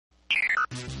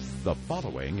The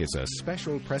following is a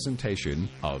special presentation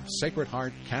of Sacred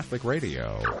Heart Catholic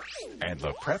Radio and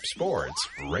the Prep Sports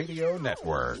Radio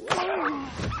Network.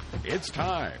 It's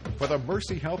time for the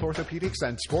Mercy Health Orthopedics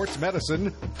and Sports Medicine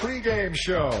pregame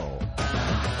show.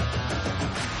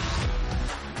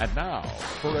 And now,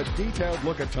 for a detailed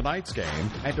look at tonight's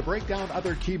game and to break down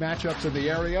other key matchups in the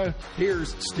area,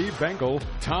 here's Steve Bengal,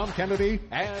 Tom Kennedy,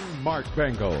 and Mark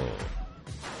Bengal.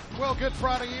 Well, good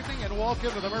Friday evening and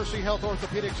welcome to the Mercy Health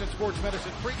Orthopedics and Sports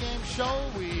Medicine pregame show.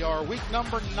 We are week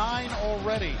number 9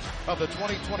 already of the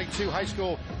 2022 high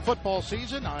school football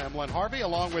season. I am Len Harvey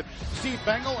along with Steve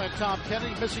Bengal and Tom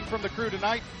Kennedy. Missing from the crew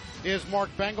tonight is Mark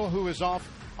Bengal, who is off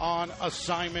on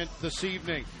assignment this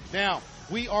evening. Now,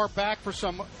 we are back for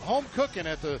some home cooking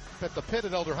at the pit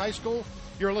at Elder High School.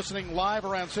 You're listening live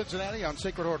around Cincinnati on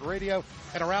Sacred Heart Radio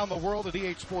and around the world at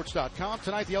ehsports.com.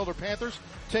 Tonight, the Elder Panthers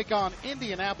take on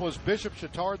Indianapolis Bishop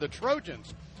Chatard, the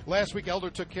Trojans. Last week,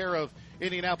 Elder took care of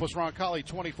Indianapolis Roncalli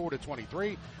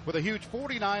 24-23 with a huge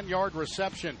 49-yard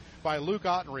reception by Luke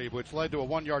Ottenreeb, which led to a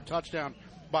 1-yard touchdown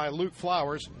by Luke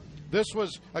Flowers. This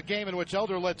was a game in which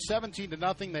Elder led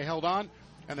 17-0. They held on,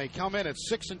 and they come in at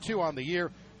 6-2 on the year.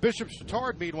 Bishop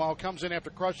Chatard, meanwhile, comes in after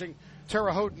crushing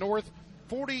Terre Haute North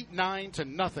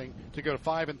 49-0 to go to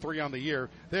 5-3 on the year.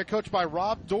 They're coached by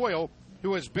Rob Doyle,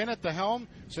 who has been at the helm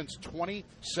since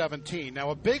 2017. Now,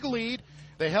 a big lead.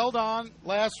 They held on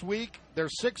last week. They're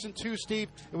 6-2, Steve.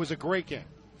 It was a great game.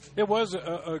 It was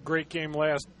a great game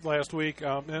last week.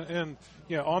 And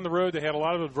you know, on the road, they had a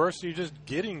lot of adversity. Just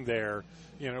getting there,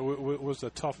 you know, was a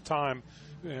tough time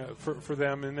for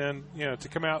them. And then, you know, to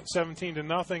come out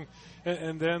 17-0,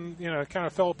 and then, you know, it kind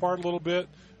of fell apart a little bit.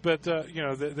 But, you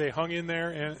know, they hung in there,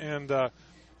 and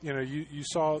you know, you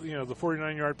saw, you know, the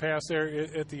 49-yard pass there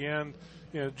at the end,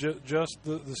 you know, just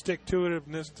the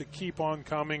stick-to-itiveness to keep on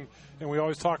coming. And we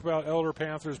always talk about Elder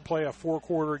Panthers play a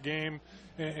 4-quarter game,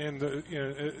 and you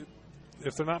know,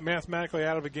 if they're not mathematically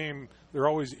out of a game, they're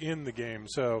always in the game.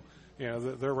 So, you know,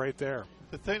 they're right there.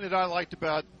 The thing that I liked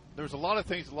about, there's a lot of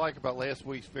things to like about last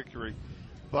week's victory,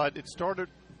 but it started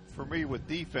for me with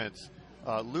defense.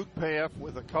 Luke Paff,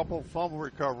 with a couple fumble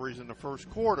recoveries in the first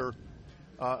quarter,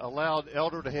 allowed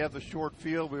Elder to have the short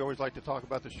field. We always like to talk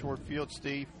about the short field,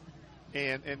 Steve,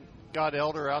 and got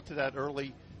Elder out to that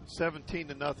early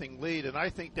 17-0 lead. And I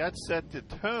think that set the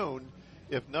tone,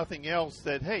 if nothing else,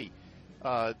 that, hey,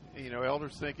 you know,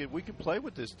 Elder's thinking we can play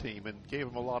with this team, and gave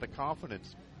him a lot of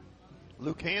confidence.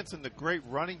 Luke Hansen, the great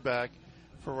running back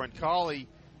for Roncalli,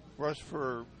 rushed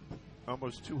for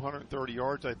almost 230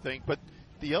 yards, I think. But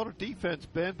the Elder defense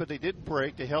bent, but they didn't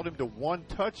break. They held him to 1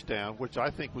 touchdown, which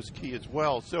I think was key as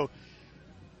well. So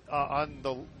on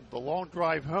the long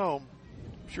drive home,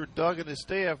 I'm sure Doug and his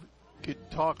staff could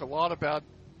talk a lot about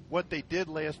what they did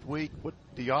last week, what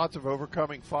the odds of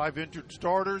overcoming 5 injured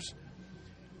starters,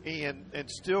 and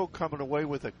still coming away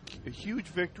with a huge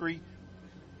victory.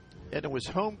 And it was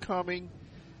homecoming,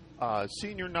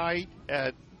 senior night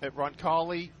at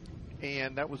Roncalli,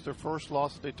 and that was their first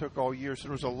loss that they took all year. So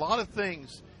there was a lot of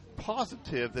things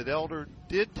positive that Elder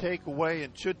did take away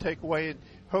and should take away, and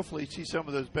hopefully see some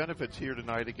of those benefits here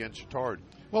tonight against Chatard.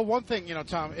 Well, one thing, you know,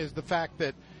 Tom, is the fact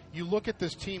that you look at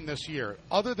this team this year,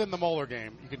 other than the Moeller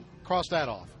game, you can cross that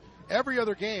off. Every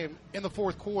other game in the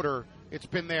fourth quarter, it's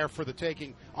been there for the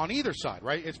taking on either side,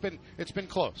 right? It's been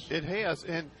close. It has,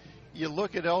 and you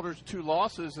look at Elder's 2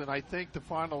 losses, and I think the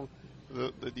final –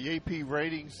 the AP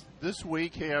rankings this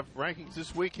week have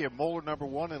Moeller number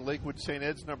 1 and Lakewood St.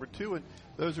 Ed's number 2, and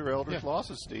those are Elder's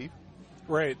losses, Steve.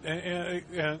 Right, and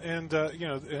you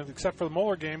know, except for the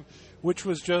Moeller game, which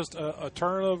was just a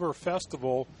turnover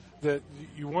festival, that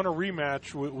you want a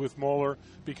rematch with Moeller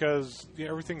because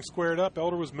everything's squared up.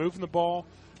 Elder was moving the ball,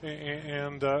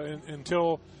 and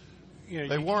until, you know,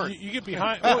 they weren't. You get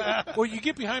behind. well, you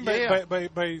get behind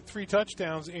by 3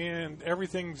 touchdowns, and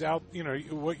everything's out. You know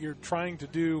what you're trying to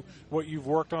do, what you've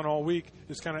worked on all week,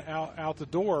 is kind of out the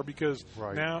door because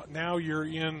now you're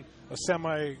in a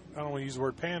semi. I don't want to use the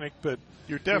word panic, but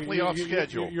you're definitely off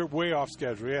schedule. You're way off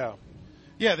schedule. Yeah.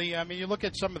 Yeah. I mean, you look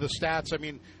at some of the stats. I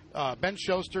mean, Ben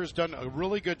Schuster's done a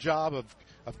really good job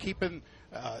of keeping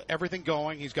everything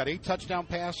going. He's got 8 touchdown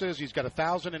passes. He's got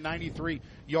 1,093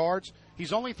 yards.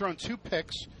 He's only thrown 2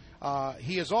 picks.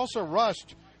 He has also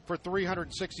rushed for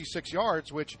 366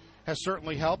 yards, which has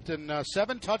certainly helped, and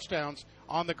 7 touchdowns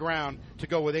on the ground to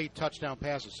go with 8 touchdown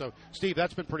passes. So, Steve,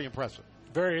 that's been pretty impressive.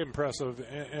 Very impressive,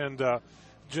 and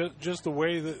just the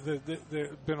way that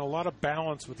there's been a lot of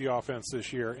balance with the offense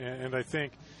this year, and I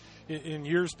think in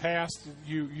years past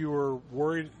you were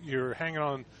worried you're hanging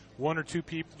on 1 or 2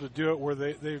 people to do it, where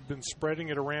they've been spreading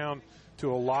it around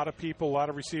to a lot of people, a lot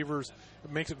of receivers,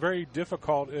 it makes it very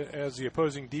difficult as the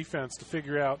opposing defense to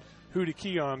figure out who to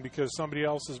key on because somebody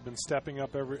else has been stepping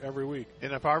up every week.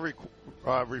 And if I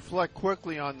reflect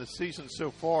quickly on the season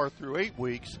so far through 8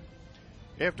 weeks,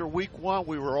 after week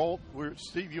 1,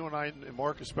 Steve, you and I, and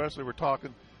Mark especially, were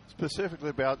talking specifically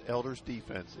about Elder's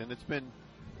defense. And it's been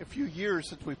a few years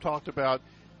since we've talked about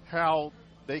how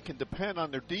they can depend on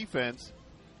their defense,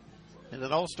 and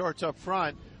it all starts up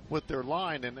front with their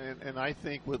line. And I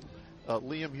think with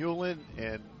Liam Hewlin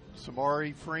and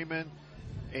Samari Freeman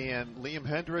and Liam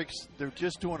Hendricks, they're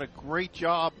just doing a great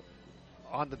job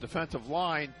on the defensive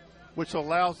line, which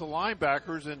allows the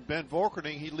linebackers, and Ben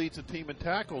Volkerning, he leads the team in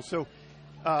tackles. So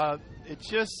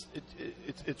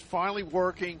it's finally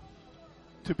working.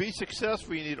 To be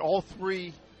successful, you need all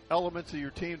 3 elements of your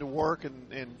team to work,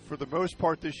 and for the most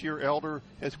part this year, Elder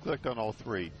has clicked on all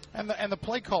 3. And the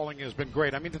play calling has been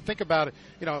great. I mean, to think about it,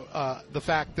 the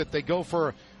fact that they go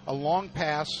for a long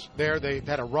pass there. They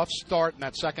had a rough start in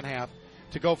that second half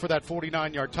to go for that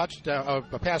 49-yard touchdown,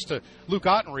 a pass to Luke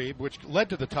Ottenreeb, which led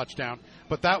to the touchdown.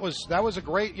 But that was a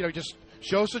great,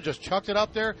 Shosa just chucked it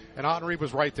up there, and Ottenreeb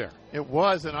was right there. It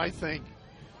was, and I think,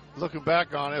 looking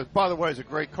back on it, by the way, it was a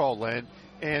great call, Len.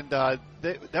 And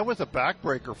that was a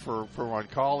backbreaker for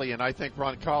Roncalli, and I think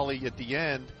Roncalli at the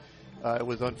end, it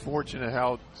was unfortunate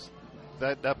how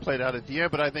that played out at the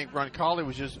end, but I think Roncalli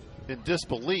was just in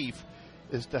disbelief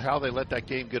as to how they let that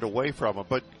game get away from him.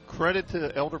 But credit to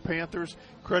the Elder Panthers,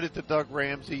 credit to Doug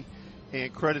Ramsey,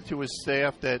 and credit to his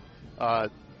staff that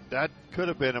that could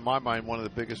have been, in my mind, one of the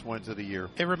biggest wins of the year.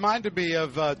 It reminded me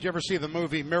of, did you ever see the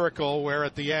movie Miracle, where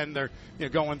at the end they're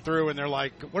going through and they're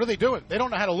like, what are they doing? They don't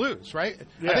know how to lose, right?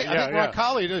 Yeah, I think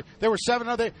Roncalli, there were 7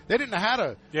 other, they didn't know how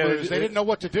to lose. They didn't know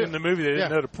what to do. In the movie, they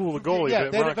didn't know how to pull the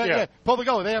goalie. Pull the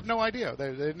goalie. They have no idea.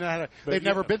 They didn't know how to, they've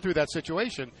never been through that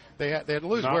situation. They had to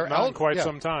lose. Not in quite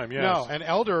some time, yes. No, and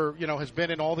Elder, has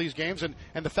been in all these games, and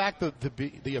the fact that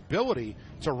the ability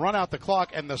to run out the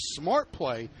clock and the smart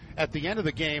play at the end of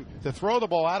the game to throw the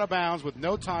ball out of bounds with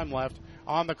no time left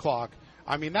on the clock.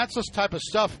 I mean, that's this type of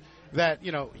stuff that,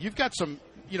 you've got some,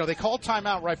 they called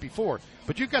timeout right before,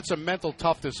 but you've got some mental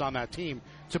toughness on that team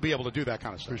to be able to do that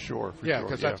kind of stuff. For sure.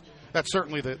 Because that's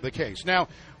certainly the case. Now,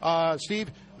 Steve,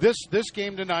 this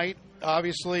game tonight,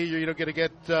 obviously, you're going to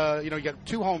get, you got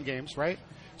 2 home games, right?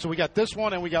 So we got this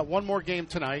one, and we got one more game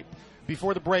tonight.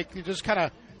 Before the break, you just kind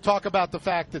of talk about the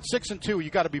fact that 6-2, you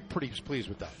got to be pretty pleased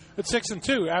with that. It's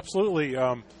 6-2, absolutely.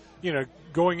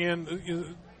 Going in,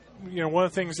 one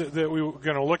of the things that we were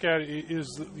going to look at is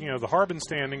the Harbin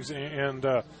standings and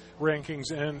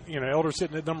rankings, and Elder's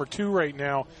sitting at number 2 right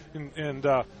now,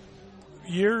 and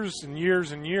years and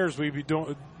years and years we'd be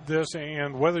doing this,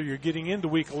 and whether you're getting into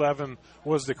Week 11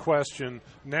 was the question.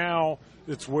 Now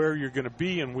it's where you're going to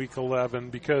be in Week 11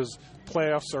 because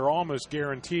playoffs are almost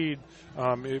guaranteed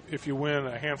if you win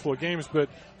a handful of games. But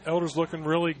Elder's looking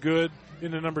really good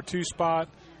in the number 2 spot,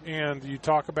 and you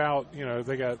talk about,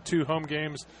 they got 2 home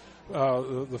games.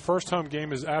 The first home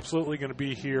game is absolutely going to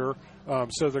be here,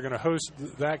 so they're going to host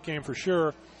that game for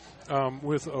sure.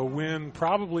 With a win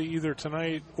probably either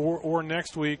tonight or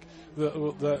next week,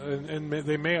 and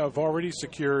they may have already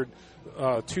secured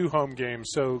 2 home games.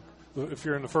 So if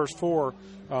you're in the first 4,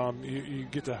 you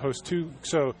get to host 2.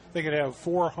 So they could have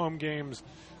 4 home games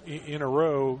in a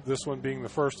row, this one being the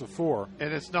first of 4.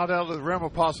 And it's not out of the realm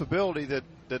of possibility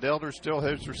that Elder still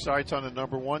has their sights on the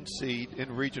number 1 seed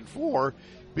in Region 4,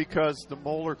 because the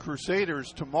Moeller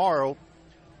Crusaders tomorrow,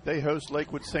 they host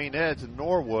Lakewood St. Ed's in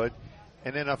Norwood.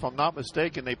 And then, if I'm not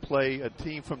mistaken, they play a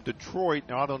team from Detroit.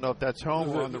 Now, I don't know if that's home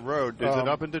or on the road. Is it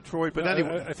up in Detroit? But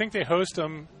anyway, I think they host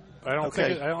them. I don't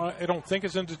think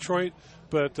it's in Detroit,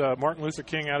 but Martin Luther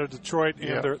King out of Detroit,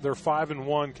 and they're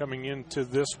 5-1 coming into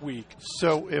this week.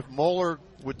 So if Moeller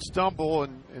would stumble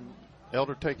and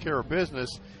Elder take care of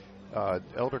business,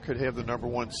 Elder could have the number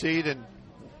 1 seed, and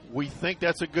we think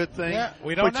that's a good thing. Yeah,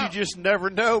 we don't know. But you just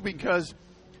never know, because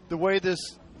the way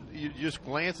you're just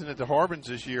glancing at the Harbins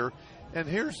this year. And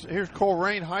here's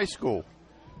Coleraine High School.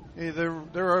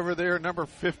 They're over there, number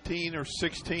 15 or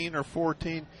 16 or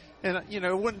 14. And,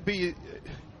 it wouldn't be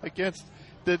against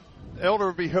that Elder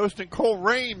would be hosting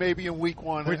Coleraine maybe in Week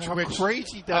 1. Which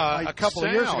crazy that might a couple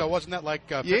sound. of years ago, wasn't that like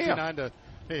 59 to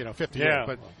 58? Yeah.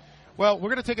 But, well, we're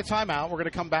going to take a timeout. We're going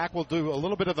to come back. We'll do a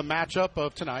little bit of the matchup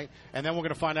of tonight, and then we're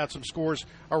going to find out some scores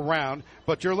around.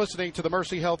 But you're listening to the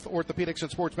Mercy Health Orthopedics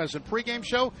and Sports Medicine pregame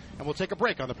show, and we'll take a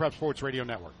break on the Prep Sports Radio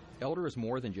Network. Elder is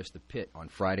more than just a pit on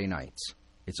Friday nights.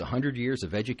 It's 100 years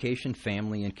of education,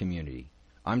 family, and community.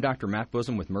 I'm Dr. Matt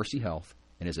Bosom with Mercy Health,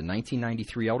 and as a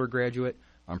 1993 Elder graduate,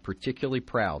 I'm particularly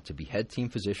proud to be head team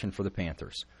physician for the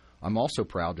Panthers. I'm also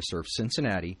proud to serve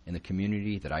Cincinnati and the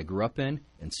community that I grew up in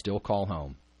and still call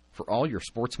home. For all your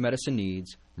sports medicine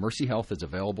needs, Mercy Health is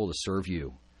available to serve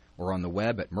you. We're on the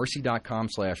web at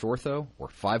mercy.com/ortho or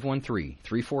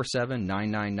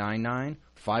 513-347-9999,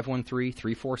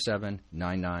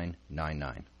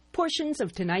 513-347-9999. Portions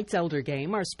of tonight's Elder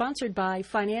Game are sponsored by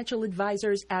financial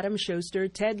advisors Adam Schuster,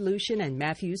 Ted Lucian, and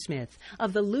Matthew Smith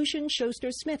of the Lucian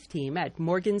Schuster Smith team at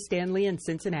Morgan Stanley in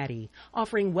Cincinnati,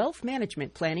 offering wealth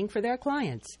management planning for their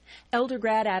clients. Elder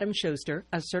grad Adam Schuster,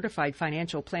 a certified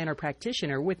financial planner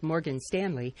practitioner with Morgan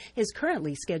Stanley, is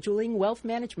currently scheduling wealth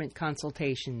management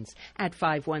consultations at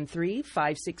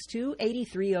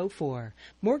 513-562-8304.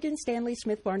 Morgan Stanley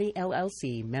Smith Barney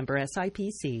LLC, member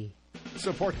SIPC.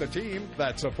 Support the team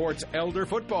that supports Elder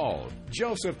football.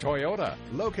 Joseph Toyota,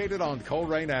 located on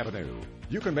Colerain Avenue.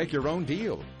 You can make your own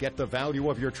deal, get the value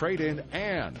of your trade-in,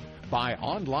 and buy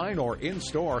online or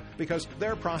in-store because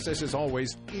their process is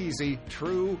always easy,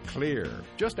 true, clear.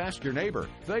 Just ask your neighbor.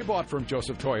 They bought from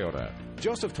Joseph Toyota.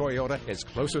 Joseph Toyota is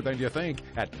closer than you think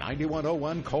at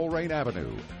 9101 Colerain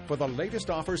Avenue. For the latest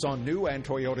offers on new and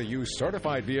Toyota used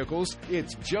certified vehicles,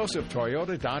 it's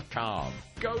josephtoyota.com.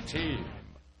 Go team!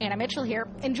 Anna Mitchell here.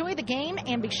 Enjoy the game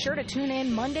and be sure to tune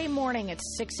in Monday morning at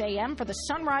 6 a.m. for the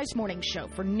Sunrise Morning Show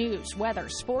for news, weather,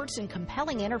 sports, and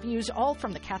compelling interviews, all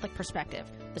from the Catholic perspective.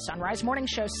 The Sunrise Morning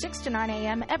Show, 6 to 9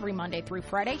 a.m. every Monday through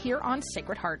Friday here on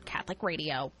Sacred Heart Catholic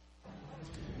Radio.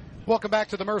 Welcome back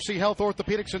to the Mercy Health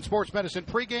Orthopedics and Sports Medicine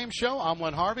pregame show. I'm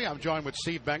Len Harvey. I'm joined with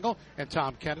Steve Bengal and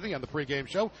Tom Kennedy on the pregame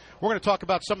show. We're going to talk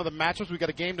about some of the matchups. We've got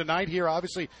a game tonight here.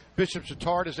 Obviously, Bishop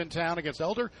Chatard is in town against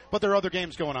Elder, but there are other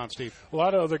games going on, Steve. A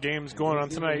lot of other games going on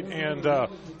tonight, and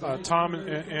Tom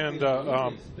and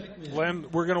Len,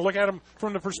 we're going to look at them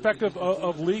from the perspective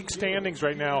of league standings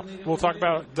right now. We'll talk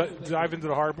about dive into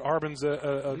the Harbins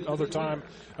another time.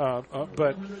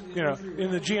 But, you know,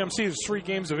 in the GMC, there's 3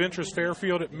 games of interest.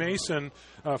 Fairfield at Mason,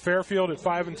 Fairfield at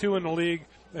 5-2 in the league,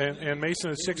 and Mason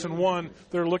at 6-1.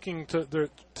 They're looking to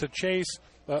chase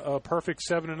a perfect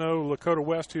 7-0 Lakota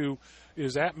West, who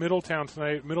is at Middletown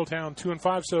tonight. Middletown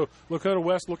 2-5. So Lakota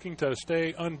West looking to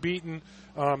stay unbeaten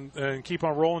and keep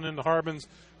on rolling in the Harbins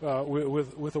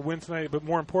with a win tonight. But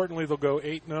more importantly, they'll go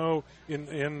 8-0 in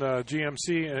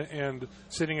GMC and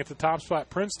sitting at the top spot.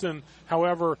 Princeton,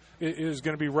 however, is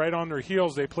going to be right on their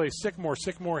heels. They play Sycamore.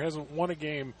 Sycamore hasn't won a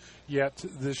game yet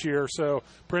this year. So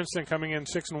Princeton coming in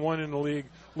 6-1 in the league,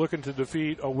 looking to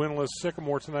defeat a winless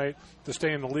Sycamore tonight to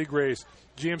stay in the league race.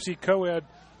 GMC Co-Ed,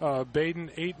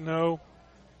 Baden 8-0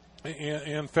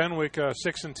 and Fenwick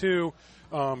 6-2.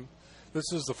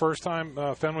 This is the first time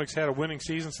Fenwick's had a winning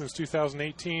season since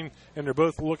 2018, and they're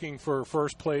both looking for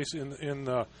first place in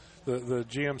the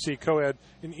GMC Co-Ed.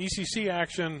 In ECC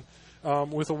action,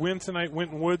 with a win tonight,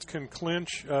 Winton Woods can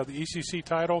clinch the ECC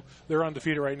title. They're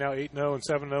undefeated right now, 8-0 and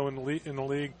 7-0 in the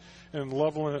league, and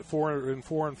Loveland at 4-4 and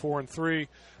 4-3.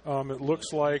 It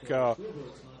looks like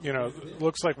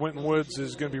looks like Winton Woods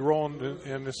is going to be rolling,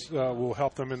 and this will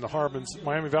help them in the Harbins.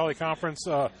 Miami Valley Conference,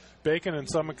 Bacon and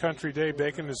Summit Country Day.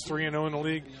 Bacon is 3-0 in the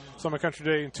league. Summit Country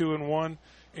Day 2-1,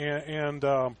 and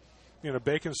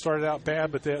Bacon started out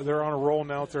bad, but they're on a roll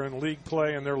now. They're in league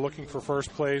play, and they're looking for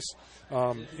first place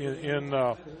in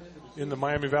the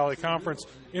Miami Valley Conference.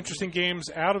 Interesting games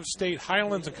out of state.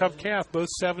 Highlands and Cov Cath, both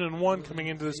 7-1 coming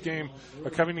into this game. A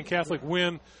Covington Catholic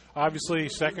win. Obviously,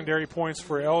 secondary points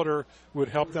for Elder would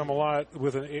help them a lot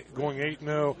with going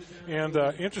 8-0. And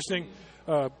interesting,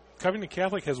 Covington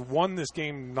Catholic has won this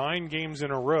game 9 games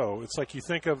in a row. It's like you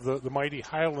think of the mighty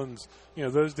Highlands.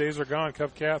 Those days are gone.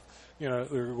 Cov Cath, they're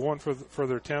going for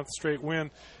their 10th straight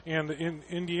win. And in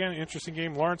Indiana, interesting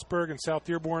game. Lawrenceburg and South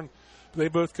Dearborn, they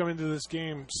both come into this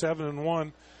game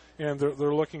 7-1, and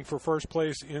they're looking for first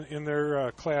place in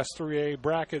their Class 3A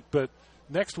bracket. But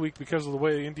next week, because of the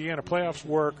way the Indiana playoffs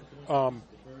work,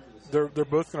 they're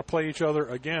both going to play each other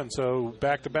again. So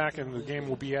back-to-back, and the game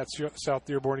will be at South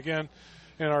Dearborn again.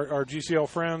 And our GCL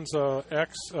friends,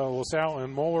 LaSalle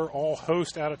and Moeller, all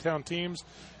host out-of-town teams.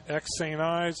 St.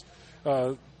 Ives,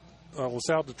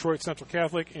 LaSalle, Detroit Central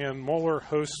Catholic, and Moeller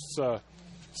hosts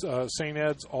St.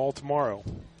 Ed's all tomorrow.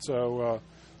 So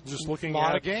just looking at a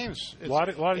lot of games, a lot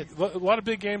of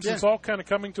big games. Yeah. It's all kind of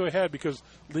coming to a head because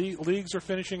leagues are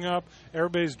finishing up.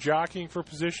 Everybody's jockeying for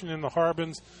position in the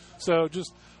Harbins. So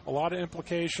just a lot of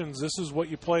implications. This is what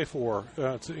you play for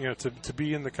to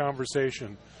be in the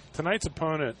conversation. Tonight's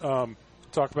opponent,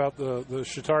 talk about the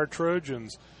Chatard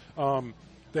Trojans.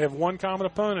 They have one common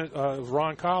opponent,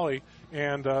 Roncalli,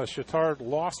 and Chatard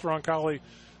lost Roncalli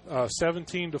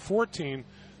 17-14.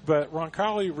 But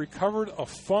Roncalli recovered a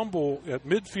fumble at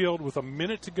midfield with a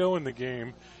minute to go in the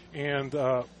game and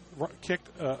kicked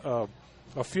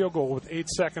a field goal with 8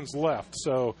 seconds left.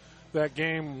 So that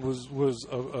game was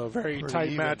a very pretty tight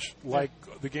even match, like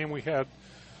the game we had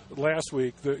last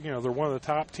week. They're one of the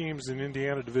top teams in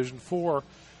Indiana Division IV.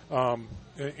 They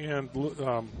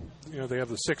have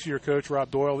the 6-year coach,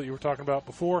 Rob Doyle, that you were talking about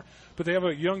before. But they have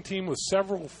a young team with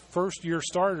several first-year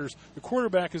starters. The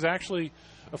quarterback is actually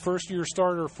a first-year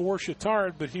starter for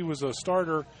Chatard, but he was a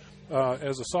starter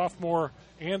as a sophomore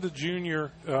and a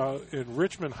junior in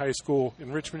Richmond High School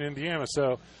in Richmond, Indiana.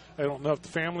 So I don't know if the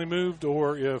family moved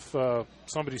or if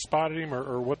somebody spotted him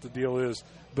or what the deal is.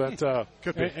 But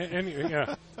Could be.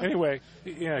 Anyway,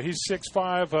 he's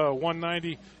 6'5",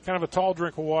 190, kind of a tall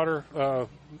drink of water.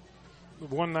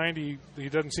 190, he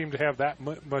doesn't seem to have that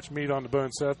much meat on the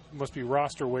bone, so that must be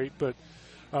roster weight. But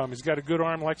he's got a good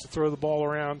arm, likes to throw the ball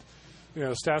around.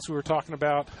 The stats we were talking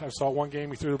about, I saw one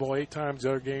game he threw the ball 8 times, the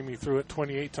other game he threw it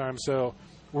 28 times, so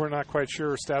we're not quite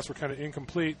sure. Stats were kind of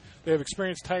incomplete. They have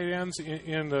experienced tight ends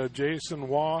in Jason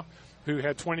Waugh, who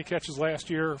had 20 catches last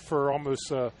year for almost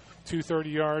 230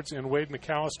 yards, and Wade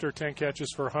McAllister, 10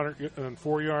 catches for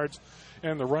 104 yards.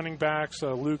 And the running backs,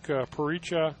 Luke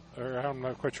Paricha, or I'm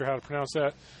not quite sure how to pronounce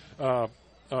that,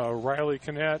 Riley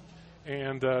Kinnett,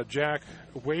 and Jack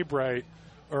Waybright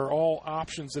are all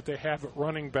options that they have at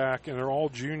running back, and they're all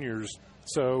juniors.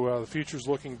 So the future's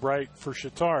looking bright for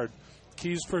Chatard.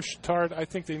 Keys for Chatard, I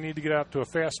think they need to get out to a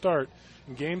fast start.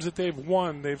 In games that they've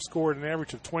won, they've scored an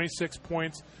average of 26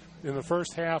 points in the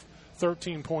first half,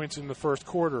 13 points in the first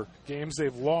quarter. Games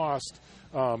they've lost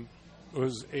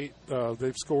was 8.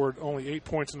 They've scored only 8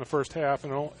 points in the first half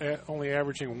and only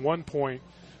averaging 1 point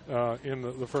in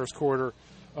the first quarter.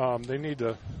 They need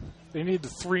to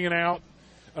 3 and out.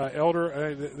 Elder,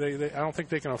 I don't think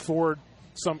they can afford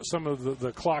some of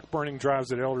the clock-burning drives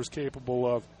that Elder's capable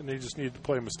of, and they just need to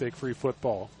play mistake-free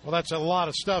football. Well, that's a lot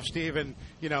of stuff, Steve. And,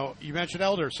 you mentioned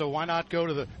Elder, so why not go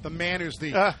to the man who's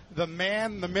the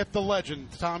man, the myth, the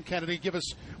legend, Tom Kennedy. Give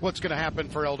us what's going to happen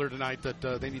for Elder tonight that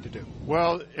they need to do.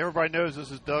 Well, everybody knows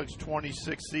this is Doug's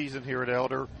 26th season here at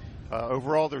Elder.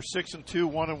 Overall, they're 6-2,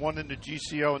 1-1 in the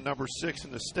GCO, and number 6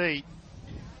 in the state.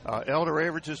 Elder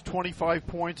averages 25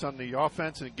 points on the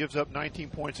offense and gives up 19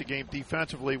 points a game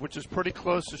defensively, which is pretty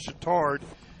close to Chatard.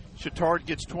 Chatard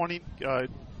gets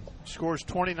scores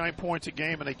 29 points a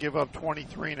game, and they give up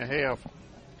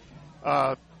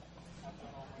 23.5.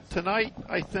 Tonight,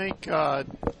 I think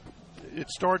it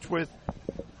starts with.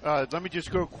 Let me just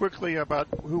go quickly about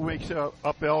who wakes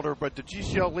up Elder. But the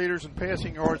GCL leaders in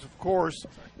passing yards, of course,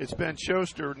 it's Ben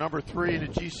Schuster, number 3 in the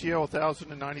GCL,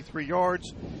 1,093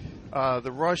 yards.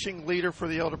 The rushing leader for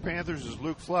the Elder Panthers is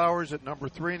Luke Flowers at number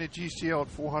 3 in the GCL at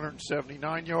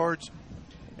 479 yards.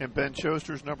 And Ben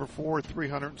Schuster's number 4 at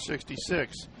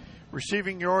 366.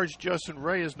 Receiving yards, Justin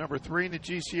Ray is number 3 in the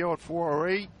GCL at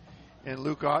 408. And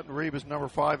Luke Ottenreeb is number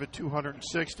 5 at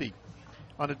 260.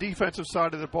 On the defensive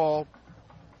side of the ball,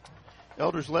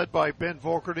 Elder's led by Ben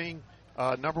Volkerding,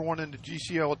 number 1 in the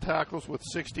GCL at tackles with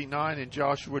 69, and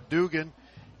Joshua Dugan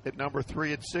at number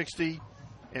 3 at 60.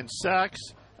 And sacks,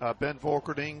 Ben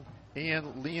Volkerding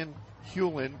and Leon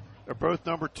Hewlin are both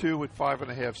number 2 at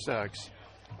 5.5 sacks.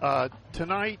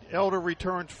 Tonight, Elder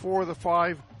returns 4 of the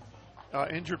 5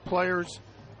 injured players.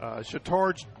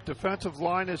 Chatard's defensive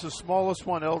line is the smallest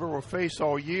one Elder will face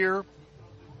all year.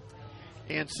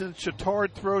 And since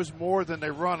Chatard throws more than they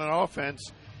run on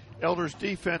offense, Elder's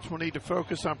defense will need to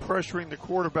focus on pressuring the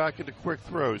quarterback into quick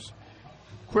throws.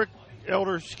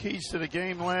 Elder's keys to the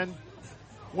game, Len: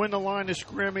 win the line of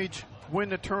scrimmage, win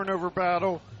the turnover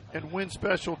battle, and win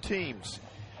special teams.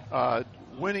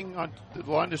 Winning on the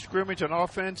line of scrimmage on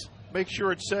offense, make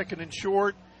sure it's second and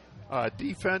short.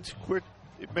 Defense,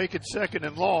 make it second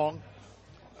and long.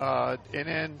 And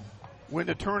then win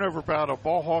the turnover battle.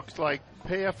 Ball hawks like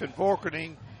Paff and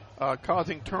Volkerding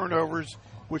causing turnovers,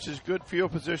 which is good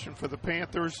field position for the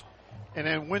Panthers. And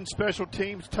then win special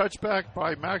teams, touchback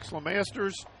by Max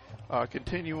Lemasters,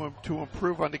 continue to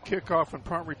improve on the kickoff and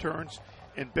punt returns.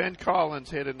 And Ben Collins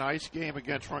had a nice game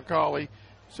against Roncalli,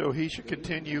 so he should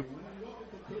continue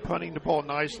punting the ball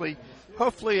nicely.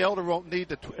 Hopefully Elder won't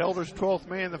need Elder's 12th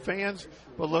man in the fans,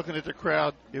 but looking at the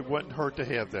crowd, it wouldn't hurt to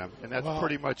have them. And that's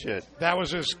pretty much it. That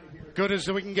was as good as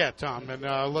we can get, Tom. And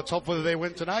let's hope that they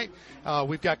win tonight.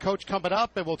 We've got Coach coming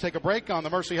up, and we'll take a break on the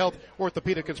Mercy Health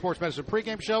Orthopedic and Sports Medicine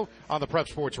pregame show on the Prep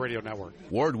Sports Radio Network.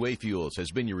 Wardway Fuels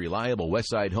has been your reliable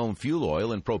Westside home fuel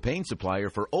oil and propane supplier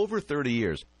for over 30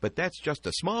 years. But that's just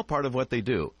a small part of what they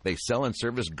do. They sell and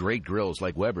service great grills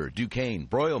like Weber, Duquesne,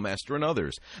 Broilmaster, and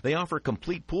others. They offer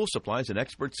complete pool supplies and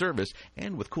expert service.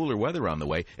 And with cooler weather on the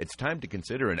way, it's time to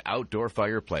consider an outdoor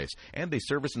fireplace. And they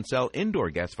service and sell indoor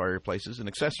gas fireplaces and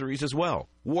accessories deliveries as well.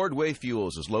 Wardway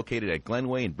Fuels is located at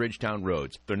Glenway and Bridgetown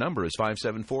Roads. Their number is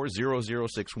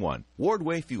 574-0061.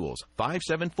 Wardway Fuels,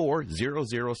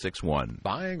 574-0061.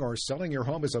 Buying or selling your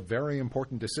home is a very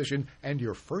important decision, and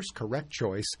your first correct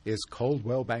choice is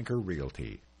Coldwell Banker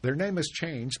Realty. Their name has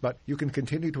changed, but you can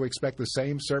continue to expect the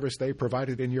same service they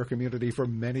provided in your community for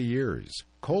many years.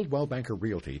 Coldwell Banker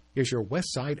Realty is your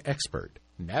West Side expert.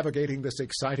 Navigating this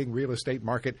exciting real estate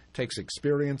market takes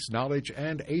experience, knowledge,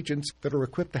 and agents that are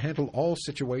equipped to handle all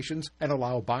situations and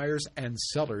allow buyers and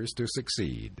sellers to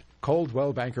succeed.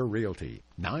 Coldwell Banker Realty,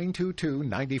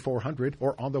 922-9400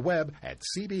 or on the web at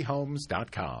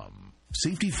cbhomes.com.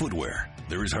 Safety footwear.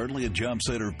 There is hardly a job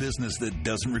site or business that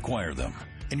doesn't require them.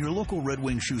 And your local Red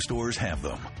Wing shoe stores have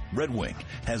them. Red Wing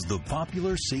has the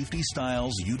popular safety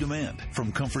styles you demand,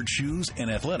 from comfort shoes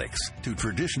and athletics to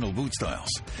traditional boot styles.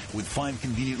 With 5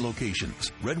 convenient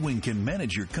locations, Red Wing can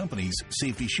manage your company's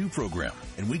safety shoe program,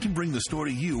 and we can bring the store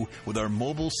to you with our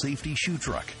mobile safety shoe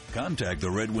truck. Contact the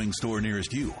Red Wing store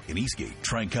nearest you in Eastgate,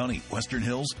 Tri-County, Western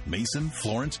Hills, Mason,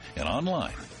 Florence, and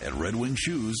online at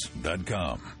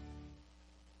redwingshoes.com.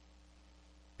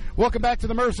 Welcome back to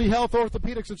the Mercy Health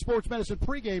Orthopedics and Sports Medicine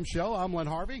pregame show. I'm Len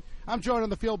Harvey. I'm joined on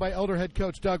the field by Elder head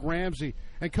coach Doug Ramsey.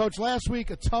 And, Coach, last week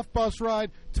a tough bus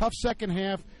ride, tough second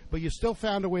half, but you still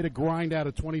found a way to grind out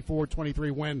a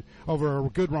 24-23 win over a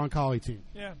good Roncalli team.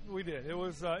 Yeah, we did. It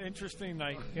was an interesting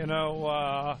night.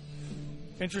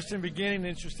 Interesting beginning,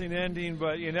 interesting ending,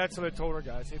 but that's what I told our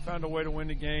guys. They found a way to win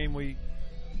the game. We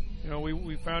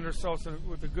found ourselves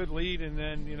with a good lead, and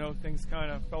then, things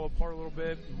kind of fell apart a little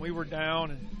bit. And we were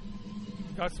down and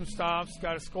got some stops,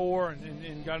 got a score,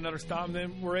 and got another stop. And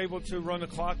then we're able to run the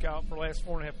clock out for the last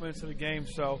 4.5 minutes of the game.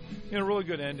 So, really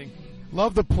good ending.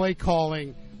 Love the play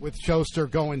calling with Schuster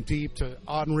going deep to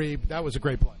Henri. That was a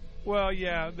great play. Well,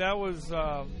 yeah, that was,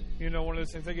 one of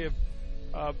those things. I give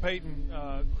Peyton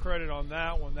credit on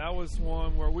that one. That was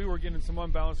one where we were getting some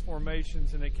unbalanced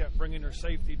formations, and they kept bringing their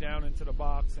safety down into the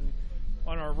box. And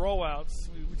on our rollouts,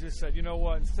 we just said, you know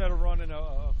what, instead of running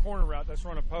a corner route, let's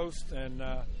run a post, and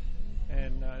that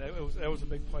was a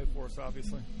big play for us,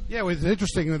 obviously. Yeah, it was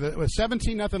interesting. With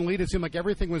 17-0 lead, it seemed like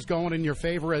everything was going in your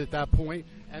favor at that point,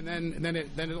 and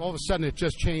then all of a sudden it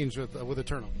just changed with a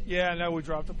turnover. Yeah, no, we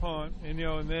dropped a punt, and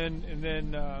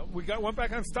then we went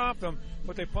back and stopped them,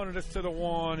 but they punted us to the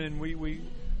one, and we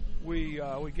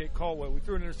get called. We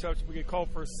threw an interception. We get called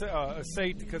for a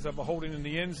safety because of a holding in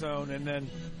the end zone, and then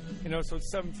so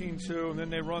it's 17-2, and then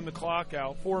they run the clock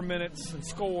out 4 minutes and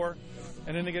score.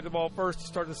 And then they get the ball first to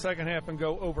start the second half and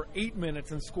go over 8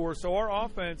 minutes and score. So our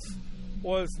offense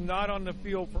was not on the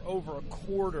field for over a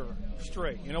quarter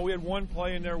straight. We had one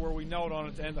play in there where we knelt on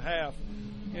it to end the half.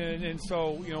 And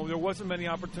so, there wasn't many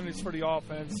opportunities for the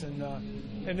offense. And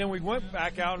then we went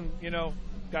back out and,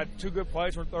 got 2 good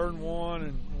plays. We're 3rd and 1,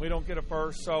 and we don't get a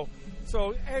first. So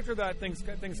after that, things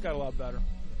got a lot better.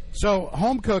 So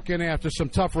home cooking after some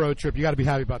tough road trip, you got to be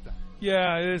happy about that.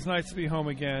 Yeah, it is nice to be home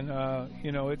again.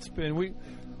 It's been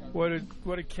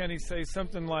what did Kenny say?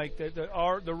 Something like that.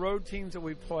 The road teams that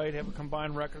we played have a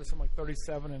combined record of something like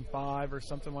 37-5 or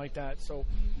something like that. So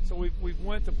we've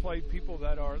went to play people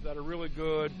that are really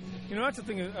good. That's the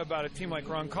thing about a team like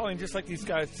Roncalli, and just like these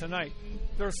guys tonight.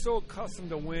 They're so accustomed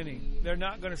to winning. They're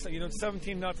not going to say,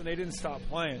 17-0, they didn't stop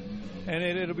playing. And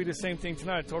it'll be the same thing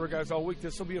tonight. I told our guys all week,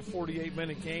 this will be a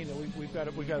 48-minute game that we've got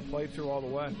to play through all the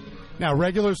way. Now,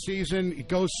 regular season, it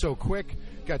goes so quick.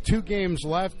 Got 2 games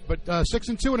left, but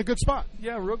 6-2 in a good spot.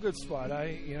 Yeah, real good spot.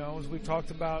 As we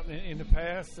talked about in the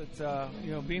past, that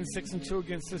being 6-2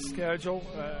 against this schedule,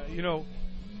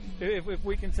 if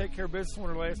we can take care of business in one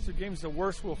of the last 2 games, the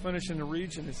worst we'll finish in the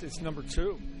region is number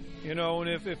 2. And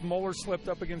if Moeller slipped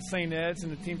up against St. Ed's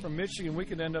and the team from Michigan, we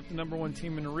could end up the number 1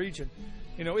 team in the region.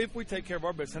 If we take care of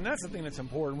our business, and that's the thing that's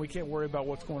important. We can't worry about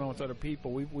what's going on with other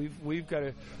people. We've got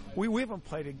to. We haven't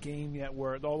played a game yet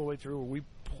where all the way through where we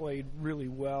played really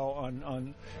well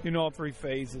on all 3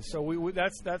 phases. So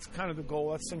that's kind of the goal.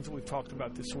 That's things that we've talked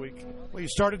about this week. Well, you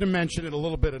started to mention it a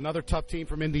little bit. Another tough team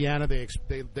from Indiana. They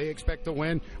expect to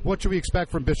win. What should we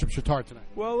expect from Bishop Chatard tonight?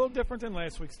 Well, a little different than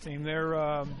last week's team.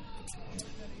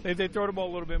 They throw the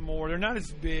ball a little bit more. They're not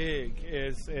as big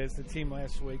as the team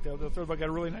last week. They'll throw. They got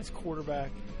a really nice quarterback.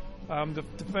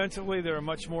 Defensively, they're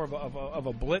much more of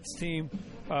a blitz team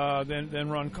than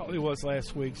Roncalli was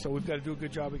last week. So we've got to do a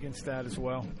good job against that as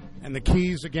well. And the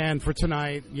keys again for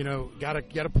tonight, got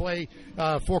to play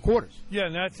 4 quarters. Yeah,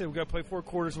 and that's it. We've got to play 4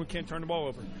 quarters. We can't turn the ball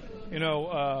over.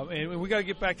 And we got to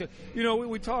get back to.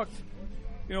 We talked.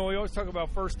 We always talk about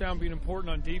first down being important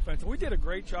on defense. We did a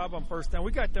great job on first down.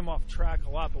 We got them off track a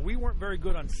lot, but we weren't very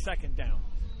good on second down.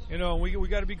 We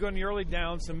got to be good in the early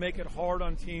downs to make it hard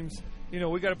on teams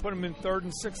we got to put them in 3rd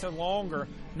and 6 and longer,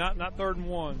 not 3rd and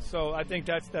 1. So I think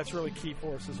that's really key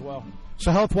for us as well.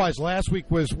 So health-wise, last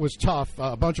week was tough.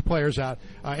 A bunch of players out.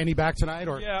 Any back tonight?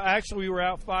 Or yeah, actually we were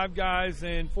out 5 guys,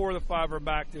 and 4 of the 5 are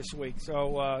back this week.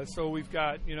 So we've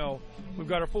got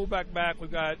our fullback back, we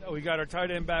got our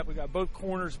tight end back, we got both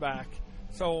corners back.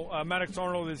 So Maddox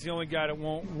Arnold is the only guy that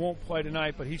won't play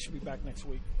tonight, but he should be back next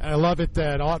week. And I love it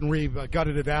that Alton Reeve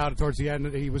gutted it out towards the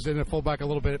end. He was in the fullback a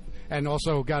little bit and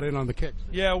also got in on the kicks.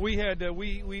 Yeah, we had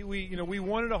we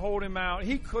wanted to hold him out.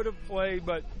 He could have played,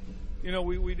 but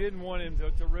we didn't want him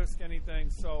to risk anything.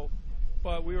 So,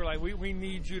 but we were like, we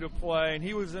need you to play, and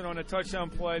he was in on a touchdown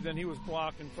play. Then he was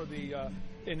blocking for the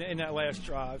in that last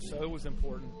drive, so it was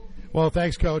important. Well,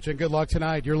 thanks, Coach, and good luck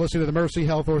tonight. You're listening to the Mercy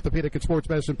Health Orthopedic and Sports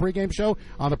Medicine pregame show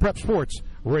on the Prep Sports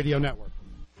Radio Network.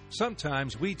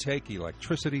 Sometimes we take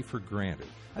electricity for granted.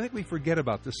 I think we forget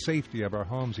about the safety of our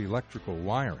home's electrical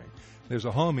wiring. There's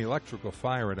a home electrical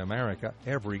fire in America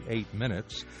every 8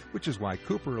 minutes, which is why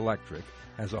Cooper Electric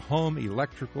has a home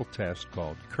electrical test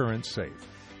called Current Safe.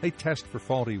 They test for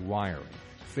faulty wiring,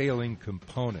 failing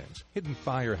components, hidden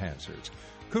fire hazards.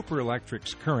 Cooper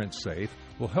Electric's Current Safe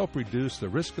will help reduce the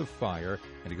risk of fire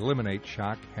and eliminate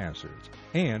shock hazards.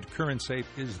 And Current Safe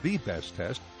is the best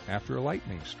test after a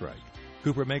lightning strike.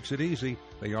 Cooper makes it easy.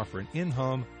 They offer an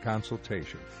in-home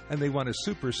consultation, and they won a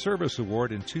Super Service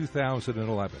Award in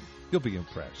 2011. You'll be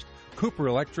impressed. Cooper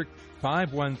Electric,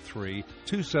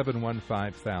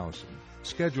 513-271-5000.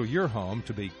 Schedule your home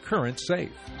to be Current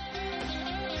Safe.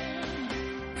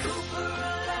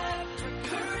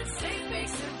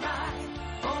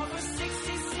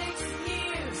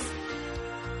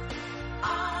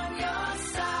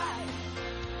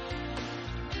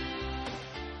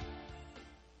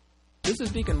 This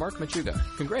is Deacon Mark Machuga,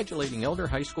 congratulating Elder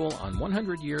High School on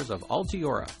 100 years of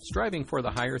Altiora, striving for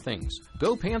the higher things.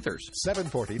 Go Panthers!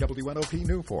 740 WNOP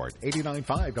Newport,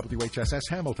 89.5 WHSS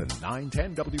Hamilton,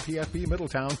 910 WPFB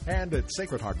Middletown, and at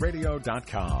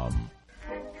sacredheartradio.com.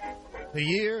 The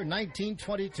year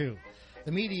 1922.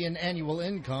 The median annual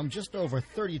income just over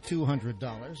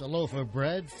 $3,200. A loaf of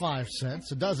bread, 5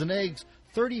 cents. A dozen eggs,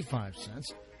 35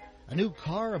 cents. A new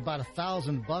car, about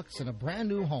 $1,000, and a brand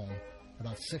new home,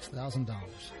 about $6,000.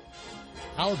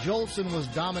 Al Jolson was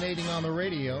dominating on the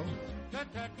radio.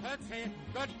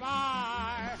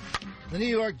 Goodbye. The New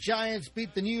York Giants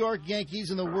beat the New York Yankees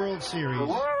in the World Series. The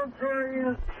World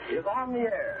Series is on the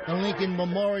air. The Lincoln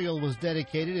Memorial was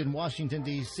dedicated in Washington,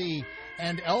 D.C.,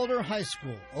 and Elder High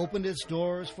School opened its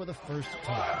doors for the first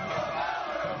time.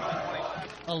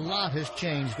 A lot has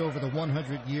changed over the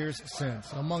 100 years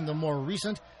since. Among the more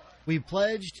recent, we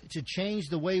pledged to change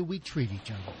the way we treat each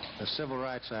other. The Civil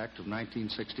Rights Act of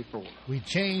 1964. We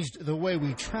changed the way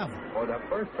we travel. For the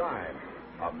first time,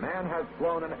 a man has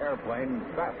flown an airplane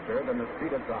faster than the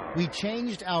speed of sound. We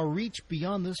changed our reach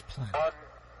beyond this planet.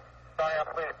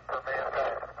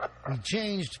 We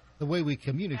changed the way we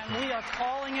communicate. And we are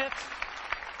calling it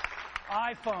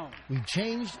iPhone. We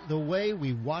changed the way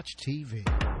we watch TV.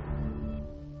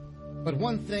 But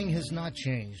one thing has not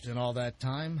changed in all that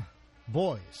time.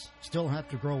 Boys still have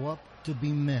to grow up to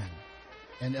be men,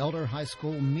 and Elder High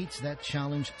School meets that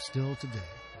challenge still today.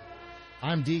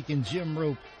 I'm Deacon Jim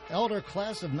Roop, Elder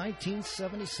Class of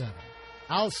 1977.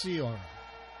 Altiora.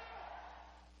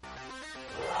 Wow!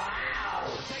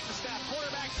 Take the snap,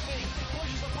 quarterback sneak,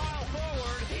 pushes the pile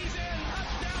forward, he's in,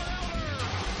 touchdown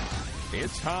Elder!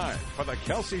 It's time for the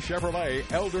Kelsey Chevrolet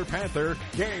Elder Panther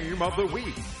Game of the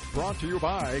Week. Brought to you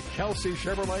by Kelsey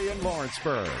Chevrolet in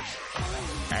Lawrenceburg.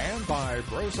 And by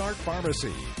Brosart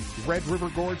Pharmacy, Red River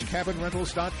Gorge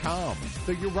CabinRentals.com,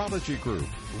 the Urology Group,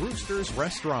 Roosters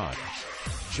Restaurant,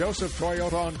 Joseph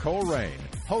Toyota on Coleraine,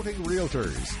 Hoting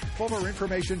Realtors, Fuller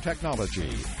Information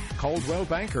Technology, Coldwell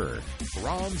Banker,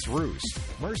 Ron's Roost,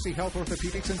 Mercy Health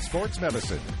Orthopedics and Sports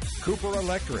Medicine, Cooper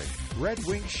Electric, Red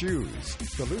Wing Shoes,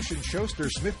 Solution Schuster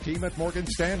Smith Team at Morgan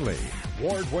Stanley,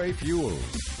 Wardway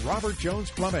Fuels, Robert Jones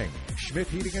Plumbing, Schmidt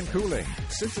Heating and Cooling,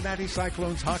 Cincinnati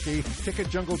Cyclones Hockey,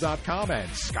 TicketJungle.com,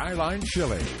 and Skyline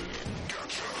Chili.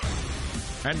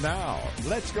 And now,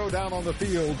 let's go down on the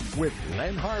field with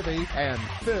Len Harvey and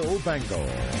Phil Bengal.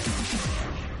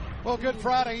 Well, good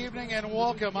Friday evening and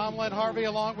welcome. I'm Len Harvey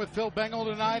along with Phil Bengal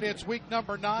tonight. It's week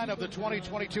number 9 of the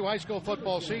 2022 high school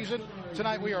football season.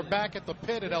 Tonight we are back at the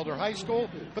pit at Elder High School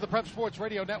for the Prep Sports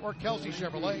Radio Network, Kelsey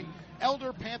Chevrolet,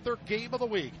 Elder Panther Game of the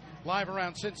Week. Live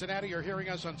around Cincinnati, you're hearing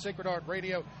us on Sacred Heart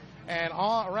Radio and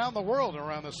around the world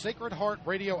around the Sacred Heart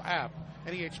Radio app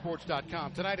and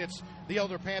ehsports.com. Tonight it's the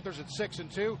Elder Panthers at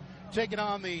 6-2, taking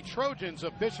on the Trojans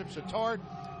of Bishop Chatard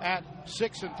at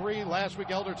 6-3. Last week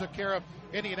Elder took care of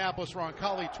Indianapolis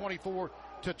Roncalli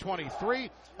 30-23.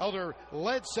 Elder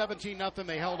led 17-0.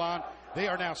 They held on. They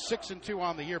are now 6-2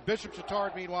 on the year. Bishop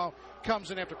Chatard, meanwhile,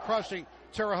 comes in after crushing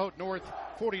Terre Haute North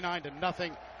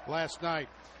 49-0 last night.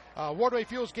 Wardway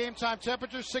Fuels game time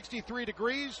temperature 63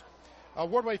 degrees.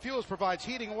 Wardway Fuels provides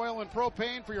heating oil and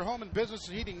propane for your home and business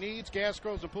and heating needs. Gas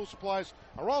stoves and pool supplies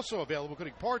are also available,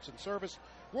 including parts and service.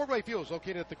 Wardway Fuels,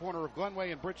 located at the corner of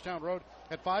Glenway and Bridgetown Road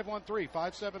at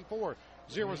 513-574-0061.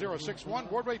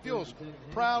 Wardway Fuels,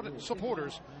 proud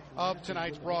supporters of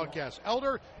tonight's broadcast.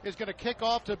 Elder is going to kick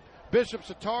off to Bishop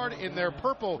Chatard in their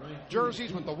purple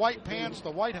jerseys with the white pants,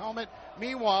 the white helmet.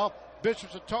 Meanwhile,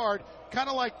 Bishop Chatard, kind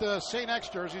of like the St. X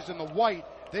jerseys in the white,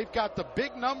 they've got the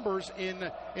big numbers in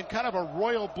kind of a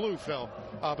royal blue, Phil,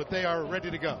 but they are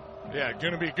ready to go. Yeah,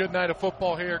 going to be a good night of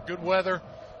football here. Good weather.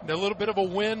 A little bit of a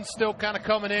wind still kind of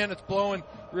coming in. It's blowing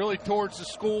really towards the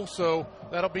school, so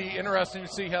that'll be interesting to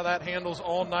see how that handles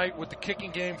all night with the kicking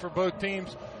game for both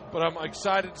teams. But I'm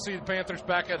excited to see the Panthers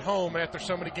back at home after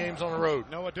so many games on the road.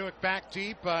 Noah Duick back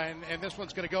deep, and this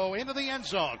one's going to go into the end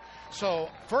zone. So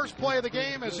first play of the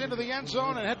game is into the end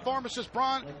zone, and head pharmacist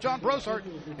John Brosart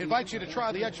invites you to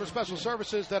try the extra special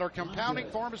services that our compounding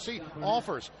pharmacy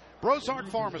offers. Brosart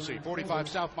Pharmacy, 45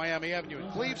 South Miami Avenue in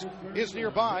Cleves, is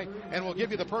nearby and will give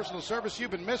you the personal service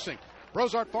you've been missing.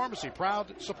 Brosart Pharmacy,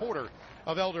 proud supporter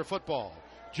of Elder football.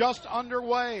 Just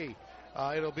underway.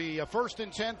 It'll be a 1st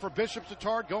and 10 for Bishop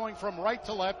Chatard going from right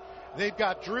to left. They've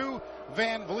got Drew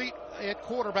Van Vliet at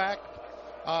quarterback.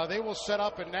 They will set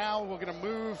up, and now we're going to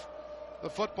move the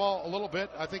football a little bit.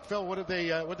 I think, Phil, what did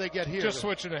they get here? Just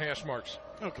switching to hash marks.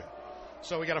 Okay.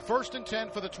 So we got a 1st and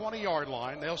 10 for the 20-yard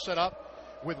line. They'll set up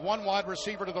with one wide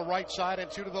receiver to the right side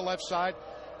and two to the left side.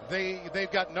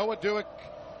 They've got Noah Duick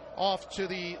off to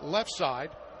the left side.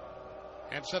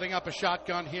 And setting up a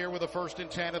shotgun here with a 1st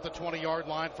and 10 at the 20-yard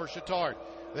line for Chatard.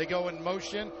 They go in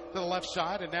motion to the left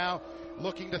side and now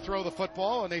looking to throw the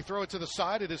football, and they throw it to the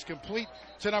side. It is complete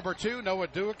to number 2, Noah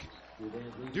Duick.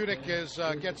 Dudick gets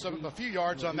a few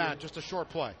yards on that, just a short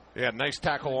play. Yeah, nice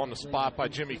tackle on the spot by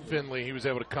Jimmy Finley. He was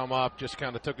able to come up, just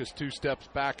kind of took his 2 steps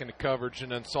back into coverage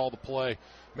and then saw the play,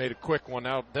 made a quick one.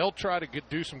 Now, they'll try to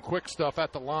do some quick stuff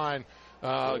at the line,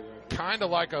 kind of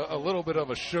like a little bit of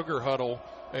a sugar huddle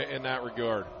in that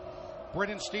regard.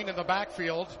 Brittenstein in the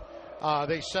backfield.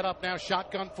 They set up now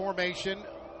shotgun formation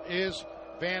is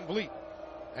Van Vliet.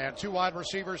 And 2 wide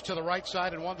receivers to the right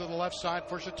side and one to the left side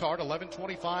for Chatard.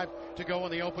 11:25 to go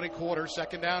in the opening quarter.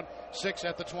 2nd down, 6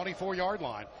 at the 24-yard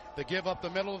line. The give up the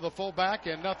middle of the fullback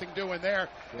and nothing doing there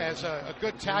as a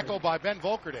good tackle by Ben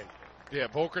Volkerding. Yeah,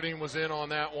 Volkerding was in on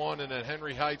that one, and then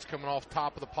Henry Heights coming off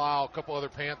top of the pile, a couple other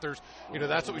Panthers.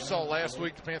 That's what we saw last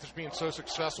week, the Panthers being so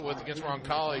successful with against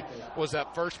Roncalli, was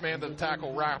that first man to the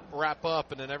tackle wrap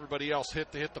up, and then everybody else hit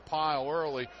the pile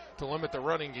early to limit the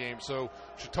running game. So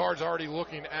Chatard's already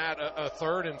looking at a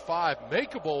 3rd and 5,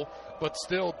 makeable, but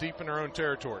still deep in their own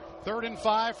territory. 3rd and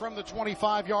 5 from the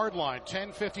 25-yard line.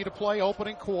 10:50 to play,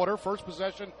 opening quarter. First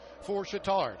possession for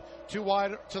Chatard. 2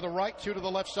 wide to the right, 2 to the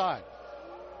left side.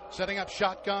 Setting up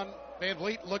shotgun, Van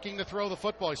Vliet looking to throw the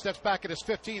football. He steps back at his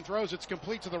 15, throws. It's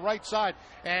complete to the right side,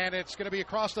 and it's going to be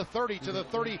across the 30 to the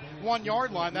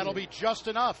 31-yard line. That'll be just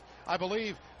enough, I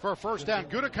believe, for a 1st down.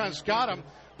 Gutekunst got him,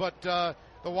 but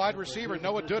the wide receiver,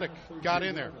 Noah Dudick, got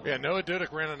in there. Yeah, Noah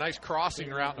Dudick ran a nice crossing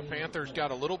route. The Panthers got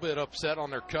a little bit upset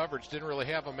on their coverage, didn't really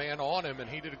have a man on him, and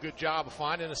he did a good job of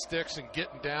finding the sticks and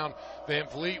getting down Van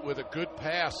Vliet with a good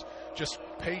pass. Just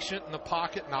patient in the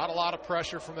pocket, not a lot of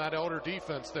pressure from that Elder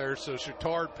defense there, so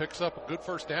Chatard picks up a good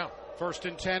 1st down. 1st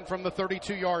and 10 from the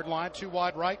 32-yard line. 2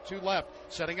 wide right, 2 left.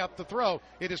 Setting up the throw.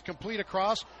 It is complete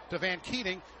across to Van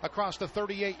Keating across the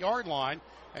 38-yard line.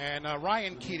 And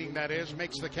Ryan Keating, that is,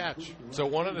 makes the catch. So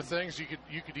one of the things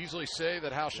you could easily say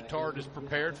that how Chatard is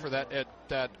prepared for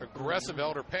that aggressive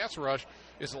Elder pass rush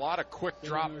is a lot of quick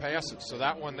drop passes. So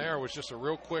that one there was just a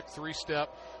real quick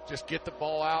 3-step, just get the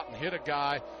ball out and hit a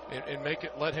guy and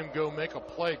let him go make a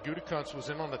play. Gutekunst was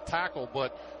in on the tackle,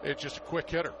 but it's just a quick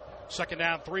hitter. 2nd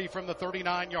down, 3 from the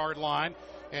 39-yard line.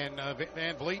 And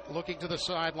Van Vliet looking to the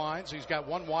sidelines. He's got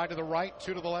 1 wide to the right,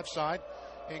 2 to the left side,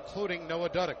 including Noah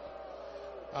Dudick.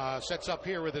 Sets up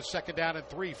here with his 2nd down and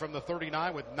 3 from the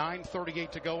 39 with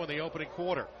 9:38 to go in the opening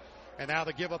quarter. And now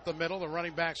they give up the middle. The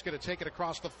running back's going to take it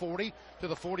across the 40 to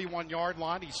the 41-yard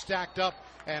line. He's stacked up,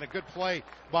 and a good play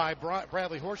by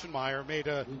Bradley Horschenmeyer.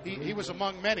 He was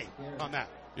among many on that.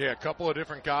 Yeah, a couple of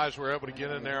different guys were able to get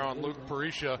in there on Luke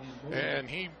Parisha, and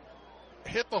he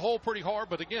hit the hole pretty hard,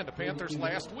 but again, the Panthers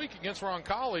last week against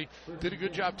Roncalli did a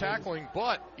good job tackling,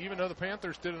 but even though the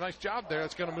Panthers did a nice job there,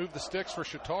 it's going to move the sticks for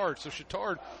Chatard. So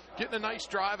Chatard getting a nice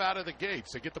drive out of the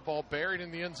gates. They get the ball buried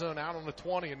in the end zone out on the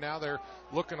 20, and now they're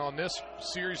looking on this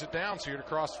series of downs here to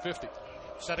cross 50.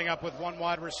 Setting up with one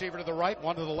wide receiver to the right,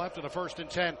 one to the left, and a 1st and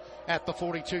 10 at the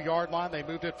 42-yard line. They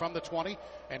moved it from the 20,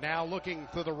 and now looking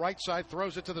to the right side,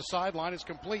 throws it to the sideline. It's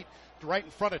complete right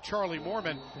in front of Charlie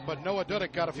Moorman, but Noah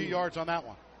Dudek got a few yards on that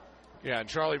one. Yeah, and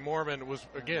Charlie Moorman was,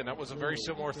 again, that was a very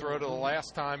similar throw to the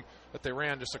last time that they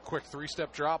ran. Just a quick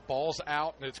 3-step drop, ball's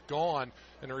out, and it's gone,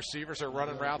 and the receivers are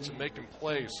running routes and making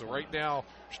plays. So right now,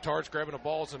 Chatard's grabbing the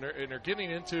balls, and they're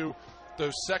getting into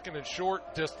those second and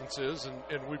short distances,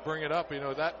 and we bring it up,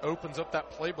 that opens up that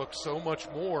playbook so much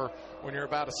more when you're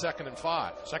about a 2nd and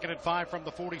 5. 2nd and 5 from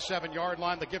the 47-yard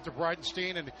line. They give to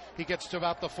Bridenstine, and he gets to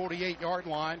about the 48-yard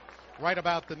line, right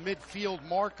about the midfield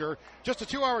marker. Just a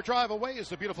 2-hour drive away is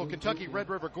the beautiful Kentucky Red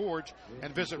River Gorge,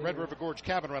 and visit Red River Gorge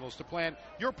Cabin Rentals to plan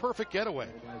your perfect getaway.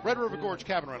 Red River Gorge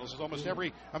Cabin Rentals is almost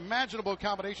every imaginable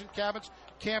accommodation, cabins,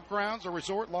 campgrounds, a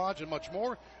resort, lodge, and much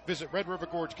more. Visit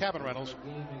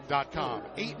RedRiverGorgeCabinRentals.com.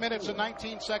 8 minutes and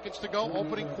 19 seconds to go,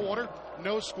 opening quarter,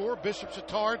 no score. Bishop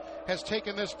Chatard has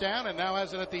taken this down and now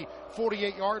has it at the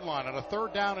 48-yard line on a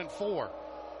 3rd down and 4.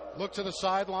 Look to the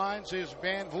sidelines is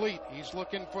Van Vliet. He's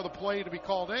looking for the play to be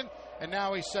called in, and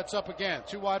now he sets up again.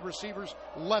 2 wide receivers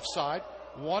left side,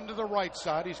 1 to the right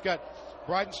side. He's got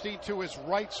Bridenstine to his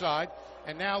right side,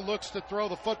 and now looks to throw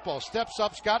the football. Steps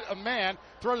up, got a man,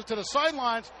 throws it to the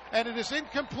sidelines, and it is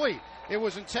incomplete. It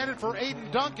was intended for Aiden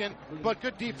Duncan, but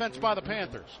good defense by the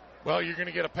Panthers. Well, you're going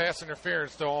to get a pass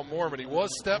interference to on Moorman. He was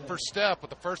step for step,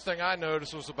 but the first thing I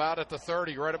noticed was about at the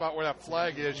 30, right about where that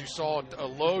flag is. You saw a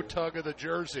low tug of the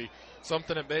jersey,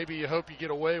 something that maybe you hope you get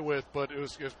away with, but it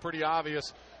was pretty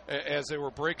obvious as they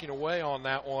were breaking away on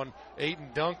that one.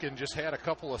 Aiden Duncan just had a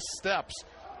couple of steps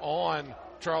on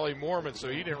Charlie Moorman, so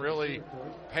he didn't really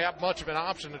have much of an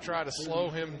option to try to slow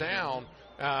him down.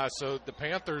 So the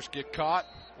Panthers get caught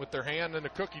with their hand in the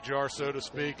cookie jar, so to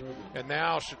speak, and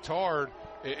now Chatard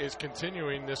is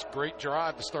continuing this great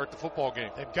drive to start the football game.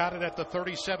 They've got it at the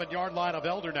 37-yard line of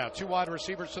Elder now. 2 wide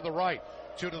receivers to the right,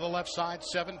 2 to the left side,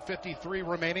 7:53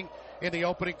 remaining in the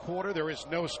opening quarter. There is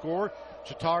no score.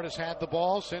 Chatard has had the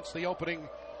ball since the opening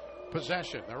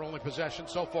possession, their only possession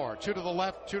so far. 2 to the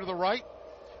left, 2 to the right.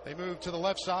 They move to the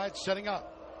left side, setting up.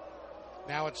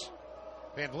 Now it's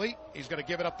Van Vliet. He's going to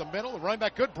give it up the middle. The running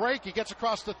back, good break. He gets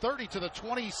across the 30 to the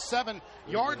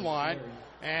 27-yard line.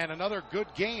 And another good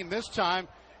gain. This time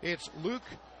it's Luke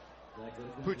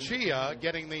Puccia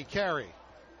getting the carry.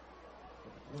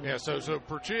 Yeah, so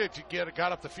Puccia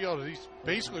got up the field. He's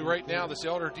basically right now, this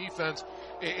Elder defense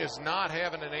is not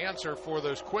having an answer for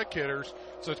those quick hitters,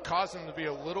 so it's causing them to be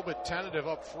a little bit tentative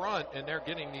up front, and they're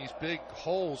getting these big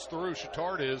holes through,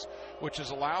 Chatard is, which is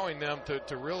allowing them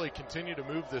to really continue to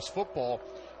move this football.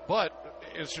 But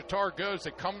as Chatard goes,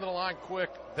 they come to the line quick,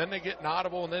 then they get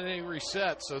inaudible, and then they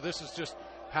reset. So this is just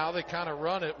how they kind of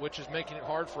run it, which is making it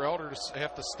hard for Elder to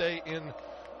have to stay in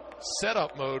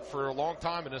setup mode for a long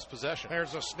time in this possession.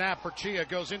 There's a snap. Puccia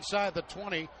goes inside the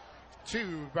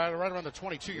 22, right around the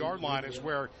 22-yard line is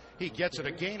where he gets it.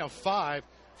 A gain of 5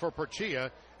 for Puccia,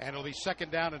 and it'll be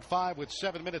 2nd down and 5 with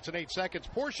 7 minutes and 8 seconds.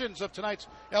 Portions of tonight's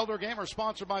Elder game are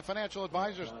sponsored by financial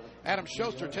advisors Adam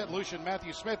Schuster, Ted Lucian,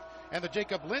 Matthew Smith, and the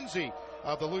Jacob Lindsay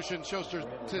of the Lucian Schuster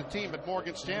team at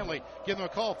Morgan Stanley. Give them a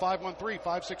call,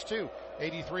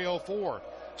 513-562-8304.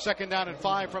 2nd down and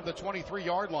 5 from the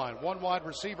 23-yard line. 1 wide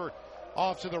receiver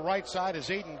off to the right side is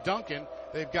Aiden Duncan.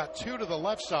 They've got 2 to the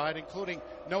left side, including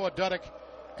Noah Dudek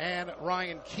and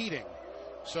Ryan Keating.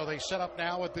 So they set up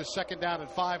now with this 2nd down and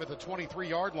 5 at the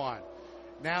 23-yard line.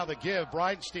 Now the give.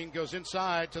 Bridenstine goes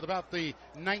inside to about the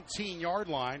 19-yard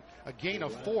line. A gain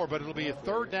of 4, but it'll be a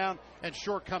 3rd down and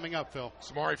short coming up, Phil.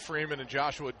 Samari Freeman and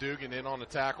Joshua Dugan in on the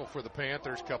tackle for the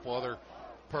Panthers. A couple other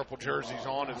purple jerseys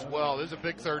on as well. This is a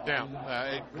big 3rd down.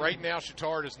 Right now,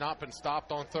 Chatard has not been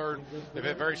stopped on 3rd. They've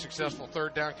had very successful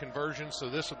 3rd down conversions, so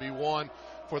this will be one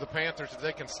for the Panthers if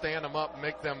they can stand them up and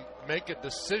make them make a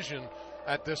decision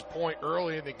at this point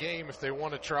early in the game if they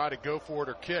want to try to go for it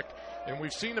or kick. And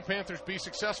we've seen the Panthers be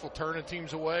successful turning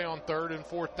teams away on 3rd and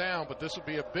 4th down, but this will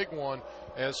be a big one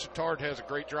as Chatard has a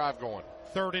great drive going.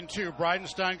 3rd and 2.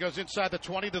 Bridenstine goes inside the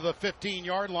 20 to the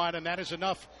 15-yard line, and that is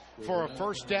enough for a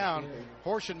 1st down.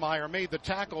 Horschenmeyer made the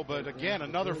tackle, but again,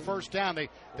 another 1st down.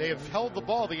 They have held the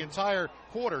ball the entire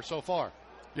quarter so far.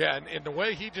 Yeah, and the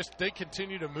way they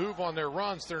continue to move on their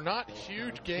runs, they're not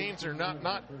huge gains. They're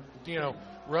not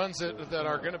runs that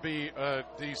are going to be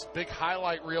these big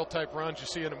highlight reel type runs you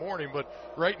see in the morning.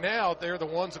 But right now, they're the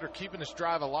ones that are keeping this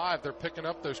drive alive. They're picking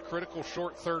up those critical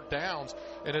short third downs,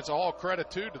 and it's all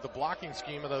credit to the blocking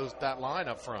scheme of that line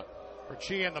up front.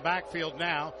 Berchia in the backfield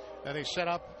now, and they set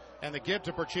up and the give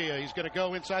to Berchia. He's going to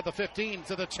go inside the 15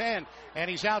 to the 10, and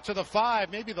he's out to the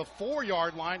 5, maybe the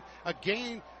 4-yard line. A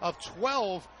gain of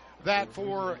 12 that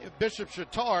for Bishop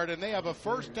Chatard, and they have a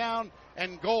first down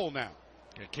and goal now.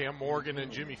 Yeah, Cam Morgan and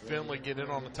Jimmy Finley get in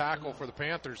on the tackle for the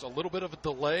Panthers. A little bit of a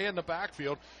delay in the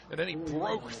backfield, and then he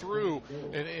broke through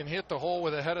and hit the hole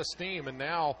with a head of steam. And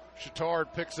now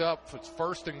Chatard picks up its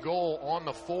first and goal on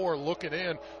the 4, looking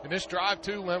in. And this drive,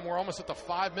 too, Len, we're almost at the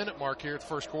 5-minute mark here at the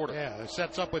first quarter. Yeah, it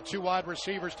sets up with 2 wide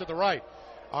receivers to the right.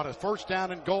 On a first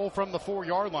down and goal from the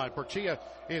 4-yard line. Berchia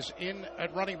is in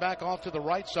at running back off to the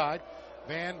right side.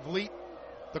 Van Vliet,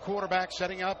 the quarterback,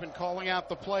 setting up and calling out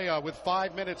the play with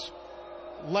 5 minutes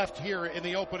left here in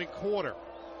the opening quarter.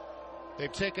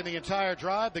 They've taken the entire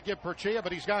drive. They give Berchia,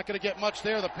 but he's not going to get much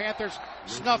there. The Panthers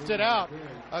snuffed it out.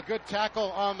 A good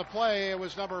tackle on the play. It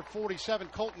was number 47,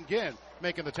 Colton Ginn,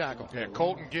 making the tackle. Yeah,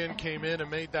 Colton Ginn came in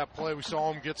and made that play. We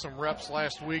saw him get some reps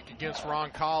last week against Ron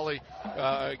Colley,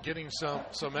 getting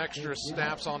some extra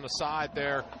snaps on the side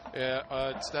there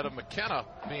instead of McKenna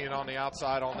being on the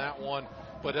outside on that one.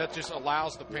 But that just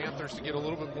allows the Panthers to get a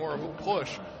little bit more of a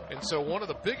push. And so one of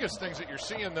the biggest things that you're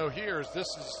seeing, though, here is this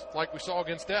is like we saw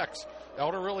against X.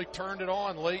 Elder really turned it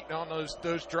on late on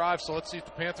those drives, so let's see if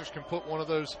the Panthers can put one of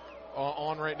those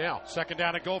on right now. Second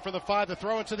down and goal for the 5 to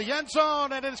throw into the end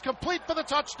zone, and it is complete for the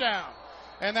touchdown.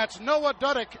 And that's Noah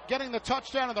Duddick getting the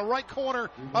touchdown in the right corner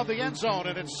of the end zone,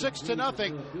 and it's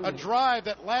 6-0, a drive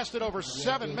that lasted over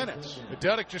 7 minutes.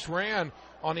 Duddick just ran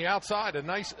on the outside, a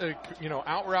nice,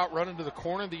 out route run into the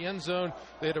corner of the end zone.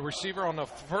 They had a receiver on the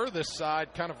furthest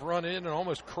side kind of run in and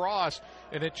almost cross,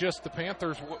 and the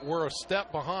Panthers were a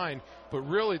step behind. But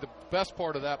really the best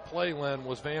part of that play, Len,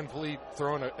 was Van Vliet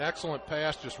throwing an excellent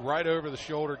pass just right over the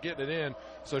shoulder, getting it in.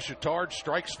 So Chatard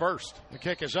strikes first. The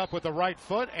kick is up with the right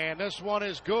foot, and this one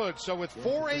is good. So with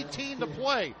 4:18 to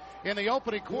play in the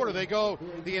opening quarter, they go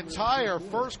the entire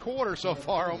first quarter so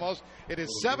far almost. It is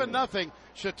 7-0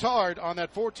 Chatard on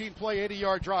that 14-play,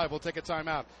 80-yard drive. We'll take a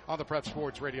timeout on the Prep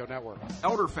Sports Radio Network.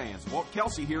 Elder fans, Walt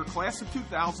Kelsey here, class of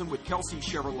 2000 with Kelsey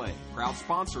Chevrolet, proud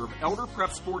sponsor of Elder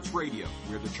Prep Sports Radio.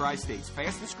 We're the Tri-State's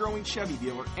fastest-growing Chevy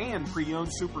dealer and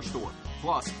pre-owned superstore.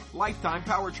 Plus, lifetime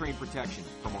powertrain protection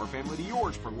from our family to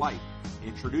yours for life.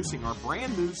 Introducing our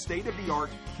brand new state-of-the-art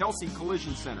Kelsey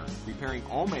Collision Center, repairing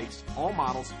all makes, all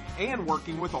models, and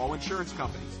working with all insurance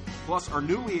companies. Plus, our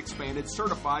newly expanded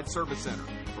certified service center.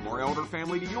 From our Elder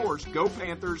family to yours, go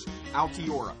Panthers,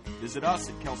 Altiora. Visit us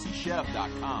at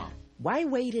kelseychev.com. Why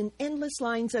wait in endless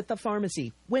lines at the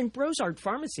pharmacy when Brosart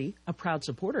Pharmacy, a proud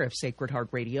supporter of Sacred Heart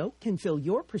Radio, can fill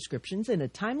your prescriptions in a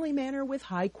timely manner with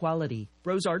high quality?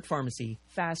 Brosart Pharmacy,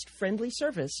 fast, friendly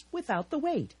service without the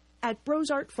wait at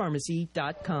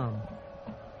brosartpharmacy.com.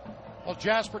 Well,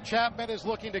 Jasper Chapman is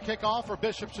looking to kick off for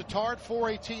Bishop Chatard.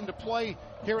 4:18 to play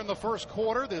here in the first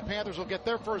quarter. The Panthers will get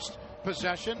their first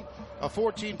possession. A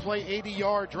 14-play,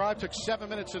 80-yard drive. Took 7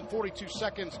 minutes and 42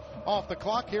 seconds off the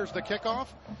clock. Here's the kickoff.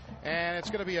 And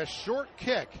it's going to be a short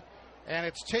kick. And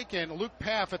it's taken. Luke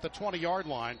Paff at the 20-yard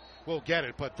line will get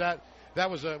it. But that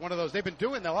was one of those. They've been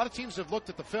doing that. A lot of teams have looked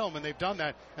at the film, and they've done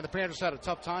that, and the Panthers had a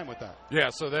tough time with that. Yeah,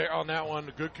 so they on that one,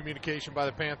 good communication by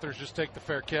the Panthers. Just take the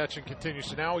fair catch and continue.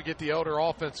 So now we get the Elder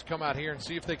offense to come out here and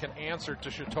see if they can answer to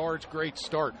Chatard's great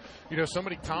start. So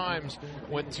many times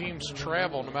when teams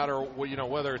travel, no matter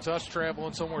whether it's us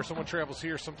traveling somewhere, someone travels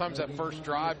here, sometimes that first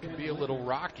drive can be a little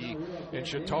rocky, and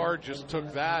Chatard just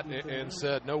took that and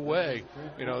said, no way.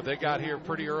 They got here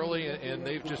pretty early, and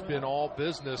they've just been all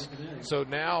business. So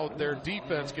now their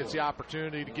defense gets the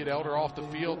opportunity to get Elder off the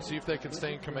field and see if they can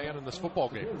stay in command in this football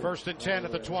game. First and 10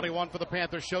 at the 21 for the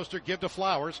Panthers. Schuster give to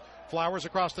Flowers. Flowers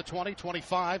across the 20,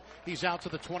 25. He's out to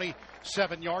the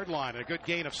 27-yard line. A good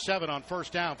gain of 7 on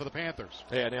first down for the Panthers.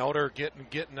 Yeah, and Elder getting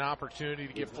an opportunity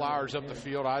to get Flowers up the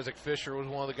field. Isaac Fisher was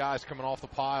one of the guys coming off the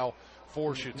pile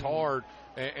for Chatard.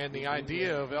 And the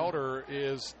idea of Elder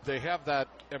is they have that.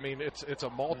 It's a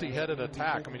multi-headed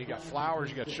attack. You got Flowers,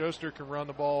 you got Schuster can run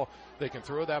the ball. They can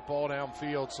throw that ball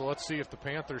downfield. So let's see if the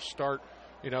Panthers start,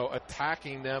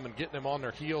 attacking them and getting them on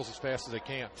their heels as fast as they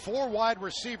can. 4 wide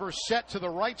receivers set to the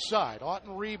right side.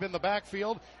 Ottenreeb in the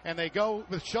backfield, and they go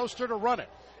with Schuster to run it.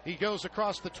 He goes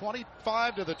across the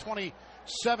 25 to the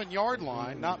 27-yard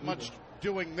line. Not much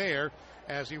doing there,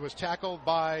 as he was tackled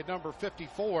by number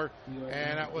 54,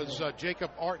 and that was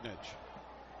Jacob Artnage.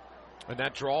 And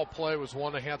that draw play was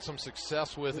one they had some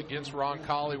success with against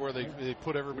Roncalli, where they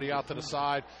put everybody out to the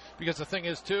side. Because the thing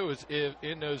is, too, is if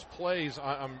in those plays,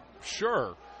 I'm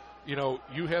sure,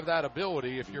 you have that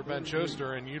ability. If you're Ben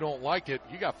Schuster and you don't like it,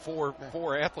 you got four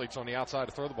athletes on the outside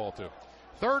to throw the ball to.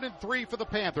 3rd and 3 for the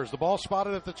Panthers. The ball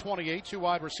spotted at the 28. 2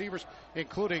 wide receivers,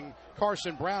 including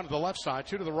Carson Brown to the left side,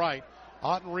 2 to the right.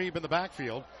 Ottenreeb in the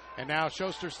backfield. And now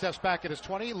Schuster steps back at his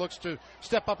 20, looks to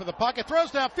step up in the pocket,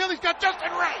 throws downfield. He's got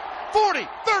Justin Ray. 40,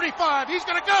 35. He's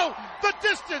going to go the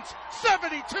distance,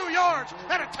 72 yards,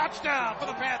 and a touchdown for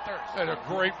the Panthers. And a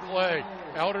great play.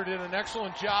 Elder did an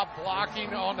excellent job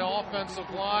blocking on the offensive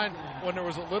line. When there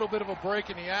was a little bit of a break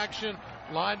in the action,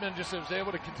 lineman just was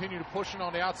able to continue to push it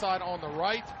on the outside on the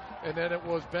right. And then it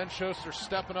was Ben Schuster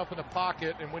stepping up in the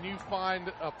pocket. And when you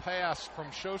find a pass from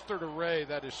Schuster to Ray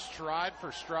that is stride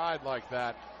for stride like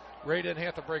that, Ray didn't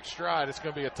have to break stride. It's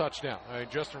going to be a touchdown. I mean,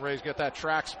 Justin Ray's got that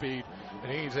track speed,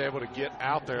 and he's able to get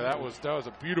out there. That was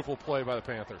a beautiful play by the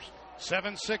Panthers.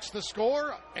 7-6 the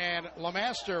score, and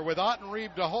LeMaster with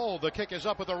Ottenreeb to hold. The kick is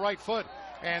up with the right foot,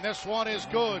 and this one is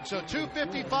good. So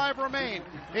 2:55 remain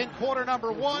in quarter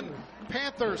number 1.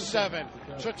 Panthers 7,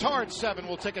 Chatard 7.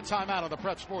 We'll take a timeout on the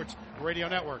Prep Sports Radio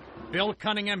Network. Bill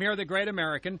Cunningham here, the Great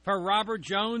American, for Robert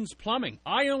Jones Plumbing.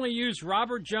 I only use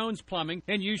Robert Jones Plumbing,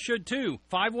 and you should too.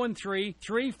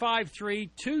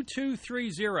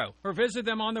 513-353-2230. Or visit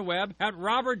them on the web at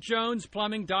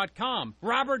robertjonesplumbing.com.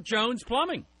 Robert Jones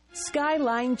Plumbing.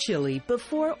 Skyline Chili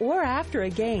before or after a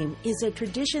game is a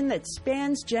tradition that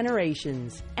spans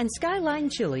generations. And Skyline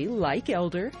Chili, like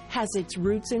Elder, has its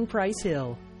roots in Price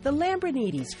Hill. The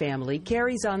Lambrinides family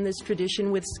carries on this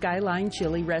tradition with Skyline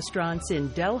Chili restaurants in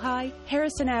Delhi,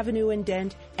 Harrison Avenue in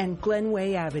Dent, and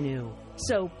Glenway Avenue.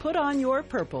 So put on your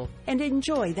purple and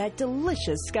enjoy that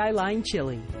delicious Skyline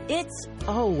Chili. It's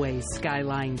always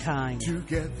Skyline time.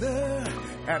 Together,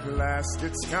 at last,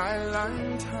 it's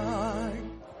Skyline time.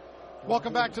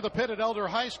 Welcome back to the pit at Elder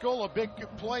High School. A big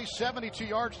play, 72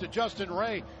 yards to Justin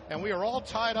Ray, and we are all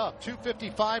tied up.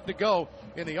 2:55 to go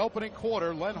in the opening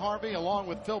quarter. Len Harvey along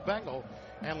with Phil Bengal,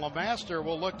 and LeMaster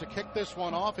will look to kick this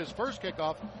one off. His first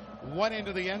kickoff went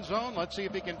into the end zone. Let's see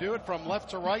if he can do it from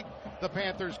left to right. The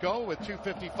Panthers go with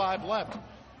 2:55 left.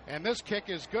 And this kick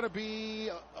is going to be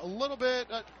a little bit,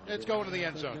 it's going to the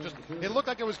end zone. It looked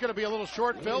like it was going to be a little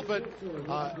short, Phil, but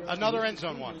another end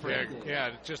zone one for him.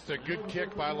 Yeah, just a good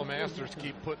kick by LeMaster to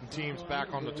keep putting teams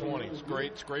back on the 20. It's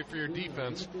great for your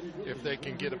defense if they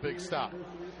can get a big stop.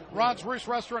 Ron's Roost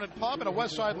Restaurant and Pub, and a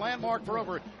West Side landmark for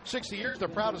over 60 years. They're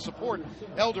proud to support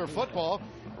Elder football.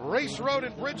 Race Road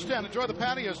in Bridgetown. Enjoy the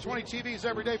patios. 20 TVs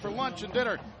every day for lunch and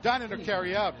dinner. Dining or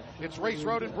carry out. It's Race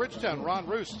Road in Bridgetown. Ron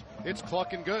Roost. It's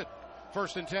clucking good.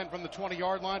 1st and 10 from the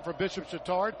 20-yard line for Bishop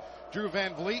Chatard. Drew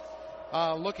Van Vliet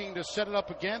looking to set it up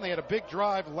again. They had a big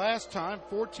drive last time.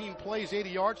 14 plays,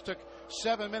 80 yards. Took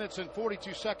 7 minutes and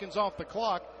 42 seconds off the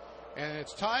clock. And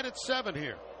it's tied at 7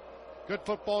 here. Good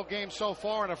football game so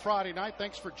far on a Friday night.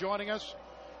 Thanks for joining us.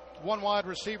 1 wide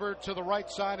receiver to the right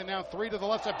side and now 3 to the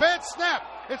left side. Bad snap.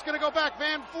 It's going to go back.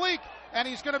 Van Vliet, and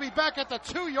he's going to be back at the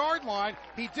 2-yard line.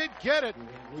 He did get it.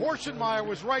 Horschenmeyer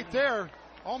was right there.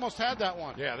 Almost had that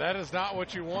one. Yeah, that is not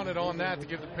what you wanted on that to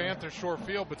give the Panthers short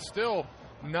field, but still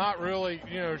not really,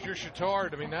 as your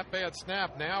Chatard. I mean, that bad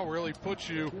snap now really puts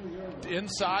you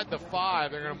inside the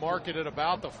 5. They're going to mark it at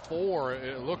about the 4,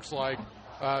 it looks like.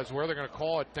 Is where they're going to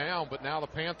call it down, but now the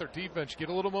Panther defense get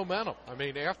a little momentum. I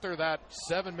mean, after that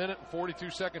 7-minute and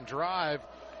 42-second drive,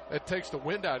 it takes the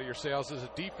wind out of your sails as a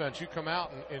defense. You come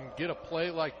out and get a play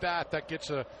like that, that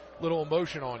gets a little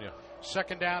emotion on you.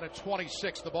 2nd down at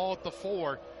 26, the ball at the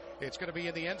 4. It's going to be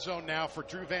in the end zone now for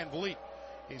Drew Van Vliet.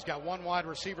 He's got 1 wide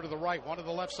receiver to the right, 1 to the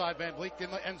left side. Van Vliet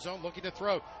in the end zone looking to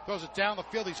throw. Throws it down the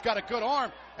field. He's got a good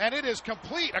arm, and it is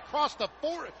complete across the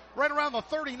 4, right around the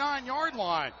 39-yard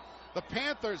line. The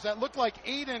Panthers, that looked like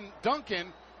Aiden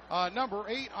Duncan, number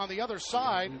 8 on the other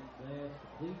side.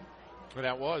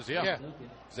 That was, yeah.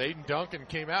 Aiden Duncan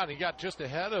came out, and he got just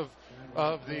ahead of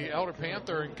the Elder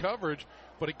Panther in coverage.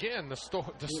 But again, the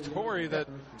story that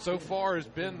so far has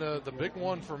been the big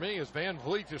one for me is Van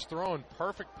Vliet just throwing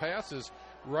perfect passes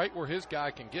right where his guy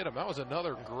can get him. That was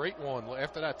another great one.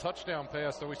 After that touchdown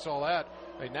pass that we saw that,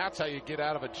 and that's how you get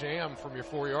out of a jam from your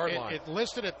 4-yard line. It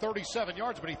listed at 37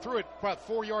 yards, but he threw it about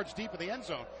 4 yards deep in the end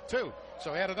zone, too.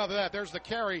 So he had another that. There's the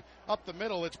carry up the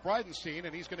middle. It's Bridenstine,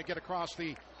 and he's going to get across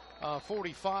the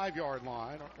 45-yard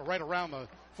line, or right around the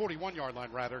 41-yard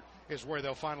line, rather, is where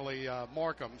they'll finally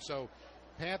mark him. So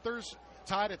Panthers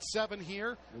tied at 7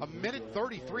 here.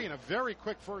 1:33 in a very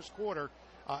quick first quarter.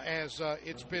 As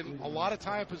it's been a lot of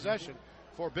time possession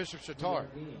for Bishop Chatard.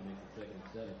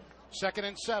 2nd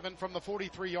and 7 from the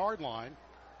 43-yard line.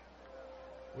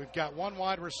 We've got one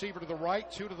wide receiver to the right,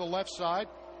 two to the left side.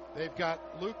 They've got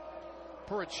Luke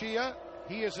Purachia.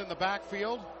 He is in the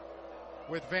backfield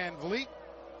with Van Vliet.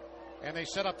 And they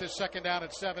set up this 2nd down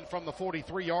and 7 from the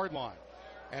 43-yard line.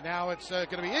 And now it's going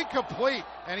to be incomplete.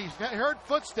 And he heard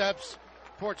footsteps.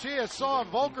 Purachia saw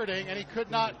Volkerding, and he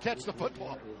could not catch the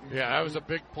football. Yeah, that was a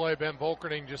big play. Ben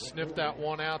Volkerding just sniffed that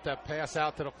one out, that pass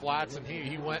out to the flats, and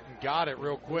he went and got it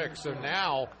real quick. So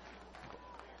now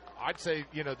I'd say,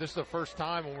 this is the first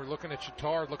time when we're looking at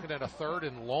Chatard, looking at a 3rd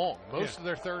and long. Most of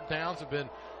their 3rd downs have been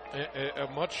a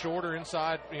much shorter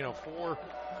inside,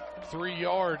 3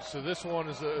 yards. So this one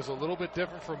is a little bit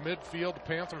different from midfield. The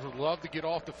Panthers would love to get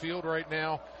off the field right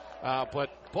now. But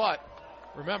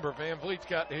remember, Van Vliet's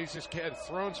he's just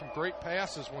thrown some great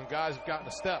passes when guys have gotten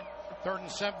a step. 3rd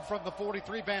and 7 from the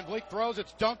 43. Van Vliet throws.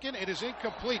 It's Duncan. It is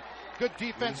incomplete. Good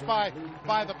defense by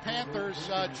the Panthers.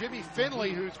 Jimmy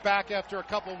Finley, who's back after a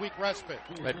couple-week respite.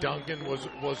 Duncan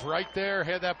was right there,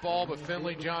 had that ball, but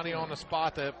Finley, Johnny on the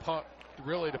spot to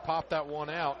pop that one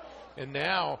out. And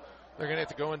now they're going to have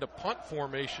to go into punt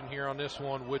formation here on this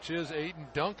one, which is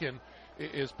Aiden Duncan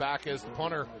is back as the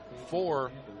punter for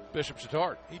Bishop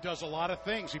Chatard. He does a lot of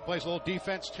things. He plays a little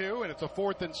defense, too, and it's a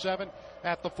 4th and 7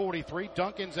 at the 43.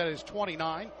 Duncan's at his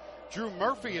 29. Drew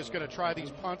Murphy is going to try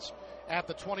these punts at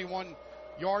the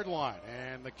 21-yard line.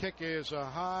 And the kick is a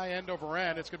high end over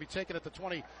end. It's going to be taken at the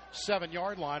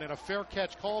 27-yard line, and a fair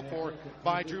catch called for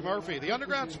by Drew Murphy. The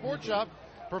Underground Sports Shop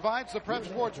provides the Prep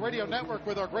Sports Radio Network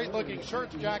with our great-looking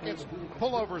shirts, jackets,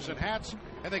 pullovers, and hats,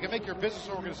 and they can make your business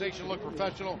or organization look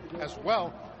professional as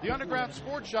well. The Underground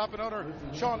Sports Shop and owner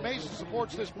Sean Mason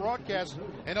supports this broadcast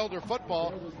and Elder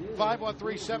football.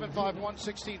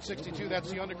 513-751-1662. That's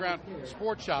the Underground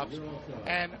Sports Shops.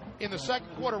 And in the second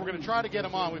quarter, we're going to try to get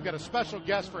him on. We've got a special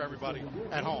guest for everybody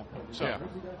at home. So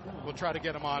we'll try to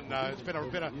get him on. It's been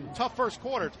a tough first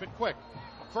quarter. It's been quick.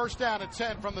 1st down and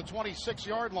 10 from the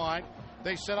 26-yard line.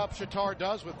 They set up, Chatard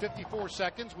does, with 54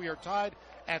 seconds. We are tied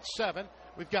at 7.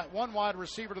 We've got one wide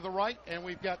receiver to the right, and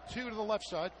we've got two to the left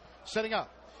side setting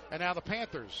up. And now the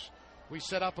Panthers, we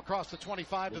set up across the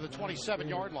 25 to the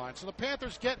 27-yard line. So the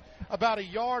Panthers get about a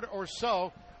yard or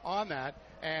so on that.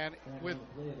 And with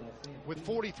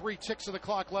 43 ticks of the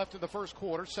clock left in the first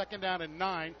quarter, 2nd down and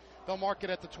 9, they'll mark it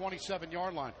at the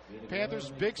 27-yard line. Panthers,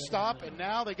 big stop, and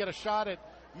now they get a shot at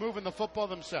moving the football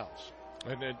themselves.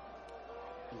 And then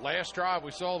last drive,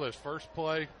 we saw this. First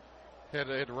play, had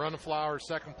to run the Flowers.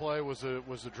 Second play was a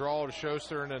draw to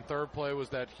Schuster, and then third play was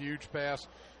that huge pass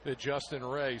to Justin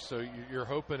Ray. So you're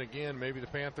hoping, again, maybe the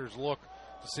Panthers look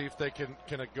to see if they can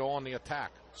go on the attack.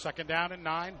 2nd down and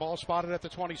 9, ball spotted at the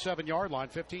 27-yard line,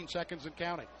 15 seconds and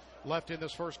counting left in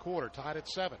this first quarter, tied at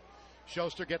 7.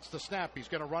 Schuster gets the snap. He's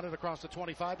going to run it across the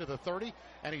 25 to the 30,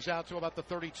 and he's out to about the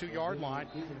 32-yard line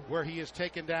where he is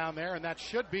taken down there, and that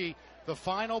should be the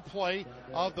final play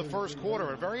of the first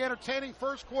quarter. A very entertaining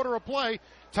first quarter of play,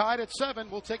 tied at 7.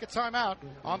 We'll take a timeout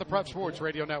on the Prep Sports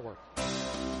Radio Network.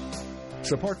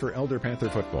 Support for Elder Panther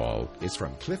football is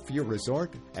from Cliffview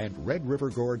Resort and Red River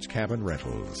Gorge Cabin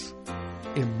Rentals.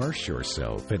 Immerse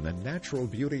yourself in the natural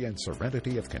beauty and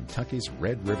serenity of Kentucky's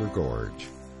Red River Gorge.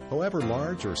 However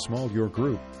large or small your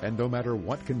group, and no matter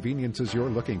what conveniences you're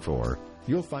looking for,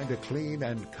 you'll find a clean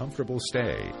and comfortable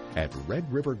stay at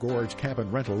Red River Gorge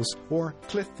Cabin Rentals or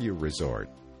Cliffview Resort,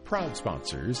 proud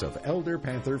sponsors of Elder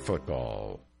Panther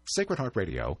football. Sacred Heart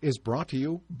Radio is brought to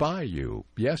you by you.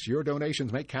 Yes, your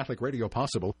donations make Catholic radio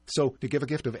possible, so to give a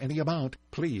gift of any amount,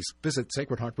 please visit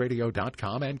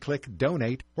sacredheartradio.com and click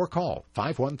Donate or call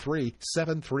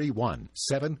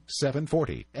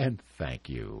 513-731-7740. And thank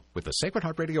you. With the Sacred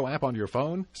Heart Radio app on your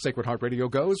phone, Sacred Heart Radio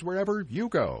goes wherever you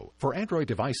go. For Android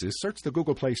devices, search the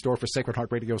Google Play Store for Sacred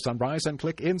Heart Radio Sunrise and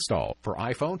click Install. For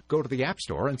iPhone, go to the App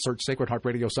Store and search Sacred Heart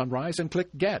Radio Sunrise and click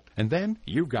Get. And then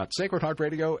you've got Sacred Heart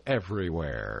Radio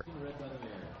everywhere.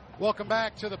 Welcome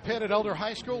back to the pit at Elder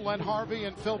High School. Len Harvey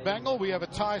and Phil Bengal. We have a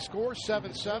tie score,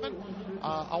 7-7.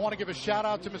 I want to give a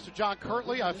shout-out to Mr. John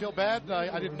Kirtley. I feel bad.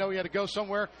 I didn't know he had to go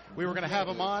somewhere. We were going to have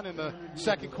him on in the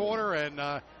second quarter. And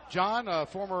John,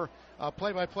 former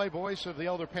play-by-play voice of the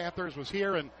Elder Panthers, was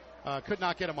here and could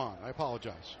not get him on. I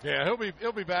apologize. Yeah,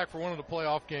 he'll be back for one of the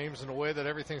playoff games in a way that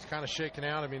everything's kind of shaken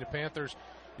out. I mean, the Panthers,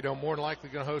 more than likely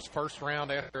going to host first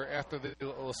round after the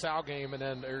LaSalle game, and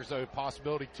then there's a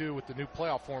possibility too with the new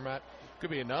playoff format.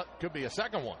 Could be a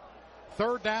second one.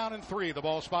 3rd down and 3. The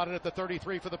ball spotted at the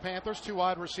 33 for the Panthers. Two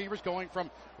wide receivers going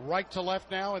from right to left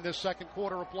now in this second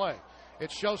quarter of play.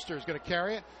 It's Schuster who's going to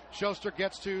carry it. Schuster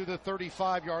gets to the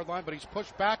 35-yard line, but he's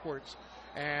pushed backwards,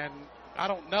 and I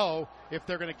don't know if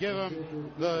they're going to give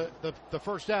him the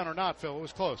first down or not, Phil. It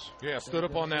was close. Yeah, stood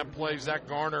up on that play. Zach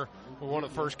Garner was one of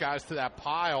the first guys to that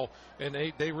pile, and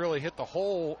they really hit the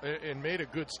hole and made a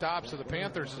good stop. So the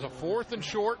Panthers is a 4th and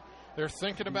short. They're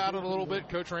thinking about it a little bit.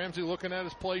 Coach Ramsey looking at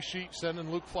his play sheet, sending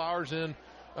Luke Flowers in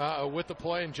with the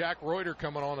play, and Jack Reuter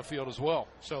coming on the field as well.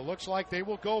 So it looks like they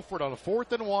will go for it on a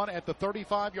 4th and 1 at the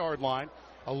 35-yard line.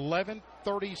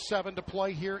 11:37 to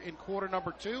play here in quarter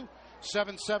number 2.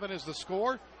 7-7 is the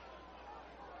score.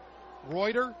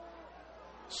 Reuter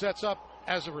sets up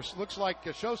as a looks like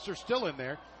Schuster's still in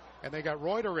there, and they got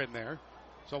Reuter in there.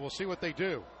 So we'll see what they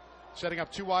do. Setting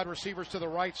up 2 wide receivers to the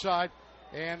right side.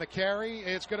 And the carry,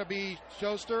 it's going to be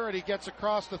Schuster, and he gets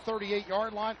across the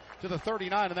 38-yard line to the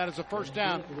 39, and that is a first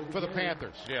down for the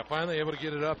Panthers. Yeah, finally able to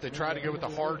get it up. They tried to go with the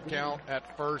hard count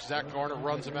at first. Zach Garner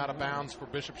runs him out of bounds for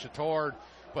Bishop Chatard,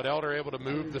 but Elder able to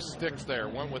move the sticks there.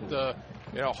 Went with the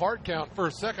hard count. For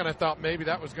a second, I thought maybe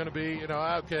that was going to be,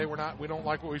 okay, we don't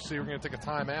like what we see. We're going to take a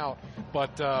timeout.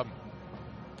 But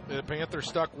the Panthers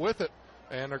stuck with it,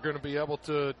 and are going to be able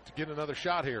to get another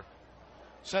shot here.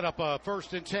 Set up a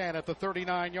 1st and 10 at the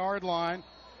 39-yard line.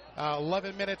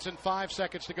 11 minutes and 5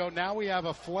 seconds to go. Now we have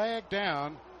a flag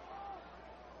down.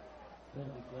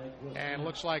 And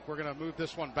looks like we're going to move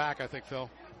this one back, I think, Phil.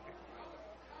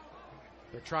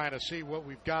 They're trying to see what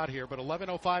we've got here, but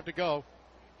 11:05 to go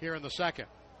here in the second.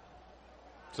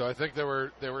 So I think they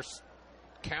were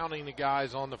counting the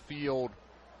guys on the field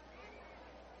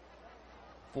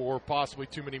for possibly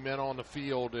too many men on the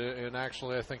field, and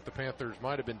actually I think the Panthers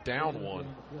might have been down 1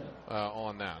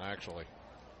 on that, actually.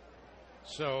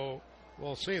 So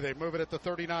we'll see. They move it at the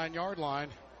 39-yard line.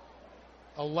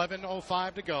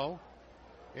 11:05 to go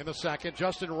in the second.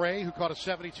 Justin Ray, who caught a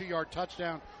 72-yard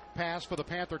touchdown pass for the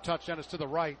Panther touchdown, is to the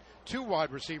right. 2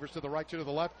 wide receivers to the right, 2 to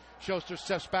the left. Schuster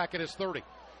steps back at his 30.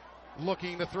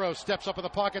 Looking to throw, steps up in the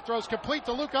pocket, throws complete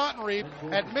to Luke Ottenreeb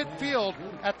at midfield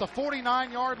at the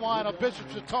 49-yard line of Bishop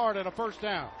Chatard, and a first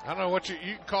down. I don't know what you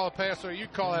can call a pass, or you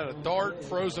call that a dart,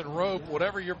 frozen rope,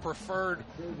 whatever your preferred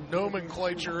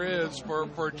nomenclature is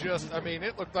for just,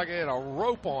 it looked like it had a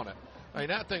rope on it.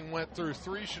 That thing went through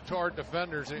 3 Chatard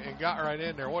defenders and got right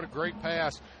in there. What a great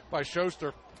pass by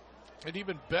Schuster. And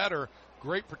even better,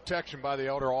 great protection by the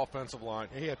Elder offensive line.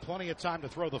 He had plenty of time to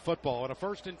throw the football. And a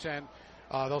 1st and 10.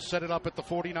 They'll set it up at the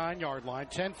 49-yard line.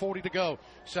 10:40 to go,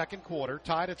 second quarter,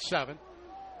 tied at 7.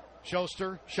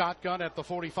 Schuster, shotgun at the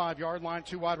 45-yard line.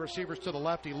 2 wide receivers to the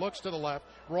left. He looks to the left,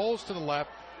 rolls to the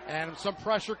left, and some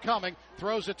pressure coming.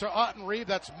 Throws it to Ottenreeb.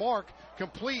 That's Mark,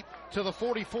 complete to the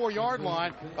 44-yard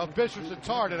line of Bishop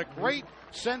Chatard. And a great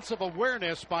sense of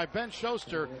awareness by Ben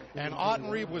Schuster, and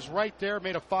Ottenreeb was right there,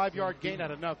 made a 5-yard gain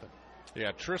out of nothing.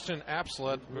 Yeah, Tristan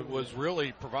Apslet was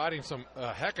really providing some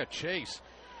heck of chase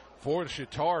for the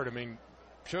Chatard.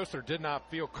 Schuster did not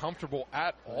feel comfortable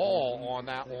at all on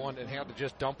that one and had to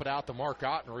just dump it out to Mark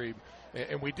Ottenreeb.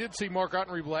 And we did see Mark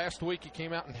Ottenreeb last week. He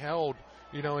came out and held,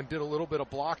 and did a little bit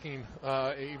of blocking,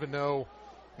 even though,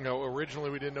 originally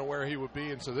we didn't know where he would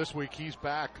be. And so this week he's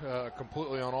back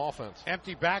completely on offense.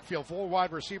 Empty backfield, 4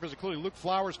 wide receivers, including Luke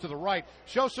Flowers to the right.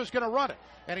 Schuster's going to run it.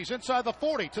 And he's inside the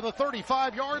 40 to the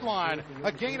 35-yard line.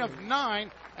 A gain of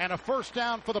 9 and a first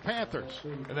down for the Panthers.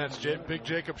 And that's big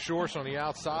Jacob Shorst on the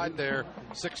outside there,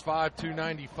 6'5",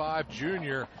 295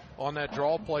 junior on that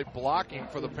draw play, blocking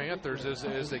for the Panthers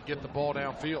as they get the ball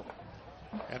downfield.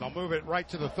 And they'll move it right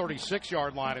to the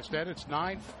 36-yard line instead. It's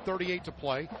 9:38 to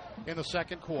play in the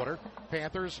second quarter.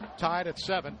 Panthers tied at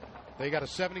 7. They got a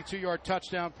 72-yard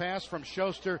touchdown pass from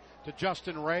Schuster to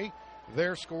Justin Ray.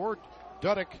 Their score,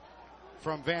 Dudek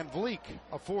from Van Vliek,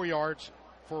 4 yards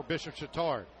for Bishop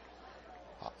Chatard.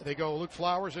 They go Luke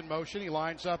Flowers in motion. He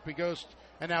lines up. He goes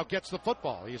and now gets the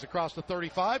football. He's across the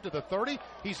 35 to the 30.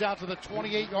 He's out to the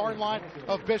 28-yard line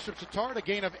of Bishop Chatard. A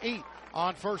gain of 8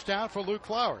 on first down for Luke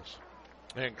Flowers.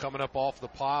 And coming up off the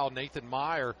pile, Nathan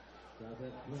Meyer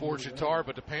for Chatard,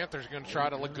 but the Panthers are going to try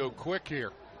to go quick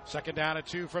here. Second down at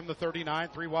 2 from the 39.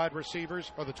 3 wide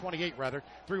receivers, or the 28 rather.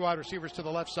 3 wide receivers to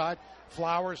the left side.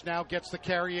 Flowers now gets the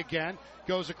carry again.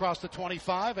 Goes across the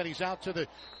 25, and he's out to the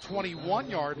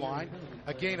 21-yard line.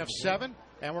 A gain of 7,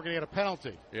 and we're going to get a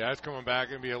penalty. Yeah, it's coming back.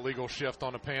 Going to be a legal shift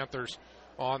on the Panthers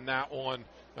on that one.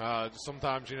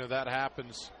 Sometimes, that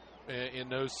happens in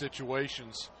those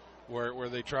situations where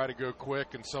they try to go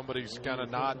quick and somebody's kind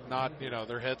of not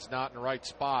their head's not in the right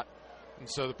spot. And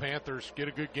so the Panthers get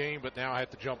a good game, but now have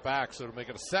to jump back, so to make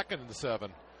it a 2nd and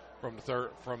 7 from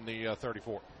the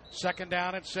 34. Second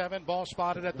down at 7, ball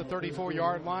spotted at the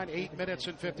 34-yard line. 8 minutes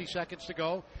and 50 seconds to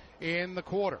go in the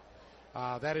quarter.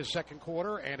 That is second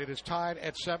quarter, and it is tied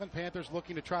at 7. Panthers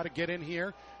looking to try to get in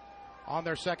here On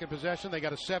their second possession, they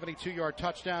got a 72-yard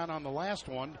touchdown on the last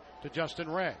one to Justin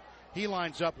Ray. He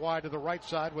lines up wide to the right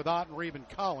side with Ottenreeb and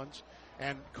Collins,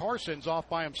 and Carson's off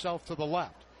by himself to the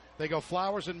left. They go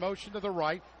Flowers in motion to the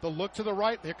right. They'll look to the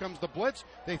right. Here comes the blitz.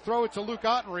 They throw it to Luke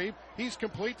Ottenreeb. He's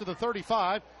complete to the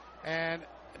 35, and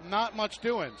not much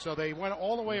doing. So they went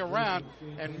all the way around,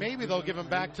 and maybe they'll give him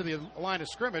back to the line of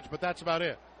scrimmage, but that's about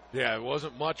it. Yeah, it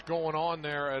wasn't much going on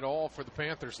there at all for the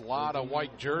Panthers. A lot of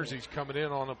white jerseys coming in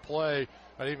on a play.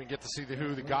 I didn't even get to see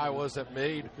who the guy was that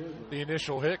made the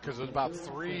initial hit, because it was about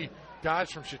 3 guys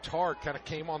from Chatard kind of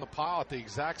came on the pile at the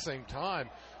exact same time.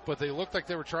 But they looked like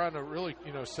they were trying to really,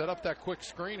 set up that quick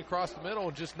screen across the middle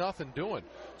and just nothing doing.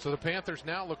 So the Panthers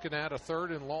now looking at a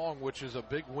 3rd and long, which is a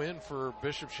big win for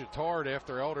Bishop Chatard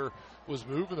after Elder was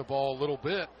moving the ball a little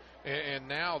bit. And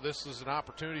now this is an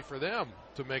opportunity for them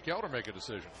to make Elder make a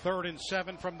decision. 3rd and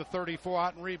 7 from the 34.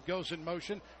 Ottenreeb goes in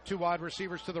motion. 2 wide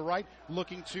receivers to the right,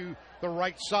 looking to the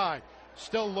right side.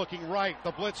 Still looking right.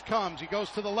 The blitz comes. He goes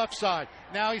to the left side.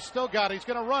 Now he's still got it. He's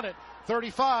going to run it.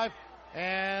 35.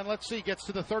 And let's see, gets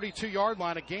to the 32-yard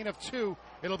line. A gain of 2.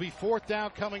 It'll be 4th down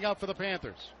coming up for the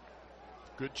Panthers.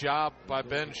 Good job by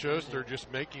Ben Schuster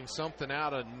just making something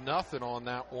out of nothing on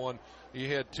that one. He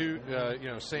had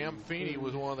 2, Sam Feeney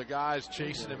was one of the guys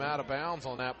chasing him out of bounds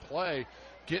on that play,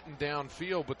 getting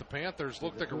downfield, but the Panthers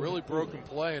looked like a really broken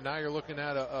play, and now you're looking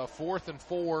at a 4th and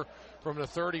 4 from the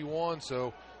 31,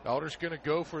 so Elder's going to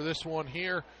go for this one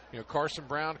here. Carson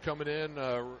Brown coming in,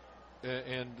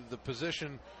 and the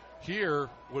position here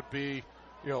would be,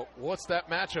 what's that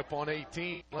matchup on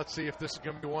 18? Let's see if this is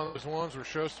going to be one of those ones where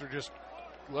Schuster just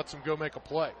lets him go make a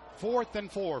play. 4th and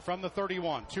 4 from the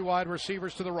 31. 2 wide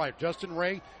receivers to the right. Justin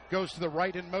Ray goes to the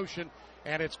right in motion,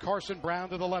 and it's Carson Brown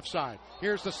to the left side.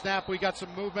 Here's the snap. We got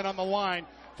some movement on the line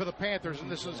for the Panthers, and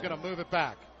this is going to move it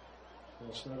back.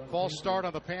 False start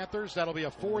on the Panthers. That'll be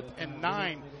a 4th and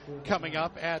 9 coming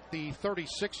up at the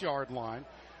 36-yard line.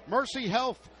 Mercy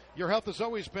Health. Your health has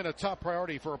always been a top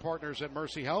priority for our partners at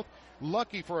Mercy Health.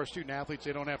 Lucky for our student athletes,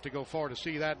 they don't have to go far to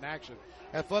see that in action.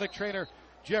 Athletic trainer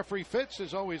Jeffrey Fitz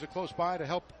is always close by to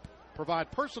help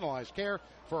provide personalized care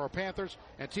for our Panthers,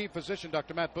 and team physician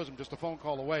Dr. Matt Bosom just a phone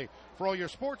call away for all your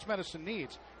sports medicine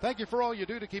needs. Thank you for all you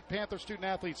do to keep Panther student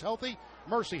athletes healthy.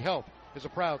 Mercy Health is a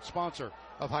proud sponsor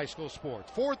of high school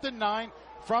sports. 4th and 9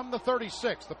 from the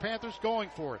 36. The Panthers going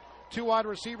for it. 2 wide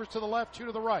receivers to the left, 2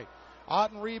 to the right.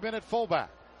 Ottenreeb in at fullback.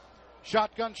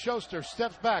 Shotgun Schuster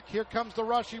steps back. Here comes the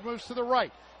rush. He moves to the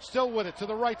right. Still with it to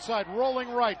the right side. Rolling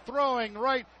right. Throwing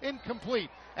right. Incomplete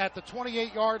at the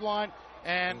 28-yard line.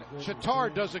 And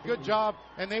Chatard does a good job,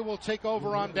 and they will take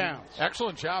over on downs.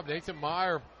 Excellent job, Nathan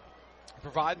Meyer,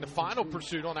 providing the final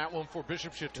pursuit on that one for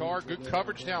Bishop Chatard. Good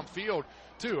coverage downfield,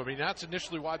 too. I mean, that's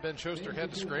initially why Ben Schuster had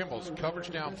the scrambles.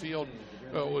 Coverage downfield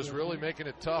was really making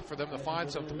it tough for them to find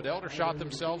something. But Elder shot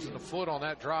themselves in the foot on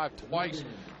that drive twice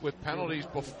with penalties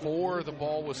before the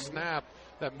ball was snapped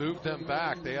that moved them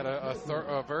back. They had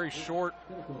a very short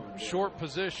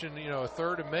position, a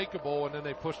 3rd and makeable, and then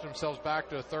they pushed themselves back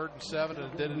to a 3rd and 7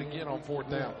 and did it again on 4th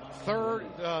down.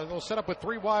 They'll set up with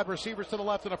 3 wide receivers to the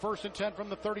left and a 1st and 10 from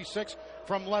the 36.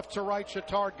 From left to right,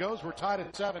 Chatard goes. We're tied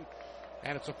at 7,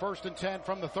 and it's a 1st and 10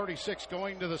 from the 36.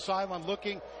 Going to the sideline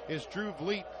looking is Drew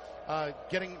Vliet,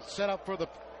 getting set up for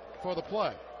the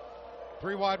play.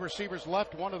 3 wide receivers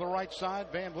left, 1 to the right side.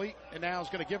 Van Vliet and now is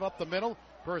going to give up the middle.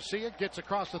 Garcia gets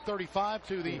across the 35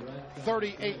 to the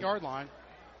 38-yard line.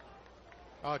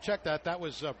 Check that. That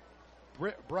was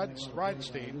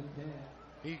Bridenstine.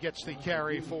 He gets the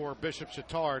carry for Bishop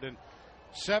Chatard. And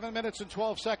 7 minutes and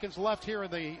 12 seconds left here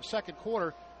in the second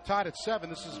quarter. Tied at 7.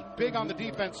 This is big on the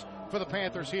defense for the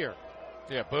Panthers here.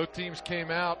 Yeah, both teams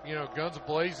came out, guns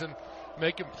blazing,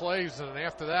 making plays. And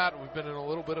after that, we've been in a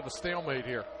little bit of a stalemate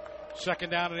here.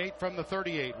 2nd down and 8 from the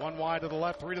 38. 1 wide to the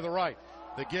left, 3 to the right.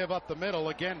 The give up the middle.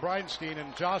 Again, Bridenstine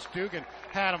and Josh Dugan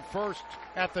had him first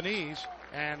at the knees,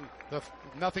 and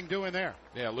nothing doing there.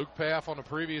 Yeah, Luke Paff on the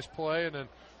previous play, and then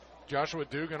Joshua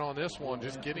Dugan on this one,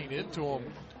 just getting into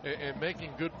him and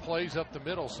making good plays up the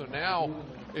middle. So now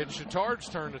it's Chatard's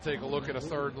turn to take a look at a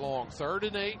 3rd and long. 3rd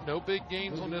and 8, no big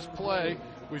gains on this play.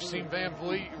 We've seen Van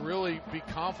Vliet really be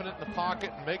confident in the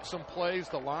pocket and make some plays.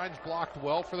 The line's blocked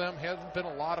well for them. Hasn't been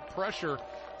a lot of pressure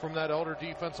from that Elder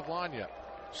defensive line yet.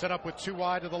 Set up with 2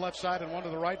 wide to the left side and 1 to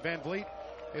the right. Van Vliet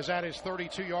is at his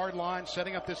 32-yard line,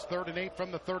 setting up this 3rd and 8 from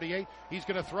the 38. He's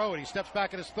going to throw it. He steps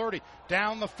back at his 30.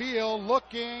 Down the field,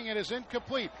 looking. It is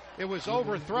incomplete. It was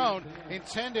overthrown,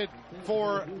 intended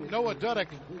for Noah Dudek,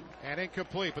 and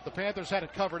incomplete. But the Panthers had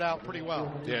it covered out pretty well.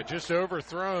 Yeah, just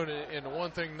overthrown. And the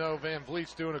one thing, though, Van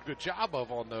Vliet's doing a good job of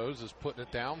on those is putting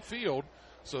it downfield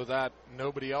so that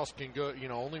nobody else can go,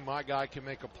 only my guy can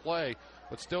make a play.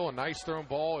 But still a nice thrown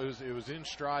ball. It was in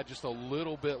stride, just a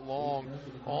little bit long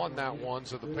on that one.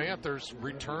 So the Panthers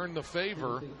return the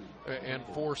favor and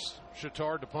force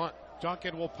Chatard to punt.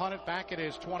 Duncan will punt it back at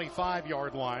his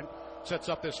 25-yard line. Sets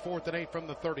up this 4th and 8 from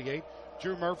the 38.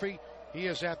 Drew Murphy, he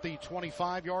is at the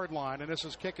 25-yard line, and this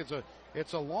is kick.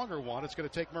 It's a longer one. It's going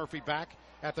to take Murphy back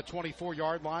at the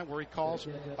 24-yard line where he calls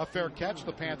a fair catch.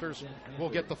 The Panthers will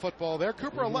get the football there.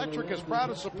 Cooper Electric is proud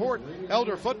to support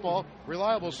Elder football.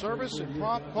 Reliable service and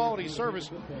prompt quality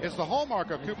service is the hallmark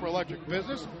of Cooper Electric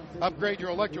business. Upgrade your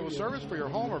electrical service for your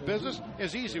home or business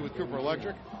is easy with Cooper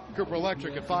Electric. Cooper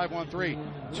Electric at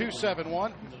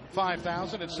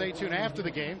 513-271-5000. And stay tuned after the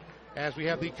game as we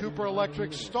have the Cooper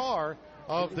Electric star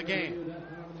of the game.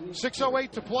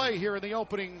 6:08 to play here in the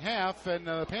opening half, and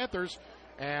the Panthers,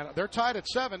 and they're tied at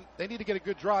 7. They need to get a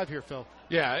good drive here, Phil.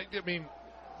 Yeah, I mean,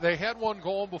 they had one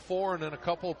goal before, and then a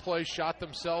couple of plays shot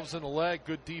themselves in the leg.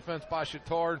 Good defense by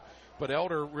Chatard, but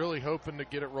Elder really hoping to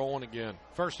get it rolling again.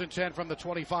 1st and 10 from the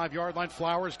 25-yard line.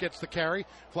 Flowers gets the carry.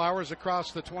 Flowers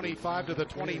across the 25 to the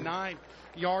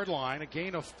 29-yard line. A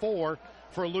gain of 4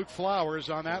 for Luke Flowers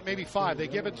on that, maybe 5. They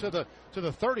give it to the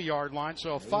 30-yard line,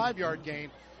 so a 5-yard gain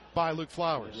by Luke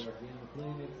Flowers.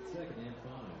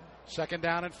 2nd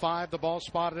down and 5. The ball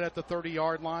spotted at the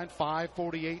 30-yard line.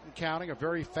 5:48 and counting. A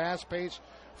very fast-paced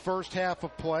first half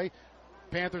of play.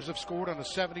 Panthers have scored on a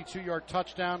 72-yard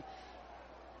touchdown,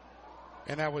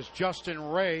 and that was Justin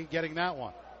Ray getting that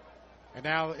one. And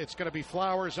now it's going to be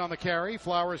Flowers on the carry.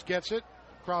 Flowers gets it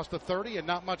across the 30, and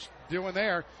not much doing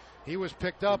there. He was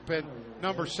picked up, and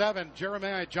number 7,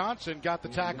 Jeremiah Johnson, got the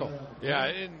tackle. Yeah,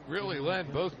 and really,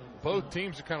 Len, both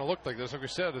teams have kind of looked like this. Like we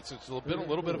said, it's a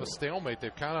little bit of a stalemate.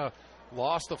 They've kind of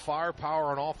lost the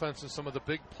firepower on offense, and some of the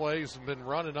big plays have been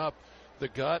running up the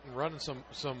gut and running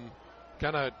some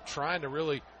kind of trying to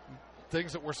really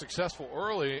things that were successful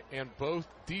early, and both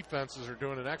defenses are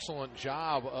doing an excellent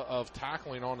job of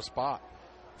tackling on the spot.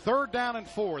 3rd down and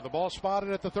 4. The ball spotted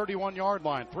at the 31-yard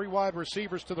line. 3 wide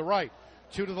receivers to the right,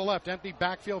 2 to the left. Empty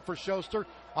backfield for Schuster.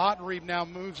 Ottenreeb now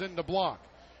moves in to block.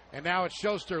 And now it's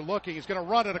Schuster looking. He's going to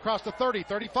run it across the 30,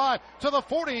 35, to the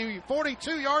 40,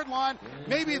 42-yard line,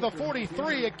 maybe the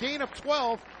 43, a gain of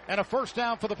 12, and a 1st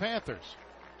down for the Panthers.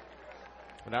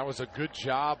 And that was a good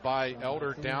job by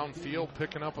Elder downfield,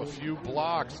 picking up a few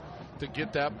blocks to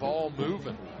get that ball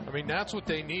moving. I mean, that's what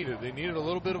they needed. They needed a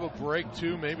little bit of a break,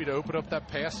 too, maybe to open up that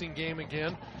passing game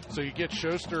again. So you get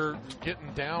Schuster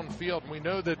getting downfield. And we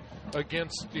know that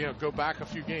against, go back a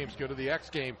few games, go to the X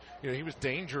game, he was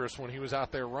dangerous when he was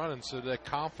out there running. So that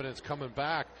confidence coming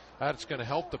back, that's going to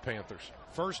help the Panthers.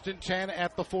 1st and 10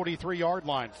 at the 43-yard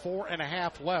line.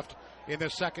 4.5 left in the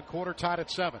second quarter, tied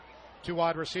at 7. 2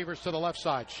 wide receivers to the left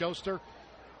side. Schuster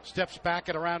steps back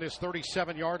at around his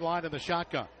 37-yard line in the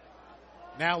shotgun.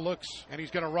 Now looks, and he's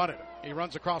going to run it. He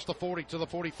runs across the 40 to the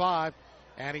 45,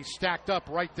 and he's stacked up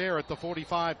right there at the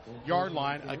 45-yard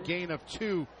line. A gain of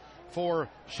 2 for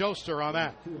Schuster on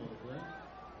that.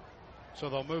 So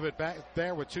they'll move it back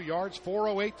there with 2 yards.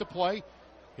 4:08 to play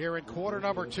here in quarter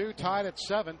number 2, tied at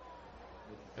 7.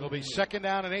 It'll be 2nd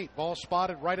down and 8. Ball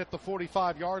spotted right at the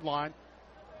 45-yard line.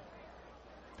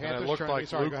 And it looked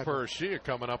like Luke Parashia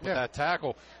coming up with that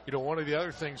tackle. One of the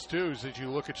other things, too, is that you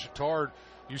look at Chatard,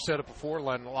 you said it before,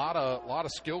 Len, a lot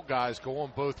of skilled guys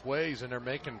going both ways, and they're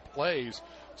making plays.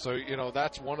 So,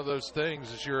 that's one of those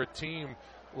things is you're a team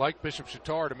like Bishop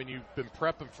Chatard. I mean, you've been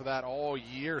prepping for that all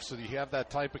year, so that you have that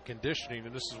type of conditioning,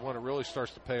 and this is when it really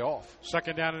starts to pay off.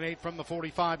 2nd down and 8 from the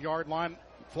 45-yard line.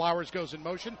 Flowers goes in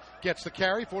motion, gets the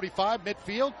carry, 45,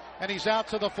 midfield, and he's out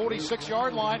to the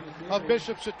 46-yard line of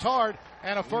Bishop Chatard,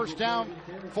 and a 1st down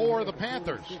for the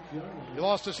Panthers. He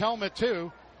lost his helmet,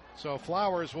 too, so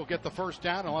Flowers will get the 1st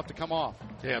down and he'll have to come off.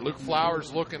 Yeah, Luke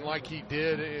Flowers looking like he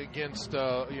did against,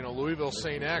 Louisville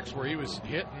St. X, where he was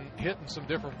hitting some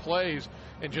different plays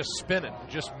and just spinning,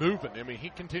 just moving. I mean, he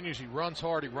continues. He runs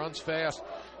hard. He runs fast.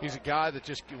 He's a guy that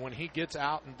just, when he gets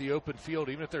out in the open field,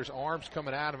 even if there's arms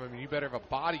coming at him, I mean, you better have a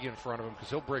body in front of him because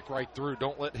he'll break right through.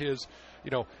 Don't let his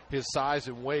size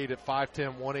and weight at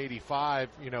 5'10", 185,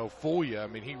 fool you. I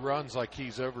mean, he runs like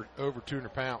he's over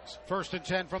 200 pounds. 1st and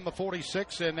 10 from the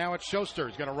 46, and now it's Schuster.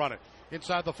 He's going to run it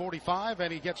inside the 45,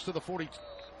 and he gets to the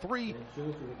 43,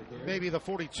 maybe the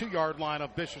 42-yard line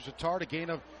of Bishop Chatard, a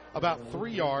gain of about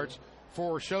 3 yards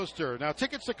for Schuster. Now,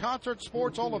 tickets to concert,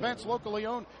 sports, all events locally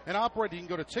owned and operated. You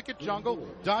can go to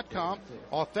ticketjungle.com.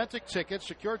 Authentic tickets,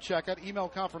 secure checkout, email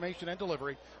confirmation and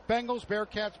delivery. Bengals,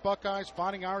 Bearcats, Buckeyes,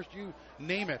 Fighting Irish, you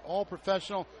name it. All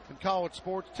professional and college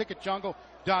sports.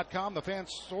 Ticketjungle.com, the fan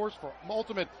source for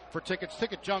ultimate for tickets.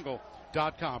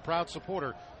 Ticketjungle.com. Proud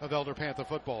supporter of Elder Panther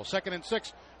football. 2nd and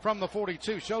 6 from the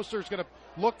 42. Schuster's going to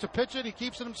look to pitch it. He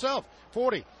keeps it himself.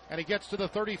 40. And he gets to the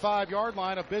 35-yard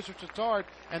line of Bishop Chatard,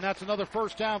 and that's another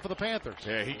first down for the Panthers.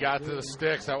 Yeah, he got to the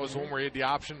sticks. That was one where he had the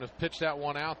option to pitch that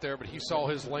one out there, but he saw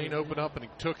his lane open up and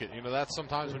he took it. You know, that's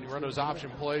sometimes when you run those option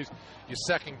plays, you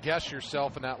second-guess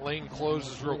yourself, and that lane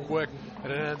closes real quick,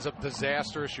 and it ends up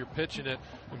disastrous. You're pitching it.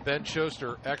 And Ben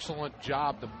Schuster, excellent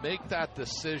job to make that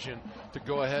decision to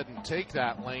go ahead and take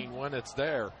that lane when it's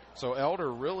there. So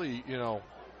Elder really, you know,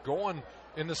 going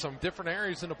into some different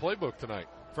areas in the playbook tonight.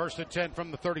 1st and 10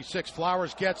 from the 36.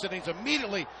 Flowers gets it. He's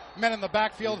immediately met in the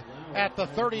backfield at the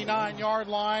 39-yard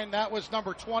line. That was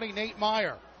number 20, Nate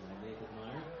Meyer.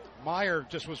 Meyer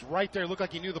just was right there. Looked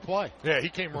like he knew the play. Yeah, he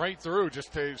came right through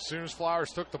just as soon as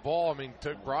Flowers took the ball. I mean,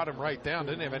 brought him right down.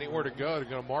 Didn't have anywhere to go. They're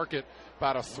going to mark it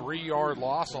about a 3-yard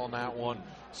loss on that one.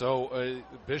 So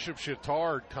Bishop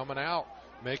Chatard coming out,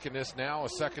 making this now a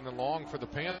 2nd and long for the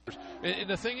Panthers. And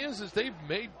the thing is they've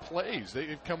made plays.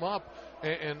 They've come up,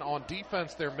 and on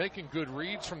defense, they're making good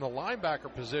reads from the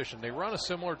linebacker position. They run a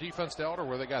similar defense to Elder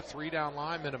where they got 3 down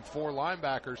linemen and 4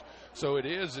 linebackers. So it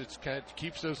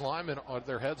keeps those linemen on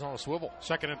their heads on a swivel.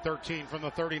 2nd and 13 from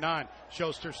the 39.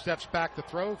 Schuster steps back to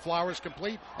throw. Flowers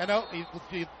complete. And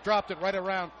he dropped it right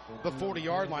around the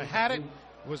 40-yard line. Had it.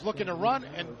 Was looking to run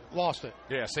and lost it.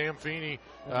 Yeah, Sam Feeney,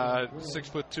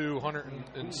 6'2",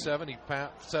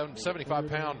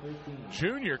 175-pound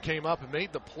junior came up and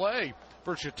made the play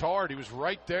for Chatard. He was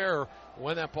right there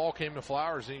when that ball came to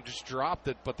Flowers, and he just dropped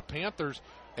it. But the Panthers,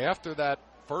 after that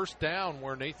first down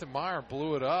where Nathan Meyer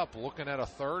blew it up, looking at a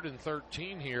 3rd and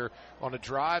 13 here on a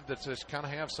drive that's just kind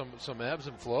of have some ebbs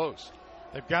and flows.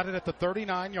 They've got it at the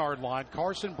 39-yard line.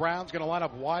 Carson Brown's going to line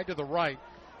up wide to the right,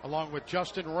 along with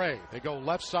Justin Ray. They go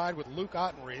left side with Luke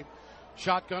Ottenreed.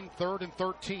 Shotgun, 3rd and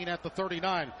 13 at the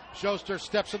 39. Schuster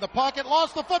steps in the pocket,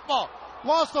 lost the football,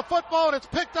 and it's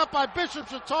picked up by Bishop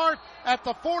Chatard at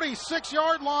the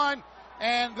 46-yard line,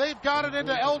 and they've got it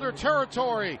into Elder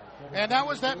territory. And that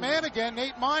was that man again,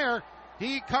 Nate Meyer.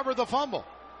 He covered the fumble.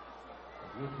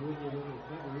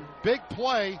 Big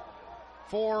play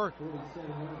for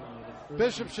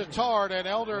Bishop Chatard, and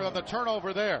Elder on the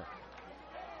turnover there.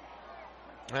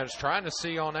 I was trying to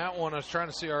see on that one,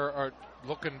 our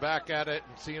looking back at it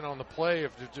and seeing on the play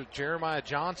if Jeremiah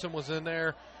Johnson was in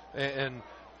there and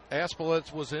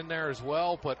Aspelitz was in there as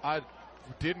well, but I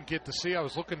didn't get to see. I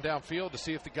was looking downfield to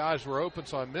see if the guys were open,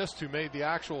 so I missed who made the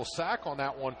actual sack on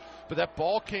that one. But that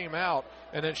ball came out,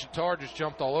 and then Chatard just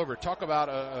jumped all over. Talk about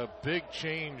a big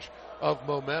change of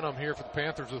momentum here for the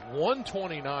Panthers with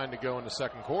 1:29 to go in the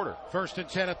second quarter. 1st and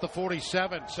 10 at the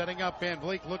 47, setting up Van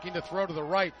Vliet, looking to throw to the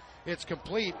right. It's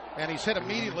complete, and he's hit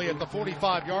immediately at the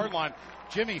 45-yard line.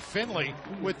 Jimmy Finley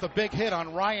with the big hit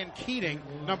on Ryan Keating,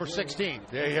 number 16.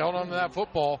 Yeah, he held on to that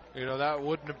football. You know, that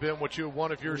wouldn't have been what you would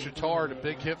want if you're Chatard. A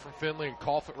big hit from Finley and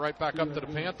cough it right back up to the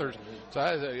Panthers. So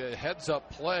that is a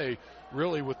heads-up play,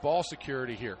 really, with ball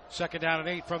security here. 2nd down and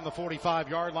 8 from the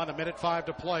 45-yard line, 1:05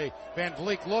 to play. Van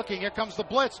Vliet looking. Here comes the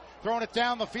blitz. Throwing it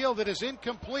down the field. It is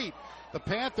incomplete. The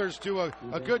Panthers do a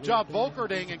good job.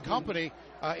 Volkerding and company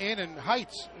and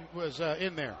Heights was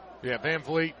in there. Yeah, Van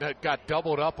Vliet that got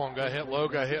doubled up on, got hit low,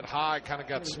 got hit high, kind of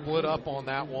got split up on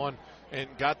that one, and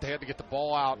had to get the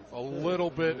ball out a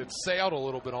little bit. It sailed a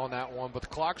little bit on that one, but the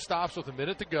clock stops with a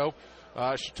minute to go.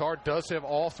 Chatard does have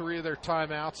all 3 of their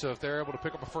timeouts, so if they're able to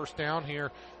pick up a first down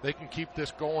here, they can keep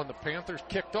this going. The Panthers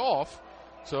kicked off,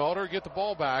 so Elder get the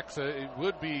ball back, so it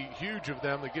would be huge of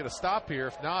them to get a stop here.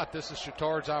 If not, this is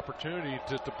Chatard's opportunity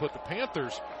to put the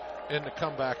Panthers in the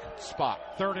comeback spot.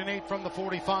 3rd and 8 from the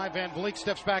 45. Van Vliet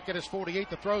steps back at his 48.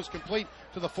 The throw's complete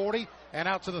to the 40 and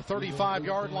out to the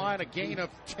 35-yard line. A gain of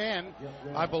 10,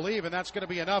 I believe, and that's going to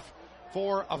be enough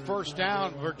for a first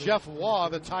down for Jeff Waugh,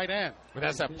 the tight end. But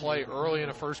that's that play early in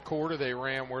the first quarter they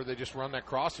ran where they just run that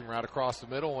crossing route across the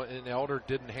middle, and Elder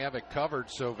didn't have it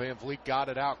covered, so Van Vliet got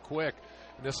it out quick,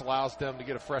 and this allows them to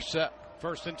get a fresh set.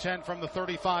 1st and 10 from the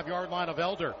 35-yard line of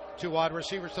Elder. 2 wide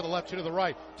receivers to the left, 2 to the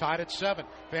right. Tied at 7.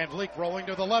 Van Vliet rolling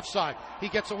to the left side. He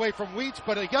gets away from Wheats,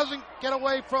 but he doesn't get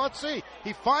away from, let's see.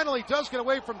 He finally does get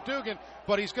away from Dugan,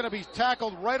 but he's going to be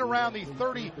tackled right around the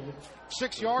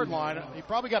 36-yard line. He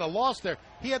probably got a loss there.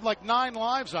 He had like 9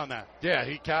 lives on that. Yeah,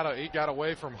 he got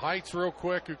away from Heights real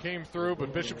quick, who came through,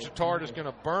 but Bishop Chatard is going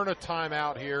to burn a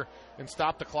timeout here and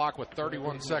stop the clock with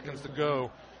 31 seconds to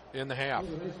go in the half.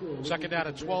 Second down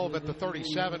and 12 at the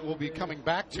 37 we'll be coming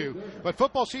back to. But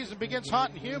football season begins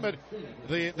hot and humid,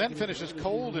 then finishes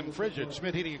cold and frigid.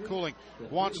 Schmidt Heating and Cooling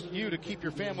wants you to keep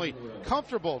your family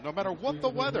comfortable no matter what the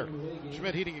weather.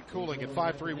 Schmidt Heating and Cooling at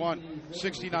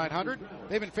 531-6900.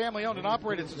 They've been family owned and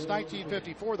operated since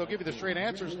 1954. They'll give you the straight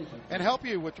answers and help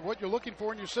you with what you're looking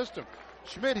for in your system.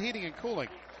 Schmidt Heating and Cooling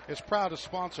is proud to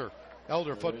sponsor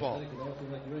Elder football.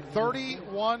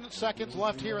 31 seconds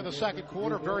left here in the second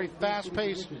quarter. Very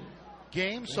fast-paced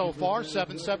game so far.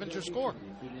 7-7's your score.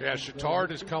 Yeah, Chatard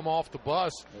has come off the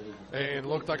bus and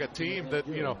looked like a team that,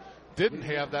 didn't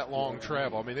have that long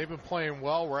travel. I mean, they've been playing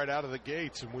well right out of the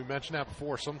gates, and we mentioned that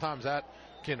before. Sometimes that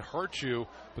can hurt you,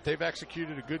 but they've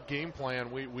executed a good game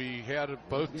plan. We had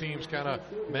both teams kind of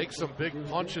make some big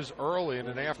punches early, and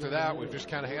then after that, we've just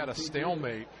kind of had a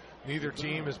stalemate. Neither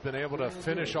team has been able to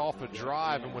finish off a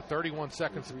drive, and with 31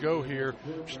 seconds to go here,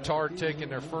 Chatard taking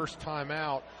their first time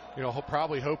out,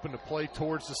 probably hoping to play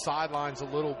towards the sidelines a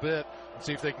little bit and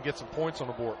see if they can get some points on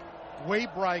the board.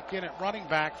 Waybright in at running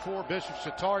back for Bishop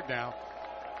Chatard now.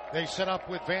 They set up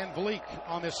with Van Vliet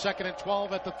on this second and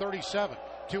 12 at the 37.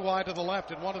 2 wide to the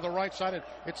left and 1 to the right side.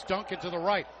 It's Duncan to the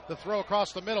right. The throw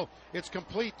across the middle. It's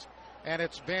complete. And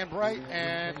it's Van Bright.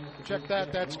 And check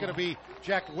that. That's going to be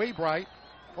Jack Waybright.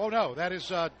 Oh, no, that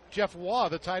is Jeff Waugh,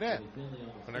 the tight end.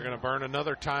 And they're going to burn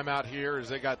another timeout here as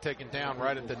they got taken down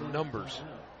right at the numbers.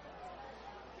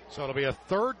 So it'll be a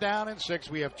 3rd down and 6.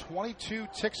 We have 22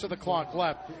 ticks of the clock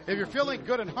left. If you're feeling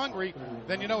good and hungry,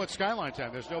 then you know it's Skyline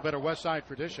time. There's no better West Side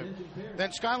tradition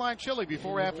than Skyline Chili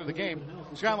before or after the game.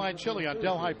 Skyline Chili on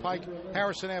Delhi Pike,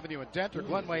 Harrison Avenue in Dent, or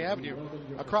Glenway Avenue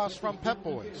across from Pep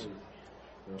Boys.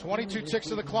 22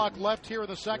 ticks of the clock left here in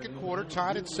the second quarter,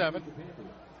 tied at 7.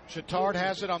 Chatard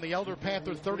has it on the Elder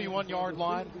Panther 31-yard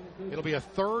line. It'll be a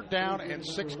 3rd down and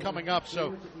 6 coming up.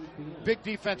 So big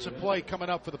defensive play coming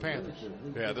up for the Panthers.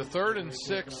 Yeah, the 3rd and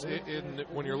 6,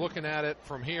 when you're looking at it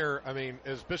from here, I mean,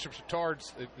 as Bishop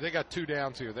Chatard's, they got 2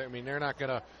 downs here. They're not going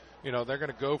to, they're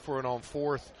going to go for it on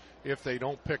 4th if they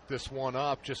don't pick this one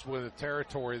up just with the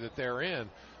territory that they're in.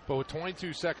 But with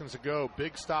 22 seconds to go,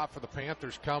 big stop for the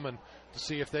Panthers coming to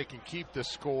see if they can keep this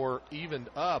score evened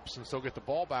up since they'll get the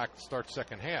ball back to start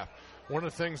second half. One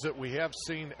of the things that we have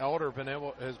seen Elder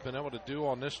has been able to do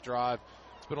on this drive,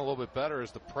 it's been a little bit better,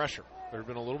 is the pressure. There's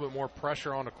been a little bit more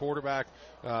pressure on the quarterback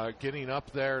getting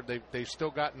up there. They've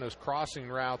still gotten those crossing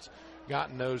routes,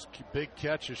 gotten those big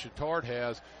catches Chatard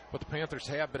has, but the Panthers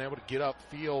have been able to get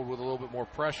upfield with a little bit more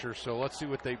pressure. So let's see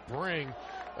what they bring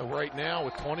right now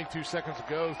with 22 seconds to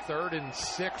go. 3rd and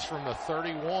 6 from the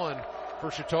 31 for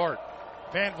Chatard.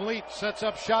 Van Vliet sets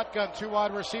up shotgun, 2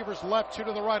 wide receivers left, 2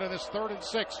 to the right on this 3rd and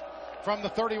 6 from the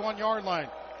 31-yard line.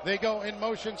 They go in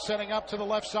motion, setting up to the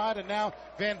left side, and now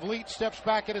Van Vliet steps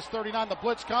back at his 39. The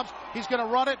blitz comes. He's going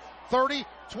to run it. 30,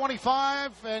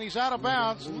 25, and he's out of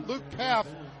bounds. Luke Paff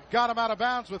got him out of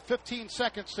bounds with 15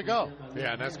 seconds to go.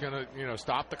 Yeah, and that's going to,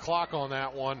 stop the clock on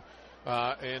that one.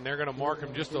 And they're going to mark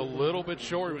him just a little bit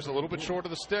short. He was a little bit short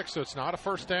of the stick, so it's not a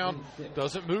first down.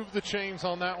 Doesn't move the chains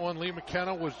on that one. Lee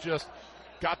McKenna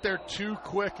got there too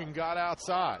quick and got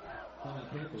outside.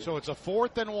 So it's a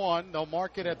 4th and 1. They'll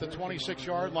mark it at the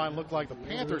 26-yard line. Look like the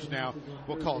Panthers now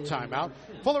will call timeout.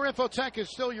 Fuller Infotech is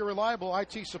still your reliable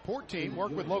IT support team.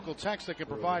 Work with local techs that can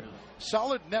provide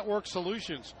solid network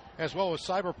solutions as well as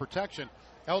cyber protection.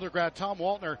 Elder grad Tom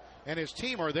Waltner and his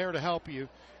team are there to help you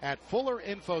at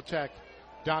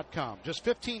fullerinfotech.com. Just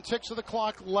 15 ticks of the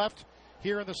clock left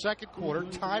here in the second quarter,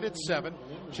 tied at 7.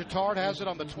 Chatard has it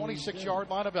on the 26-yard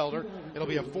line of Elder. It'll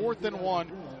be a 4th and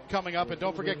 1 coming up. And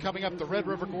don't forget, coming up, the Red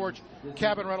River Gorge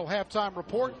Cabin Rental halftime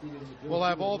report. We'll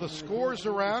have all the scores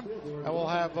around, and we'll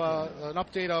have an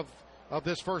update of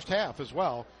this first half as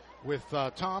well with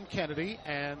Tom Kennedy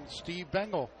and Steve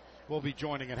Bengal will be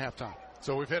joining at halftime.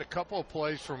 So we've had a couple of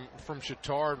plays from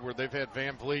Chatard where they've had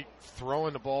Van Vliet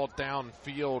throwing the ball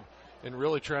downfield and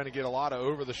really trying to get a lot of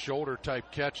over-the-shoulder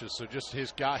type catches. So just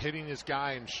hitting his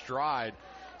guy in stride.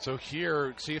 So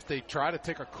here, see if they try to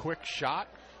take a quick shot,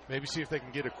 maybe see if they can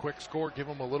get a quick score, give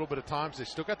them a little bit of time. They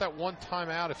still got that one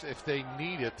timeout if they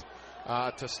need it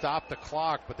to stop the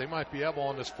clock, but they might be able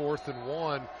on this 4th and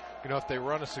 1. If they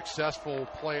run a successful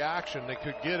play action, they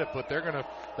could get it, but they're gonna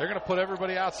put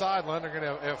everybody outside. They're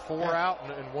gonna have 4 out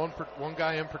and one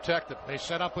guy in protected. They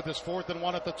set up with this 4th and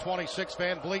 1 at the 26.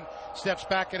 Van Vliet steps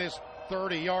back at his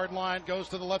 30-yard line, goes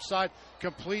to the left side,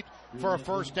 complete for a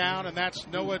first down, and that's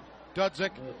Noah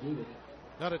Dudzik.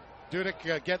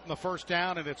 Dudick getting the first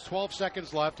down, and it's 12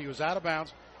 seconds left. He was out of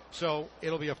bounds, so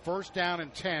it'll be a 1st down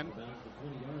and 10.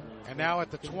 And now at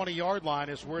the 20-yard line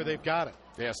is where they've got it.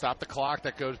 Yeah, stop the clock.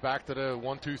 That goes back to the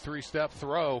 1-2-3 step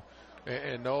throw.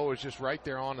 And Noah was just right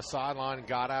there on the sideline and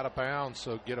got out of bounds.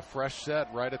 So get a fresh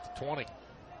set right at the 20.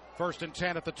 1st and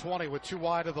 10 at the 20 with 2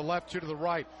 wide to the left, 2 to the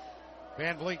right.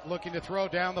 Van Vliet looking to throw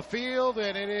down the field,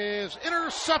 and it is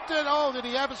intercepted. Oh, did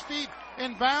he have his feet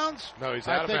in bounds? No, he's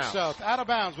out of bounds. I think so. Out of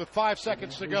bounds with 5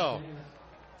 seconds to go.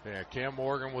 Yeah, Cam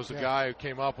Morgan was the guy who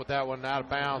came up with that one out of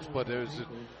bounds, but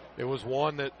it was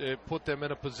one that it put them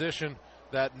in a position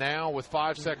that now with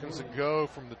 5 seconds to go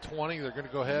from the 20, they're going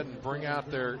to go ahead and bring out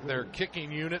their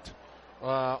kicking unit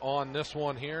on this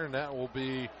one here, and that will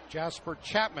be Jasper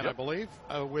Chapman, I believe,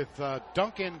 with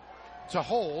Duncan to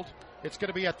hold. It's going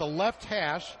to be at the left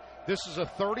hash. This is a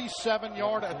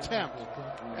 37-yard attempt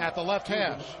at the left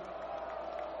hash.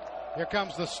 Here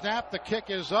comes the snap. The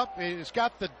kick is up. It's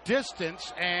got the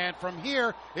distance, and from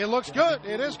here, it looks good.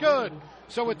 It is good.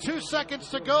 So with 2 seconds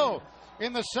to go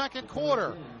in the second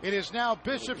quarter, it is now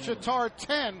Bishop Chatard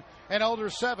 10 and Elder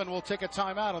 7 will take a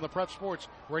timeout on the Prep Sports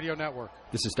Radio Network.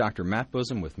 This is Dr. Matt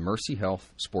Bosom with Mercy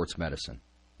Health Sports Medicine.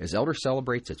 As Elder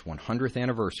celebrates its 100th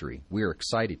anniversary, we are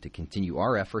excited to continue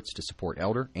our efforts to support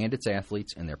Elder and its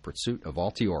athletes in their pursuit of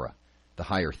Altiora, the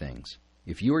higher things.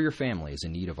 If you or your family is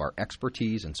in need of our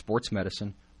expertise in sports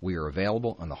medicine, we are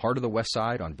available on the heart of the West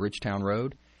Side on Bridgetown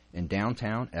Road and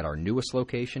downtown at our newest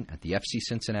location at the FC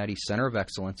Cincinnati Center of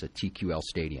Excellence at TQL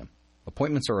Stadium.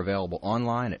 Appointments are available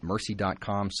online at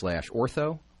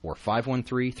mercy.com/ortho or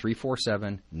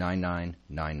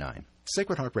 513-347-9999.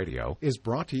 Sacred Heart Radio is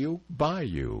brought to you by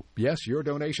you. Yes, your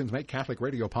donations make Catholic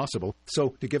radio possible.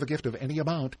 So to give a gift of any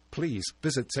amount, please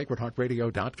visit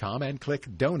sacredheartradio.com and click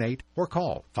Donate or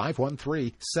call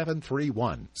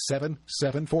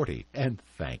 513-731-7740. And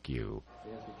thank you.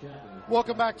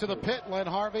 Welcome back to the pit. Len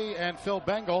Harvey and Phil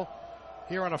Bengal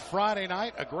here on a Friday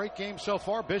night. A great game so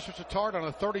far. Bishop Chatard on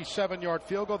a 37-yard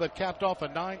field goal that capped off a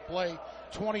 9-play,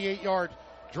 28-yard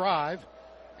drive.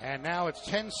 And now it's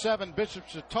 10-7 Bishop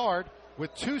Chatard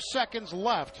with 2 seconds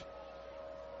left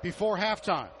before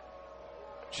halftime.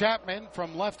 Chapman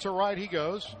from left to right he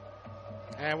goes.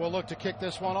 And we'll look to kick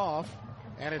this one off.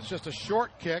 And it's just a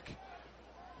short kick.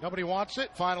 Nobody wants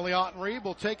it. Finally, Ottenreeb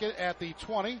will take it at the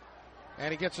 20.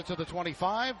 And he gets it to the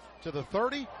 25, to the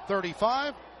 30,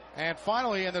 35. And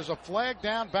finally, and there's a flag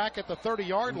down back at the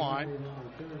 30-yard line.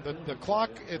 The clock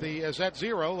is at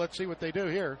 0. Let's see what they do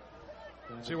here.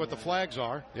 See what the flags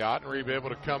are. Yeah, Ottenreeb able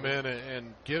to come in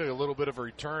and get a little bit of a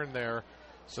return there.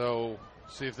 So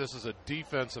see if this is a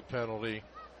defensive penalty.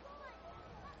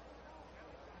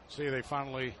 See, they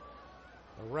finally,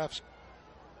 the refs,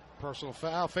 personal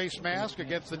foul, face mask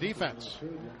against the defense.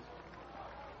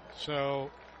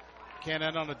 So can't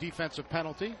end on a defensive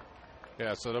penalty.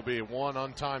 Yeah, so there'll be one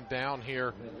untimed down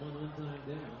here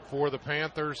for the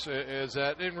Panthers. Is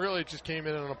that it really just came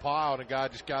in a pile and a guy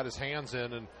just got his hands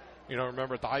in. And, you know,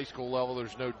 remember at the high school level,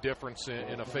 there's no difference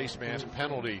in a face mask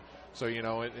penalty. So, you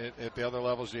know, at the other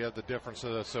levels, you have the difference.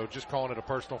 So just calling it a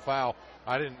personal foul,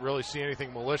 I didn't really see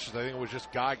anything malicious. I think it was just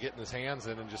a guy getting his hands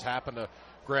in and just happened to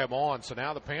grab on. So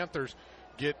now the Panthers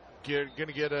going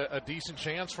to get a decent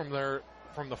chance from the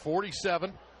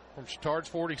 47, from Chatard's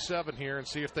 47 here, and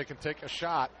see if they can take a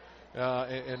shot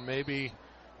and maybe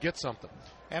get something.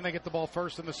 And they get the ball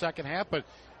first in the second half. But,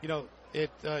 you know,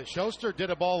 Schuster did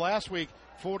a ball last week,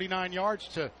 49 yards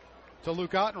to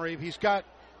Luke Ottenreeb. He's got,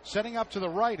 setting up to the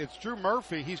right, it's Drew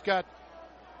Murphy. He's got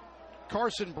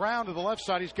Carson Brown to the left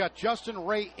side. He's got Justin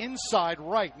Ray inside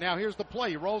right. Now here's the play.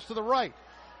 He rolls to the right.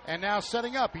 And now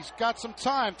setting up. He's got some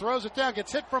time. Throws it down.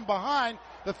 Gets hit from behind.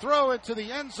 The throw into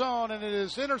the end zone, and it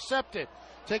is intercepted.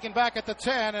 Taken back at the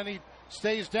 10, and he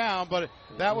stays down. But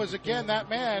that was, again, that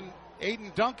man,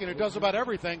 Aiden Duncan, who does about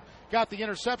everything, got the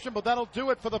interception. But that'll do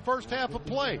it for the first half of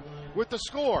play with the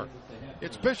score.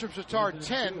 It's Bishop Chatard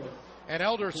 10 and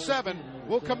Elder 7.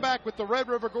 We'll come back with the Red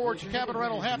River Gorge Cabin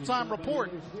Rental halftime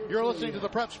report. You're listening to the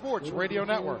Prep Sports Radio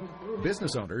Network.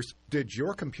 Business owners, did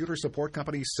your computer support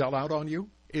company sell out on you?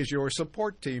 Is your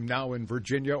support team now in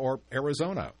Virginia or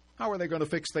Arizona? How are they going to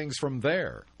fix things from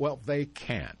there? Well, they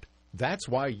can't. That's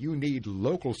why you need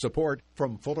local support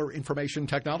from Fuller Information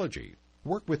Technology.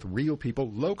 Work with real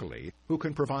people locally who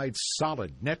can provide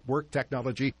solid network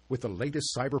technology with the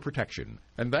latest cyber protection.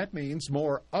 And that means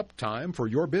more uptime for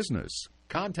your business.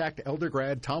 Contact Elder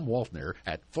Grad Tom Waltner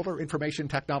at Fuller Information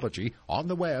Technology on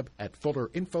the web at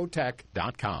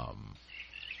fullerinfotech.com.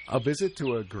 A visit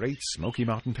to a great Smoky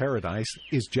Mountain paradise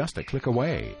is just a click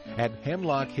away at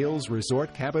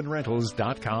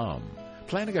HemlockHillsResortCabinRentals.com.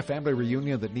 Planning a family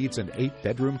reunion that needs an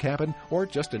 8-bedroom cabin or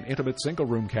just an intimate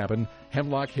single-room cabin?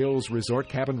 Hemlock Hills Resort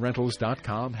Cabin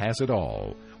Rentals.com has it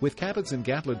all. With cabins in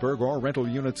Gatlinburg or rental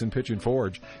units in Pigeon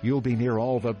Forge, you'll be near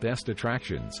all the best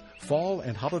attractions. Fall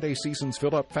and holiday seasons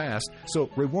fill up fast, so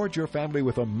reward your family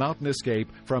with a mountain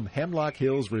escape from Hemlock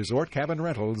Hills Resort Cabin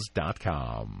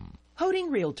Rentals.com.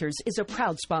 Hoding Realtors is a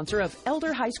proud sponsor of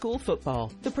Elder High School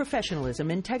football. The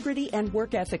professionalism, integrity, and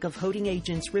work ethic of Hoding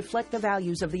agents reflect the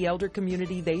values of the Elder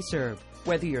community they serve.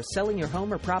 Whether you're selling your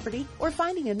home or property or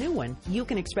finding a new one, you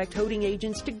can expect Hoding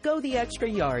agents to go the extra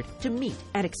yard to meet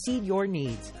and exceed your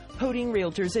needs. Hoding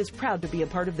Realtors is proud to be a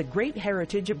part of the great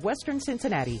heritage of Western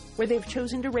Cincinnati, where they've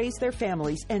chosen to raise their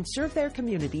families and serve their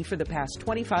community for the past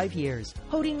 25 years.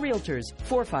 Hoding Realtors,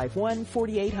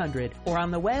 451-4800, or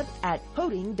on the web at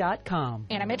hoding.com.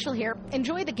 Anna Mitchell here.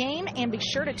 Enjoy the game and be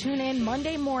sure to tune in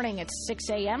Monday morning at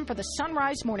 6 a.m. for the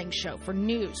Sunrise Morning Show for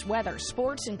news, weather,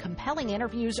 sports, and compelling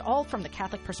interviews, all from the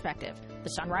Catholic perspective. The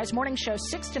Sunrise Morning Show,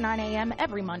 6 to 9 a.m.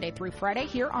 every Monday through Friday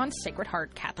here on Sacred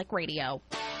Heart Catholic Radio.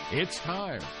 It's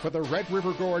time for the Red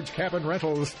River Gorge Cabin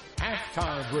Rentals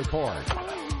Halftime Report.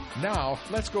 Now,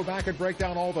 let's go back and break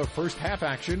down all the first half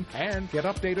action and get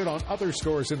updated on other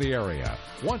scores in the area.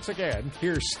 Once again,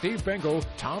 here's Steve Bengal,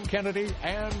 Tom Kennedy,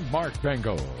 and Mark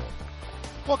Bengal.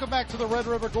 Welcome back to the Red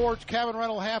River Gorge Cabin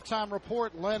Rental Halftime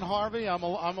Report. Len Harvey, I'm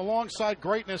alongside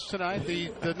greatness tonight,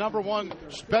 the number one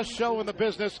best show in the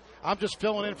business. I'm just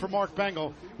filling in for Mark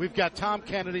Bengal. We've got Tom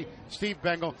Kennedy, Steve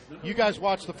Bengal. You guys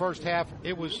watched the first half.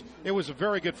 It was a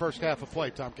very good first half of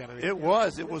play, Tom Kennedy. It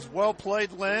was well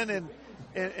played, Len,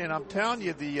 and I'm telling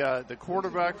you, the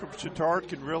quarterback from Chatard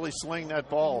can really sling that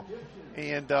ball,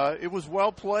 and it was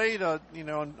well played.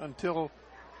 Until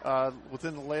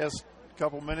within the last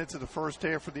couple minutes of the first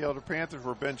half for the Elder Panthers,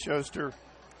 where Ben Schuster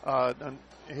had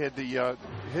the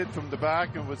hit from the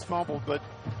back and was fumbled. But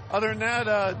other than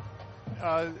that,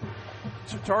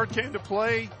 Chatard came to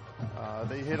play.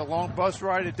 They hit a long bus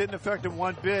ride. It didn't affect them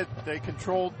one bit. They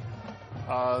controlled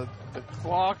the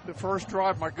clock. The first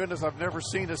drive, my goodness, I've never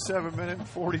seen a 7-minute and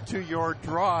 42-yard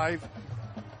drive,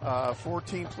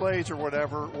 14 plays or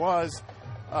whatever it was.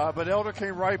 But Elder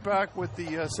came right back with the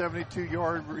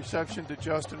 72-yard reception to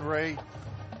Justin Ray.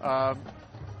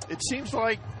 It seems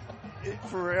like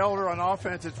for Elder on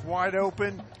offense, it's wide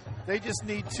open. They just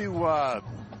need to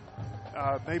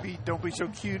maybe don't be so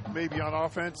cute. Maybe on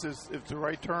offense is the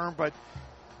right term. But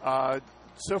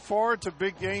so far, it's a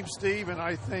big game, Steve, and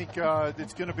I think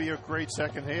it's going to be a great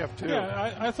second half, too.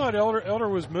 Yeah, I thought Elder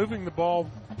was moving the ball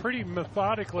pretty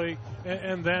methodically,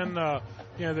 and then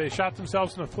they shot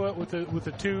themselves in the foot with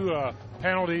the two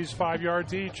penalties, 5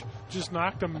 yards each. Just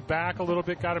knocked them back a little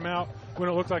bit, got them out when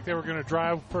it looked like they were going to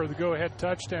drive for the go-ahead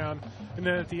touchdown. And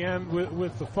then at the end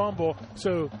with the fumble.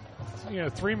 So,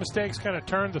 3 mistakes kind of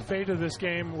turned the fate of this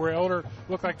game, where Elder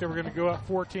looked like they were going to go up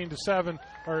 14-7,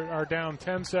 or are down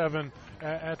 10-7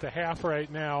 at the half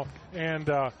right now. And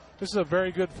this is a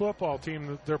very good football team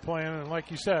that they're playing. And like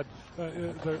you said,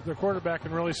 their quarterback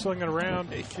can really sling it around.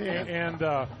 They can. And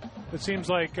it seems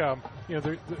like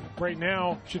right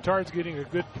now Chatard's getting a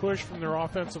good push from their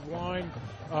offensive line.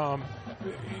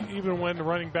 Even when the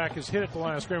running back is hit at the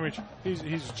line of scrimmage,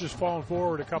 he's just fallen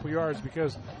forward a couple yards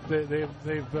because they've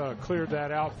cleared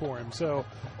that out for him. So,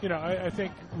 I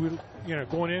think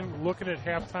going in, looking at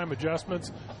halftime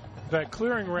adjustments, that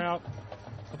clearing route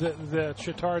that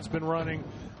Chatard's been running,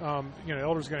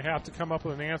 Elder's going to have to come up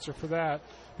with an answer for that,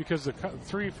 because the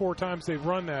 3-4 times they've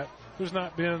run that, there's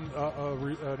not been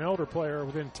an Elder player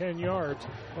within 10 yards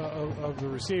of the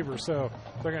receiver. So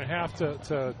they're going to have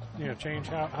to change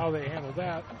how they handle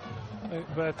that.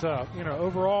 But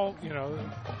overall,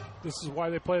 this is why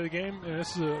they play the game, and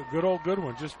this is a good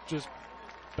one. Just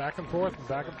back and forth and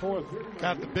back and forth.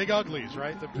 Got the big uglies,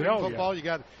 right? The big football. You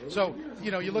got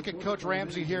you look at Coach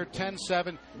Ramsey here,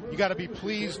 10-7. You got to be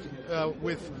pleased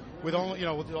with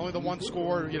only the one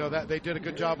score. That they did a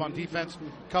good job on defense.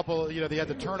 Couple, they had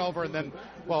the turnover, and then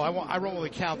I won't really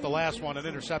count the last one, an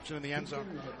interception in the end zone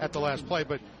at the last play,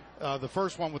 but the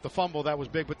first one with the fumble, that was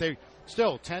big. But they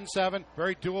still 10-7,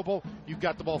 very doable. You've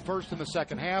got the ball first in the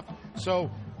second half, so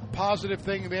positive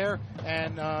thing there,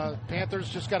 and Panthers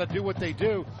just got to do what they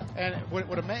do. And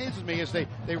what amazes me is they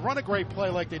run a great play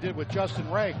like they did with Justin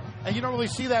Ray, and you don't really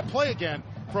see that play again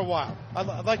for a while.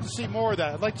 I'd like to see more of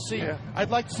that. I'd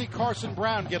like to see Carson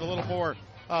Brown get a little more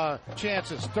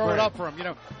chances, throw it up for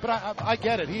him, But I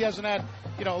get it. He hasn't had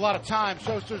a lot of time.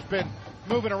 Schuster's been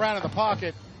moving around in the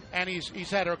pocket, and he's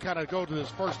had to kind of go to his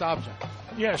first option.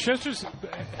 Yeah, Schuster's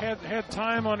had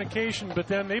time on occasion, but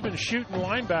then they've been shooting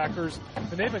linebackers,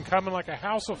 and they've been coming like a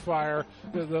house of fire.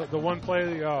 The one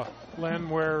play, Len,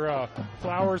 where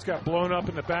Flowers got blown up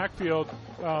in the backfield,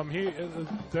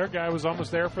 their guy was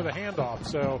almost there for the handoff.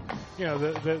 So,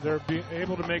 they're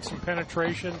able to make some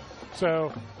penetration.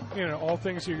 So, all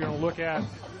things you're going to look at,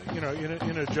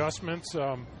 in adjustments.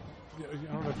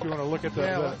 I don't know if you want to look at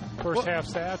the first half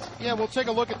stats. Yeah, we'll take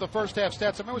a look at the first half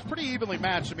stats. I mean, it was pretty evenly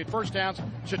matched. I mean, first downs,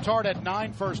 Chatard had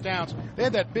 9 first downs. They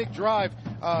had that big drive,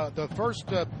 the first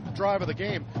drive of the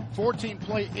game,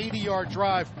 14-play, 80-yard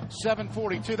drive,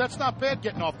 7:42. That's not bad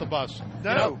getting off the bus.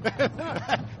 No.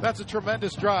 That's a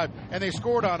tremendous drive. And they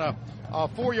scored on a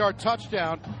 4-yard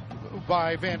touchdown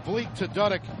by Van Vliet to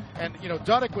Dudek. And,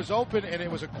 Dudek was open, and it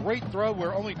was a great throw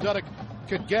where only Dudek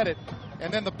could get it.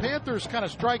 And then the Panthers kind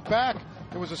of strike back.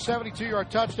 There was a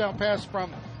 72-yard touchdown pass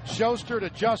from Schuster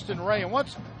to Justin Ray. And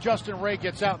once Justin Ray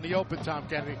gets out in the open, Tom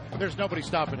Kennedy, there's nobody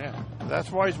stopping him. That's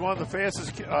why he's one of the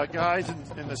fastest guys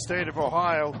in the state of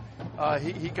Ohio.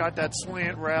 He got that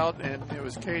slant route, and it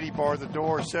was Katie barred the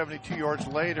door. 72 yards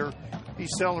later,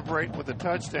 he's celebrating with a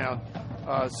touchdown.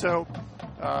 Some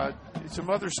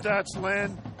other stats,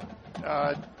 Len.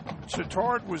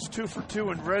 Chatard was 2 for 2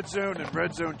 in red zone and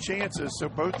red zone chances. So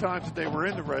both times that they were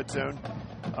in the red zone,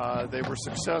 they were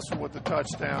successful with the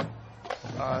touchdown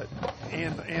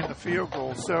and the field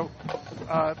goal. So,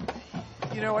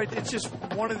 it's just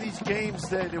one of these games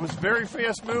that it was very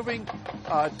fast moving.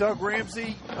 Doug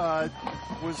Ramsey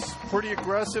was pretty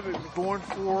aggressive at going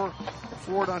for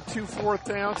it on 2 4th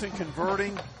downs and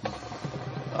converting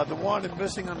the one and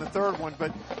missing on the third one.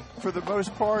 But for the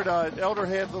most part, Elder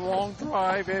had the long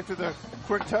drive after the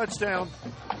quick touchdown.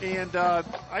 And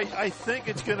I think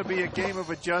it's going to be a game of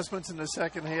adjustments in the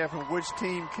second half, and which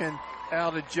team can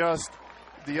out-adjust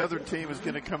the other team is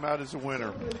going to come out as a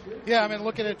winner. Yeah, I mean,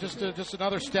 looking at just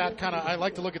another stat, I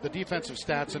like to look at the defensive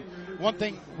stats. And one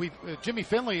thing, Jimmy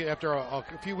Finley, after a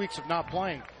few weeks of not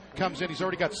playing, comes in. He's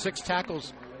already got 6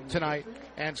 tackles tonight.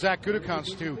 And Zach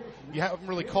Gutekunst, who you haven't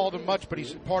really called him much, but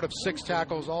he's part of 6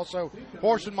 tackles also.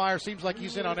 Horsenmeyer seems like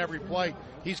he's in on every play.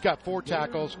 He's got 4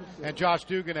 tackles, and Josh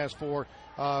Dugan has 4.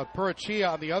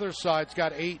 Perachia on the other side's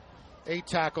got 8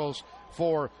 tackles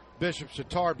for Bishop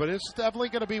Chatard. But it's definitely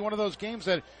going to be one of those games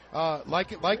that,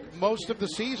 like most of the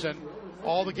season,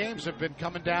 all the games have been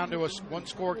coming down to a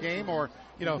one-score game, or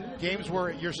games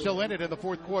where you're still in it in the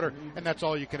fourth quarter, and that's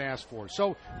all you can ask for.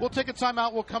 So we'll take a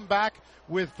timeout. We'll come back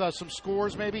with some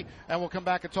scores maybe, and we'll come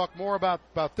back and talk more about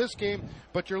this game.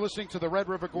 But you're listening to the Red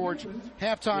River Gorge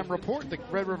Halftime Report, the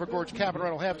Red River Gorge Cabin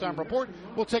Rental Halftime Report.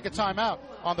 We'll take a timeout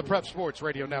on the Prep Sports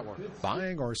Radio Network.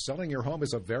 Buying or selling your home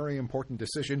is a very important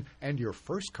decision, and your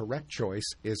first correct choice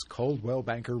is Coldwell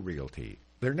Banker Realty.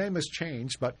 Their name has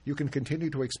changed, but you can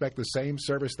continue to expect the same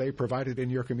service they provided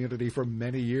in your community for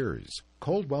many years.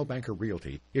 Coldwell Banker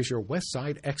Realty is your West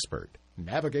Side expert.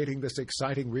 Navigating this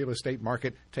exciting real estate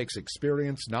market takes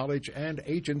experience, knowledge, and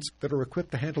agents that are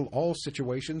equipped to handle all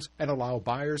situations and allow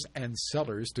buyers and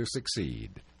sellers to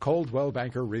succeed. Coldwell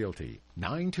Banker Realty,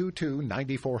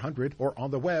 922-9400, or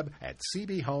on the web at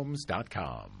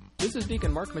cbhomes.com. This is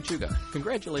Deacon Mark Machuga,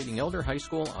 congratulating Elder High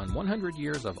School on 100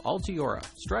 years of Altiora,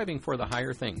 striving for the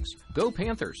higher things. Go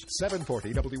Panthers!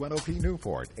 740 WNOP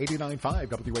Newport, 89.5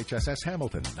 WHSS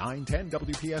Hamilton, 910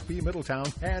 WPFB Middletown,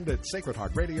 and at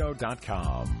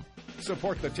sacredheartradio.com.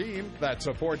 Support the team that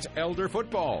supports Elder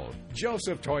football.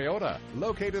 Joseph Toyota,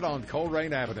 located on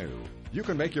Colerain Avenue. You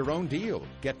can make your own deal,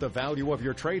 get the value of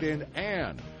your trade-in,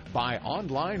 and buy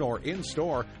online or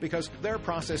in-store, because their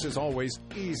process is always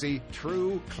easy,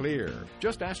 true, clear.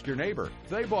 Just ask your neighbor.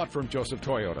 They bought from Joseph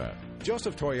Toyota.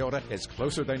 Joseph Toyota is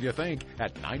closer than you think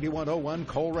at 9101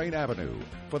 Colerain Avenue.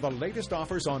 For the latest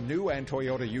offers on new and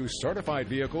Toyota used certified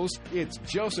vehicles, it's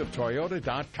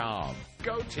josephtoyota.com.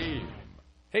 Go team!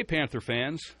 Hey Panther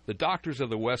fans, the doctors of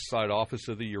the West Side office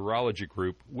of the Urology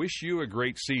Group wish you a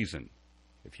great season.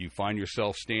 If you find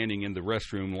yourself standing in the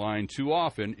restroom line too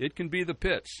often, it can be the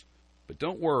pits. But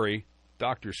don't worry,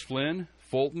 Doctors Flynn,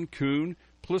 Fulton, Kuhn,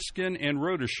 Pliskin, and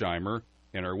Rodesheimer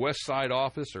in our West Side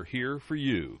office are here for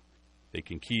you. They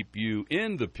can keep you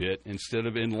in the pit instead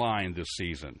of in line this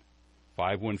season.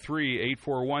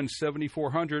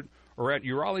 513-841-7400 or at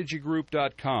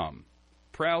urologygroup.com.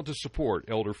 Proud to support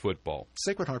Elder football.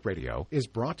 Sacred Heart Radio is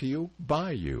brought to you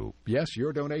by you. Yes,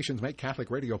 your donations make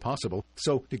Catholic radio possible.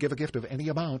 So to give a gift of any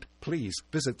amount, please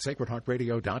visit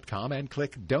sacredheartradio.com and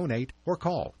click Donate or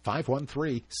call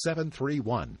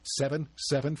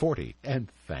 513-731-7740.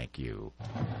 And thank you.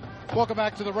 Welcome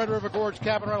back to the Red River Gorge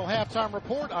Cabin Rental Halftime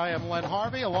Report. I am Len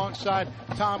Harvey alongside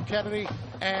Tom Kennedy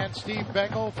and Steve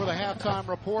Bengal for the halftime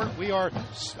report. We are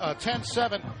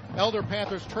 10-7, Elder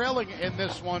Panthers trailing in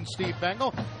this one, Steve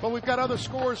Bengal. But we've got other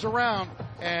scores around,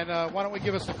 and why don't we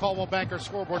give us the Coldwell Banker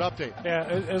scoreboard update? Yeah,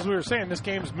 as we were saying, this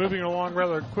game's moving along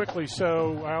rather quickly,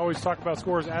 so I always talk about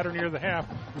scores at or near the half.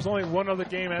 There's only one other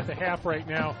game at the half right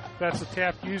now. That's the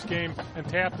Taft Hughes game, and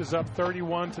Taft is up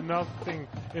 31-0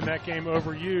 in that game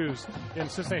over Hughes. In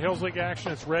Cincinnati Hills League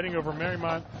action, it's Reading over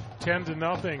Marymount,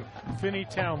 10-0.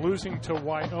 Finneytown losing to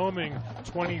Wyoming,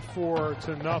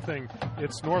 24-0.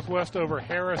 It's Northwest over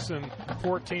Harrison,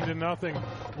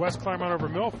 14-0. West Claremont over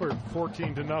Milford,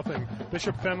 14-0.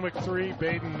 Bishop Fenwick 3,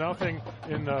 Baden 0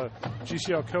 in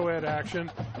GCL co-ed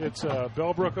action. It's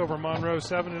Bellbrook over Monroe,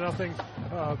 7-0.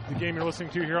 The game you're listening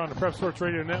to here on the Prep Sports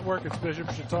Radio Network, it's Bishop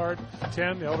Chatard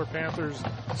 10, the Elder Panthers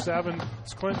 7.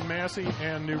 It's Clinton Massey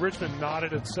and New Richmond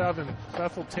knotted at 7.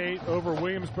 Bethel Tate over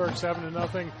Williamsburg,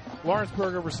 7-0.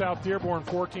 Lawrenceburg over South Dearborn,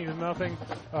 14-0.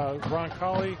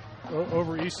 Roncalli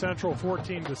over East Central,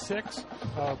 14-6.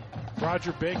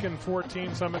 Roger Bacon,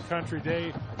 14. Summit Country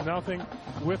Day, 0.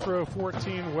 Withrow,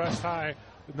 14. West High,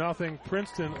 0.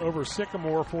 Princeton over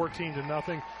Sycamore,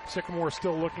 14-0. Sycamore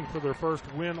still looking for their first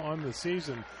win on the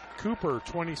season. Cooper,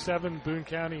 27. Boone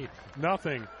County,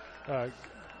 0.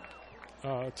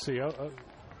 Let's see.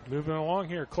 Moving along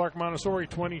here, Clark Montessori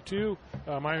 22,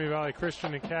 Miami Valley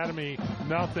Christian Academy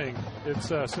 0. It's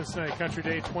Cincinnati Country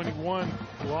Day 21,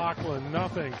 Laughlin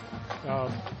 0.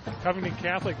 Covington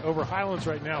Catholic over Highlands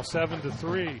right now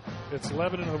 7-3. It's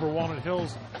Lebanon over Walnut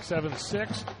Hills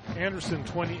 7-6. Anderson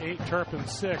 28, Turpin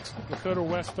 6. Lakota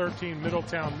West 13,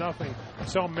 Middletown 0.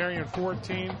 Selma Marion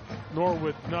 14,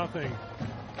 Norwood 0.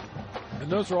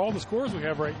 And those are all the scores we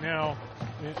have right now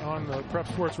on the Prep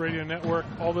Sports Radio Network.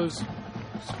 All those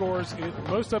scores,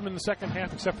 most of them in the second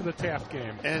half except for the Taft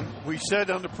game. And we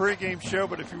said on the pregame show,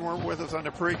 but if you weren't with us on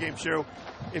the pregame show,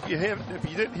 if you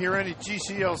didn't hear any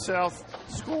GCL South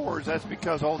scores, that's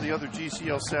because all the other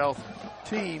GCL South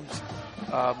teams,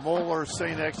 Moeller,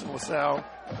 St. X, and LaSalle,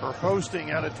 are hosting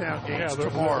out-of-town games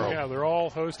tomorrow. They're all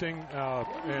hosting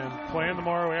and playing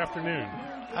tomorrow afternoon.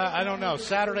 I don't know.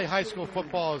 Saturday high school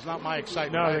football is not my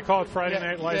excitement. No, they call it Friday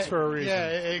Night Lights for a reason. Yeah,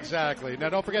 exactly. Now,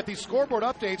 don't forget these scoreboard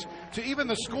updates to even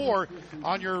the score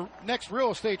on your next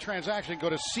real estate transaction. Go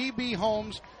to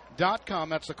cbhomes.com.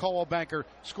 That's the Coldwell Banker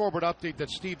scoreboard update that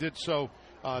Steve did so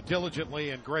diligently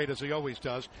and great, as he always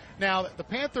does. Now, the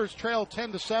Panthers trail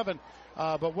 10-7.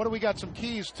 But what do we got? Some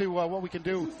keys to what we can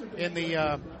do in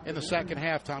the second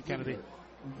half, Tom Kennedy.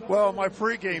 Well, my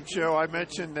pregame show, I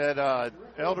mentioned that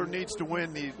Elder needs to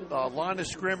win the line of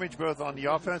scrimmage, both on the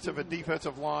offensive and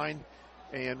defensive line,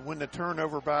 and win the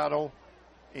turnover battle,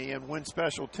 and win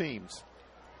special teams.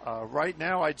 Right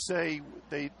now, I'd say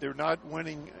they're not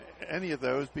winning any of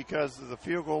those because of the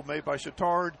field goal made by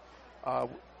Chatard.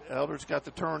 Elder's got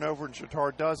the turnover, and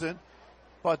Chatard doesn't.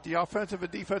 But the offensive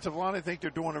and defensive line, I think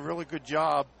they're doing a really good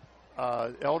job.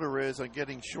 Elder is on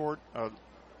getting short, at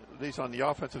least on the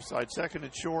offensive side, second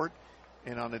and short,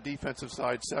 and on the defensive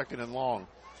side, second and long.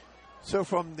 So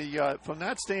from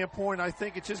that standpoint, I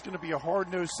think it's just going to be a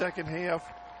hard-nosed second half,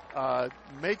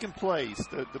 making plays.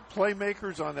 The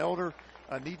playmakers on Elder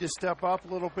need to step up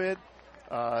a little bit,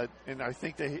 and I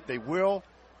think they will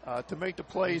to make the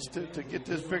plays to get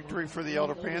this victory for the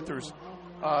Elder Panthers.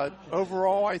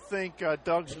 Overall, I think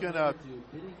Doug's going to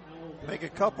make a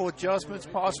couple adjustments,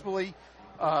 possibly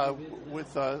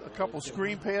with a couple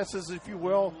screen passes, if you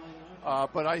will.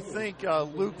 But I think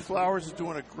Luke Flowers is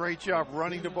doing a great job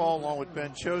running the ball along with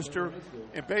Ben Choster.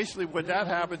 And basically what that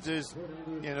happens is,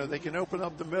 they can open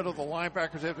up the middle. The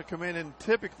linebackers have to come in, and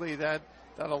typically that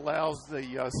allows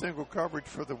the single coverage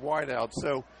for the wideout.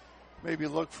 So maybe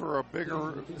look for a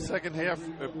bigger second half,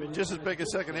 just as big a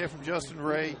second half from Justin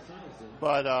Ray.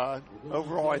 But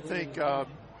overall, I think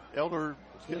Elder,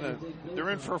 they're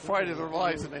in for a fight of their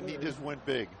lives, and they need to win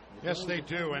big. Yes, they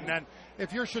do. And then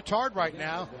if you're Chatard right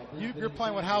now, you're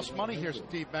playing with house money here,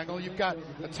 Steve Bengal. You've got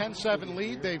a 10-7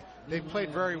 lead. They've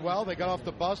played very well. They got off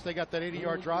the bus. They got that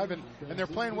 80-yard drive, and they're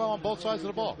playing well on both sides of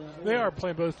the ball. They are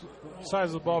playing both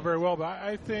sides of the ball very well, but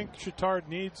I think Chatard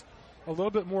needs a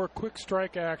little bit more quick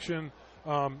strike action.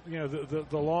 The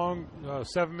long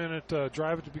 7-minute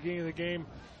drive at the beginning of the game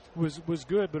was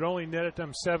good, but only netted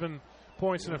them 7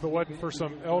 points, and if it wasn't for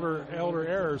some elder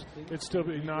errors, it'd still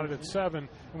be knotted at 7.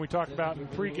 And we talked about in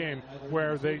pregame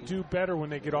where they do better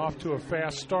when they get off to a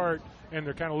fast start and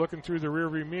they're kind of looking through the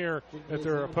rearview mirror at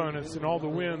their opponents and all the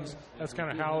wins. That's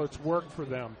kind of how it's worked for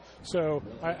them. So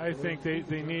I think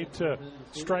they need to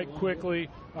strike quickly.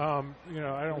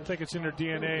 I don't think it's in their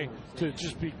DNA to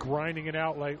just be grinding it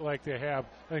out like they have.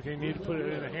 I think they need to put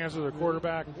it in the hands of their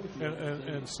quarterback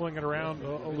and sling it around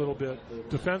a little bit.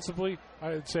 Defensively,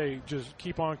 I'd say just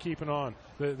keep on keeping on.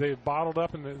 They've bottled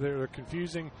up and they're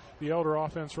confusing the Elder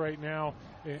offense right now,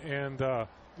 and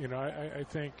I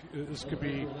think this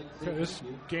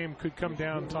game could come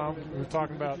down, Tom. We're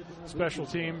talking about special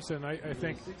teams, and I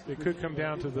think it could come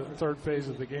down to the third phase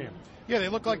of the game. Yeah, they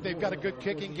look like they've got a good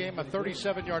kicking game. A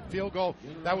 37-yard field goal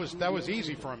that was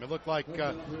easy for them. It looked like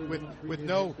with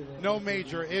no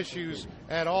major issues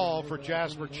at all for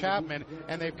Jasper Chapman.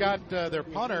 And they've got their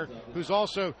punter, who's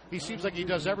also, he seems like he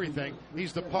does everything.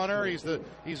 He's the punter.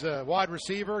 He's a wide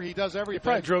receiver. He does everything.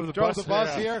 He probably drove the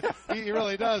bus here. He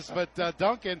really does. But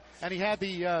Duncan, and he had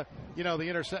the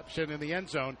interception in the end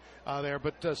zone there.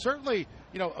 But certainly,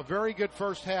 a very good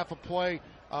first half of play.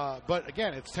 But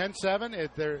again, it's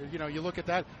 10-7. You look at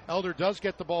that. Elder does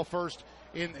get the ball first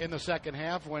in the second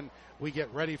half when we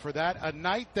get ready for that. A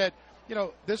night that,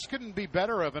 this couldn't be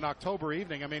better of an October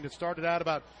evening. I mean, it started out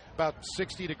about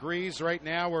 60 degrees. Right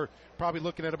now, we're probably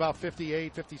looking at about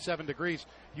 58, 57 degrees.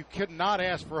 You could not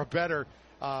ask for a better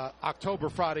October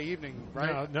Friday evening,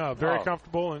 right? No, very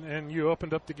comfortable. And you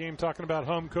opened up the game talking about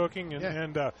home cooking,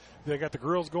 and they got the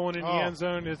grills going in the end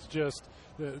zone. It's just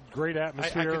a great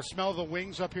atmosphere. I can smell the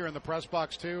wings up here in the press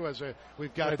box too.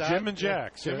 We've got that. Jim and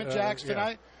Jack's. Jim and Jack's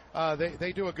tonight.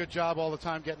 They do a good job all the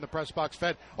time getting the press box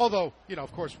fed. Although,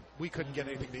 of course, we couldn't get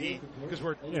anything to eat because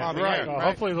we're on the air. Right?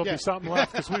 Hopefully there'll be something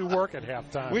left because we work at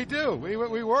halftime. We do.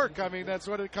 We work. I mean, that's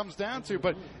what it comes down to.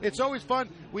 But it's always fun.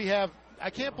 I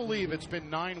can't believe it's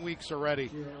been 9 weeks already.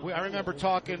 I remember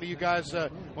talking to you guys when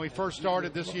we first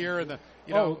started this year, and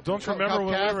don't you remember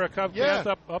when we were at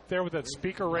Cubcast up there with that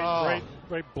speaker right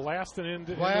blasting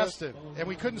into blasted, and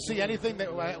we couldn't see anything.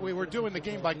 That we were doing the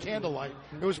game by candlelight.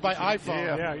 It was by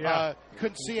iPhone. Yeah.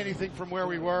 Couldn't see anything from where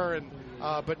we were, and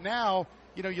but now.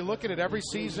 You look at it, every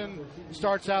season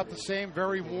starts out the same,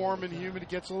 very warm and humid. It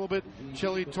gets a little bit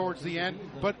chilly towards the end.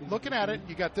 But looking at it,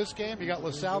 you got this game, you got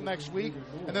LaSalle next week,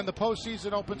 and then the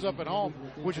postseason opens up at home,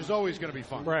 which is always going to be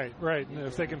fun. Right. And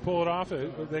if they can pull it off,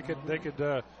 they could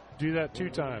do that 2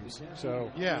 times.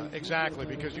 So yeah, exactly,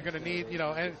 because you're going to need,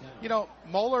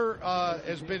 Moeller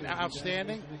has been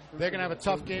outstanding. They're going to have a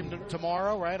tough game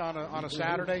tomorrow, right, on a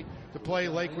Saturday to play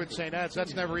Lakewood St. Ed's.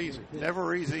 That's never easy.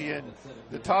 Never easy, and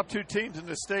the top 2 teams in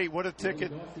the state, what a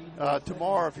ticket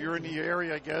tomorrow if you're in the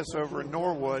area, I guess, over in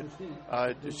Norwood.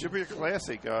 It should be a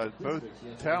classic. Both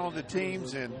talented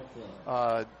teams, and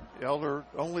Elder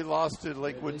only lost to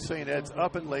Lakewood St. Ed's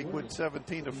up in Lakewood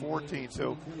 17-14,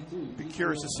 so be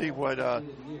curious to see what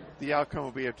the outcome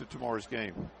will be after tomorrow's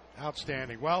game.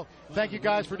 Outstanding. Well, thank you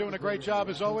guys for doing a great job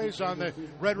as always on the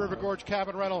Red River Gorge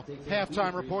Cabin Rental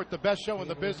halftime report. The best show in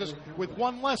the business, with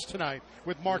one less tonight,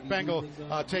 with Mark Bengal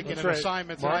taking an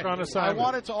assignment tonight. Mark on assignment. I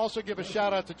wanted to also give a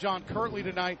shout out to John Kirtley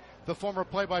tonight, the former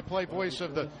play-by-play voice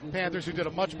of the Panthers, who did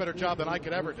a much better job than I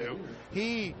could ever do.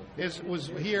 He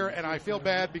was here, and I feel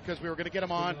bad because we were going to get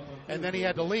him on, and then he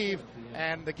had to leave,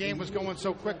 and the game was going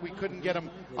so quick we couldn't get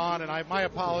him on, and my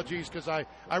apologies because I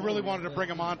really wanted to bring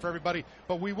him on for everybody.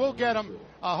 But we will get him,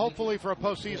 hopefully, for a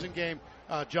postseason game.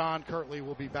 John Kirtley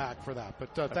will be back for that.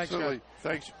 But thanks, guys.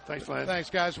 Thanks, Len. Thanks,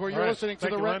 guys. You're listening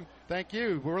to Thank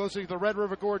you. We're listening to the Red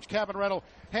River Gorge Cabin Rental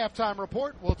halftime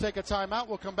report. We'll take a timeout.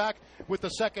 We'll come back with the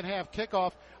second half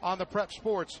kickoff on the Prep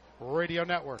Sports Radio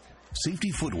Network.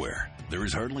 Safety footwear. There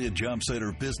is hardly a job site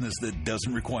or business that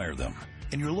doesn't require them.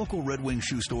 And your local Red Wing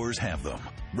shoe stores have them.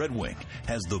 Red Wing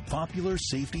has the popular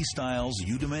safety styles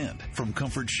you demand, from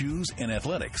comfort shoes and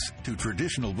athletics to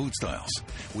traditional boot styles.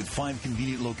 With 5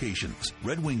 convenient locations,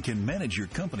 Red Wing can manage your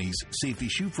company's safety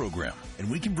shoe program,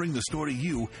 and we can bring the store to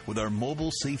you with our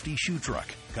mobile safety shoe truck.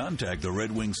 Contact the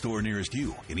Red Wing store nearest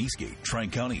you in Eastgate,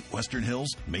 Tri-County, Western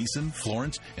Hills, Mason,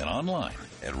 Florence, and online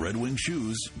at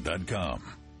redwingshoes.com.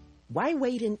 Why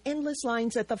wait in endless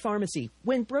lines at the pharmacy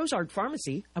when Brosart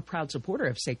Pharmacy, a proud supporter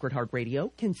of Sacred Heart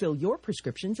Radio, can fill your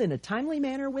prescriptions in a timely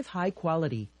manner with high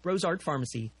quality? Brosart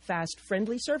Pharmacy, fast,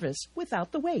 friendly service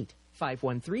without the wait.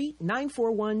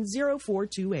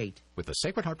 513-941-0428. With the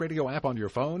Sacred Heart Radio app on your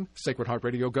phone, Sacred Heart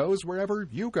Radio goes wherever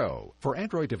you go. For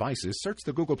Android devices, search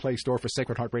the Google Play Store for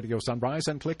Sacred Heart Radio Sunrise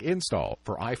and click Install.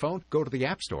 For iPhone, go to the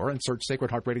App Store and search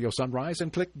Sacred Heart Radio Sunrise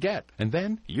and click Get. And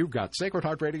then you've got Sacred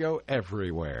Heart Radio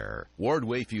everywhere.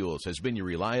 Wardway Fuels has been your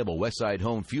reliable Westside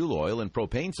home fuel oil and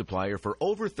propane supplier for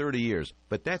over 30 years.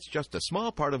 But that's just a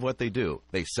small part of what they do.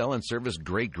 They sell and service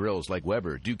great grills like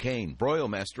Weber, Duquesne,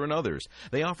 Broilmaster, and others.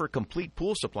 They offer complete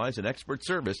pool supplies and expert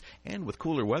service, and with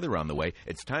cooler weather on the way,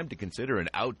 it's time to consider an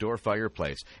outdoor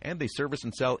fireplace. And they service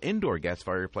and sell indoor gas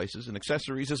fireplaces and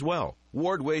accessories as well.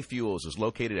 Wardway Fuels is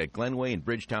located at Glenway and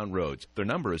Bridgetown Roads. Their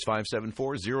number is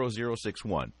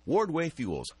 574-0061. Wardway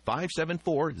Fuels,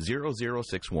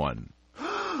 574-0061.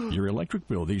 Your electric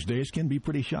bill these days can be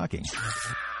pretty shocking.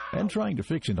 And trying to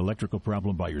fix an electrical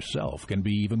problem by yourself can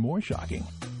be even more shocking.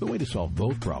 The way to solve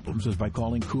both problems is by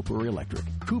calling Cooper Electric.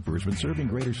 Cooper's been serving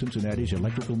Greater Cincinnati's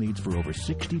electrical needs for over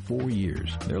 64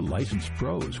 years. They're licensed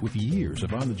pros with years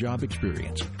of on-the-job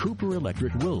experience. Cooper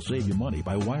Electric will save you money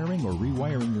by wiring or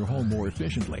rewiring your home more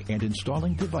efficiently and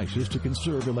installing devices to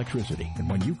conserve electricity. And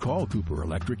when you call Cooper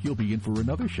Electric, you'll be in for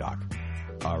another shock.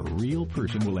 A real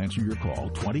person will answer your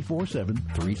call 24/7,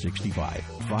 365.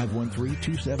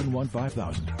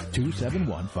 513-271-5000.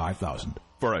 271-5000.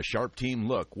 For a sharp team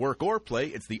look, work, or play,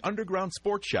 it's the Underground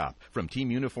Sports Shop. From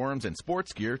team uniforms and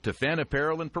sports gear to fan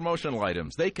apparel and promotional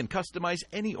items, they can customize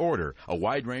any order. A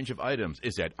wide range of items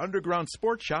is at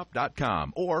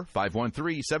undergroundsportshop.com or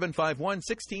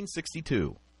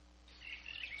 513-751-1662.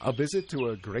 A visit to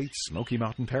a great Smoky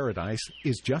Mountain paradise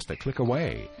is just a click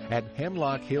away at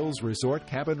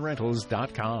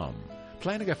HemlockHillsResortCabinRentals.com.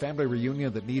 Planning a family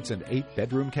reunion that needs an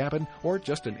 8-bedroom cabin or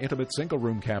just an intimate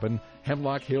single-room cabin,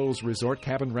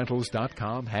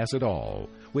 HemlockHillsResortCabinRentals.com has it all.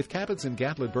 With cabins in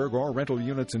Gatlinburg or rental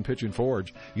units in Pigeon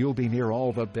Forge, you'll be near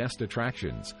all the best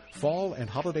attractions. Fall and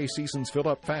holiday seasons fill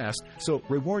up fast, so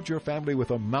reward your family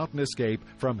with a mountain escape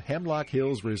from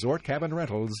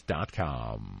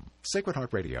HemlockHillsResortCabinRentals.com. Sacred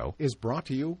Heart Radio is brought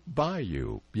to you by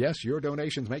you. Yes, your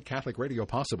donations make Catholic radio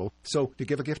possible, so to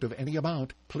give a gift of any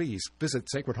amount, please visit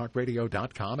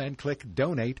sacredheartradio.com and click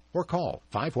Donate or call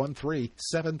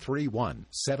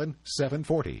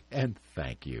 513-731-7740. And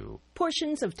thank you.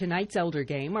 Portions of tonight's Elder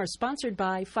Game are sponsored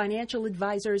by financial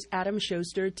advisors Adam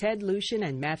Schuster, Ted Lucian,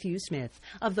 and Matthew Smith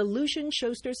of the Lucian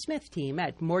Schuster Smith team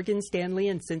at Morgan Stanley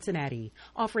in Cincinnati,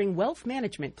 offering wealth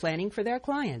management planning for their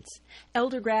clients.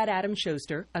 Elder grad Adam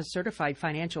Schuster, a certified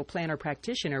financial planner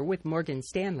practitioner with Morgan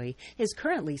Stanley, is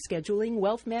currently scheduling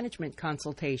wealth management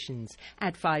consultations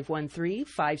at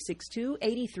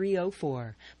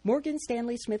 513-562-8304. Morgan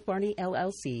Stanley Smith Barney,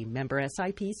 LLC, member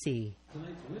SIPC.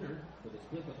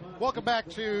 Welcome back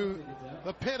to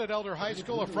the pit at Elder High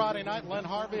School, a Friday night. Len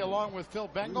Harvey along with Phil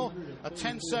Bengal, a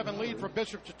 10-7 lead for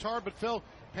Bishop Chatard. But Phil,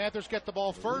 Panthers get the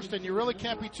ball first, and you really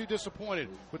can't be too disappointed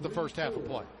with the first half of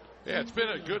play. Yeah, it's been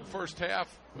a good first half,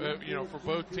 for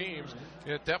both teams.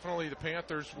 Definitely the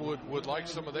Panthers would like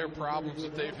some of their problems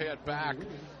that they've had back.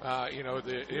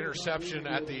 The interception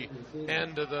at the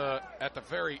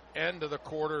very end of the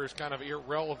quarter is kind of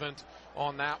irrelevant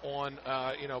on that one.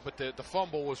 But the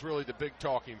fumble was really the big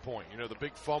talking point. The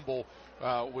big fumble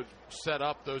would set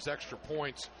up those extra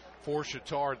points for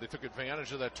Chatard. They took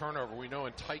advantage of that turnover. We know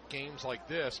in tight games like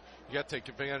this, you got to take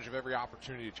advantage of every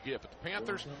opportunity that you get. But the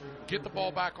Panthers get the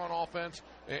ball back on offense.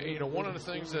 And, one of the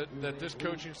things that this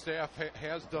coaching staff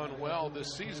has done well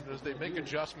this season is they make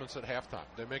adjustments at halftime.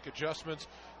 They make adjustments,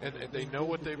 and they know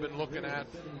what they've been looking at,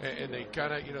 and they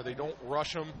kind of, they don't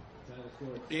rush them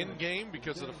in game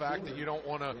because of the fact that you don't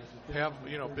want to have,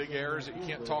 big errors that you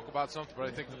can't talk about something. But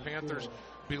I think the Panthers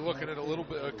be looking at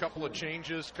a couple of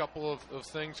changes, a couple of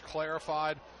things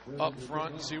clarified up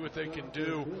front and see what they can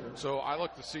do. So I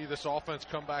look to see this offense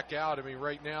come back out. I mean,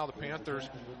 right now the Panthers,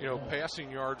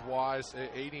 passing yards wise,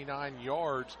 89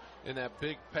 yards in that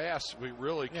big pass. We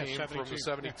really came from the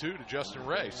 72 to Justin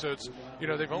Ray. So it's,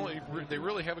 they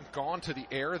really haven't gone to the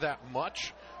air that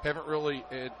much, haven't really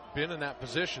been in that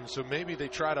position. So maybe they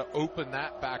try to open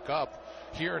that back up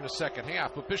here in the second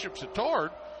half. But Bishop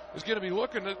Chatard is going to be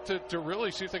looking to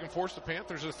really see if they can force the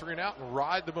Panthers to 3-and-out and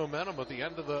ride the momentum at the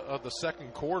end of the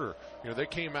second quarter. They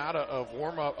came out of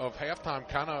warm-up of halftime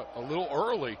kind of a little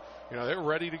early. They were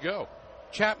ready to go.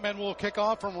 Chapman will kick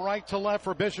off from right to left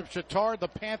for Bishop Chatard. The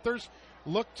Panthers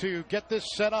look to get this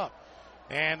set up.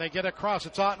 And they get across.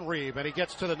 It's Ottenreeb, and he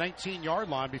gets to the 19-yard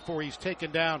line before he's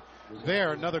taken down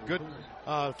there. Another good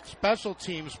special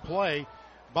teams play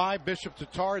by Bishop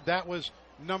Chatard. That was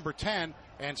number 10.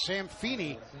 And Sam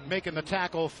Feeney making the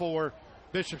tackle for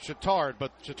Bishop Chatard.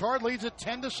 But Chatard leads it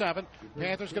 10-7.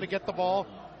 Panthers going to get the ball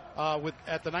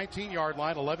at the 19-yard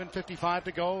line. 11:55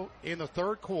 to go in the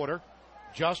third quarter.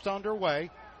 just underway.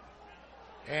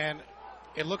 And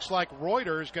it looks like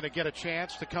Reuter is going to get a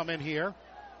chance to come in here.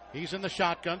 He's in the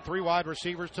shotgun. 3 wide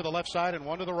receivers to the left side and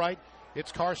 1 to the right.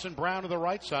 It's Carson Brown to the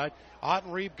right side.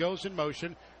 Ottenreeb goes in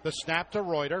motion. The snap to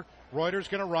Reuter. Reuter's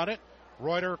going to run it.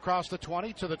 Reuter across the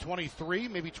 20 to the 23,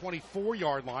 maybe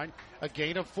 24-yard line. A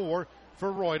gain of 4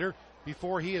 for Reuter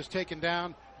before he is taken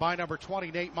down by number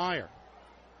 20, Nate Meyer.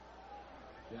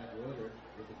 Jack Reuter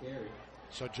with the carry.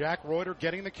 So Jack Reuter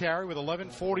getting the carry with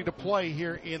 11:40 to play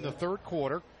here in the third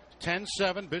quarter.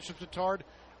 10-7, Bishop Chatard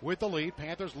with the lead.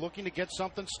 Panthers looking to get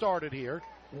something started here.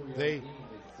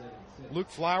 Luke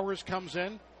Flowers comes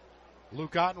in.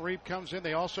 Luke Ottenreeb comes in.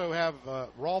 They also have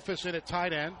Rolfus in at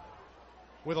tight end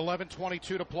with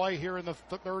 11:22 to play here in the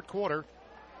third quarter.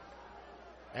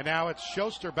 And now it's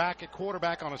Schuster back at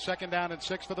quarterback on a 2nd down and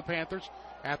 6 for the Panthers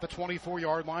at the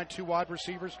 24-yard line. 2 wide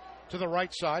receivers to the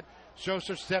right side.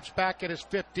 Schuster steps back at his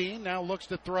 15, now looks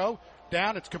to throw.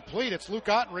 Down, it's complete. It's Luke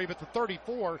Ottenreeb at the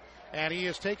 34, and he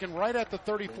is taken right at the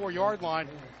 34-yard line.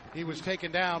 He was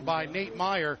taken down by Nate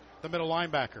Meyer, the middle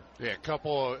linebacker. Yeah, a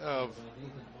couple of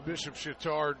Bishop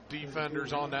Chatard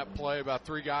defenders on that play. About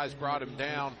 3 guys brought him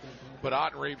down, but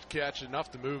Ottenreeb's catch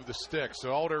enough to move the stick.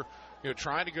 So Elder,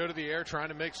 trying to go to the air, trying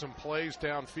to make some plays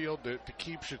downfield to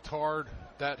keep Chatard,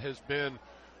 that has been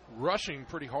rushing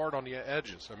pretty hard on the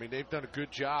edges. I mean, they've done a good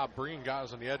job bringing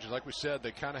guys on the edges. Like we said,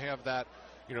 they kind of have that,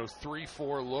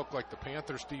 3-4 look like the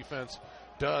Panthers defense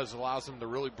does, allows them to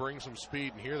really bring some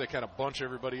speed. And here they kind of bunch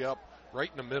everybody up right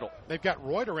in the middle. They've got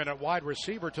Reuter in at wide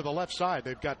receiver to the left side.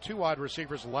 They've got 2 wide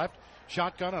receivers left.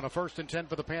 Shotgun on a 1st and 10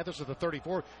 for the Panthers at the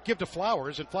 34. Give to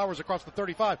Flowers, and Flowers across the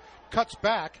 35. Cuts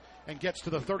back and gets to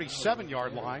the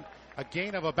 37-yard line. A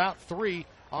gain of about 3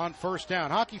 on 1st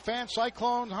down. Hockey fans,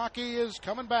 Cyclone hockey is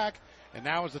coming back. And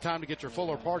now is the time to get your full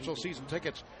or partial season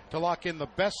tickets to lock in the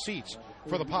best seats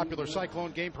for the popular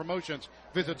Cyclone game promotions.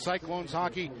 Visit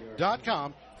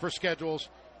CyclonesHockey.com for schedules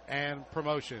and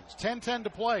promotions. 10-10 to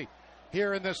play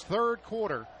here in this third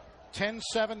quarter.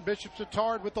 10-7, Bishop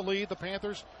Chatard with the lead. The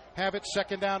Panthers have it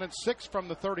 2nd down and 6 from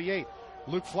the 38.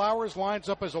 Luke Flowers lines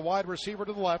up as a wide receiver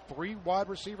to the left. 3 wide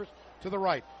receivers to the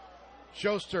right.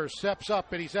 Schuster steps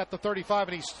up, and he's at the 35,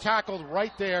 and he's tackled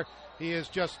right there. He is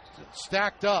just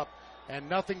stacked up, and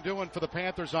nothing doing for the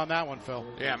Panthers on that one, Phil.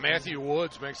 Yeah, Matthew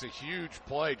Woods makes a huge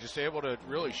play, just able to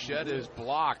really shed his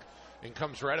block and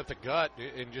comes right at the gut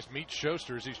and just meets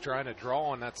Schuster as he's trying to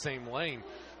draw in that same lane.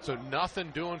 So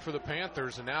nothing doing for the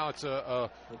Panthers, and now it's a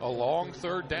long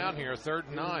 3rd down here, 3rd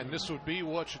and 9. This would be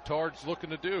what Chatard's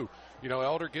looking to do.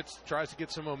 Elder tries to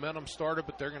get some momentum started,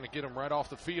 but they're going to get him right off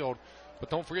the field. But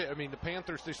don't forget, the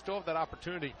Panthers, they still have that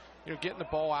opportunity, getting the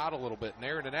ball out a little bit,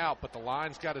 airing it out, but the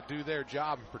line's got to do their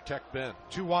job and protect Ben.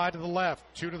 2 wide to the left,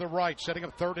 2 to the right, setting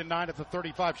up 3rd and 9 at the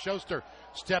 35. Schuster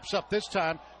steps up this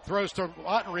time, throws to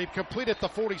Ottenreeb, complete at the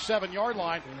 47-yard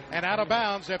line, and out of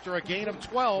bounds after a gain of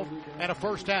 12 and a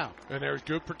 1st down. And there's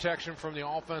good protection from the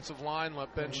offensive line.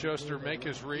 Let Ben Schuster make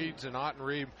his reads, and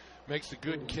Ottenreeb makes the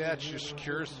good catch, just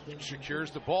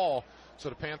secures the ball, so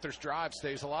the Panthers' drive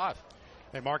stays alive.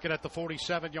 They mark it at the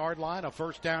 47-yard line, a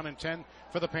 1st down and 10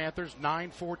 for the Panthers.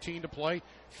 9:14 to play,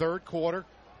 third quarter.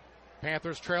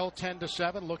 Panthers trail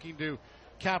 10-7, looking to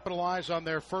capitalize on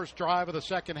their first drive of the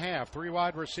second half. 3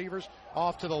 wide receivers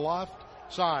off to the left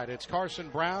side. It's Carson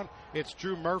Brown, it's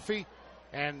Drew Murphy,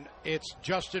 and it's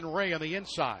Justin Ray on the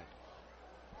inside.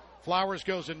 Flowers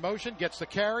goes in motion, gets the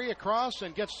carry across,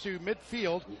 and gets to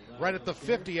midfield right at the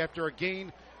 50 after a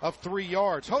gain of 3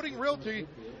 yards. Holding Realty,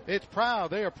 they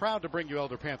are proud to bring you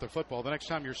Elder Panther football. The next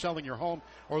time you're selling your home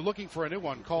or looking for a new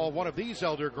one, call one of these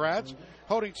Elder grads.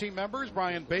 Holding team members,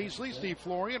 Brian Baisley, Steve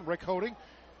Florian, Rick Holding,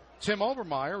 Tim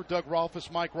Overmeyer, Doug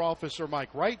Rolfus, Mike Rolfus, or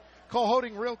Mike Wright. Call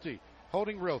Holding Realty,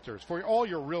 Holding Realtors, for all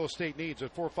your real estate needs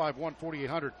at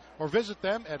 451-4800, or visit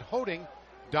them at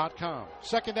holding.com.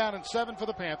 2nd down and 7 for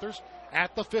the Panthers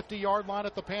at the 50-yard line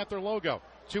at the Panther logo.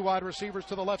 2 wide receivers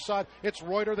to the left side. It's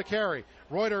Reuter the carry.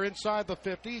 Reuter inside the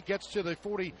 50, gets to the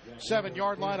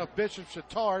 47-yard line of Bishop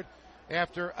Chatard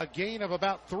after a gain of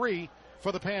about 3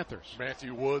 for the Panthers.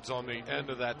 Matthew Woods on the end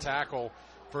of that tackle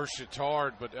for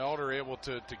Chatard, but Elder able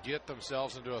to get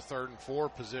themselves into a 3rd and 4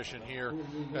 position here,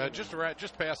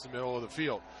 just past the middle of the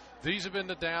field. These have been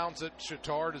the downs that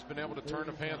Chatard has been able to turn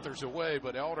the Panthers away,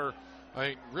 but Elder,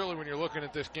 really when you're looking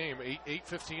at this game,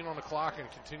 8:15 on the clock and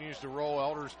continues to roll.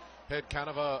 Elder's had kind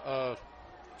of a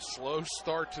slow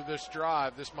start to this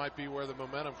drive, this might be where the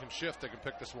momentum can shift. They can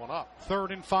pick this one up.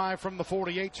 3rd and 5 from the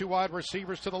 48. 2 wide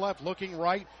receivers to the left. Looking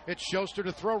right. It's Schuster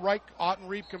to throw right.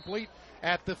 Ottenreeb complete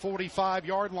at the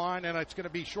 45-yard line, and it's going to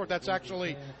be short. That's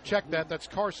actually, check that. That's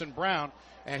Carson Brown,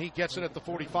 and he gets it at the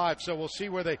 45. So we'll see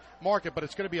where they mark it, but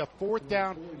it's going to be a 4th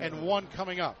down and 1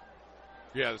 coming up.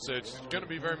 Yeah, so it's going to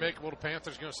be very makeable. The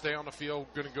Panthers going to stay on the field,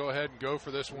 going to go ahead and go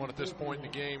for this one at this point in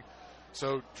the game.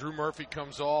 So Drew Murphy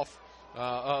comes off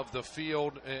of the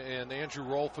field, and Andrew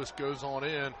Rolfus goes on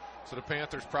in. So the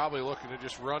Panthers probably looking to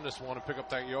just run this one and pick up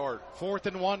that yard. 4th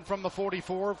and 1 from the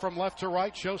 44, from left to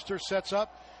right. Schuster sets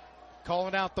up,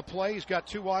 calling out the play. He's got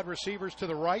 2 wide receivers to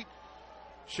the right.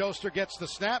 Schuster gets the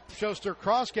snap. Schuster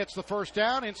cross, gets the first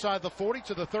down inside the 40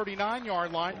 to the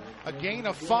 39-yard line. A gain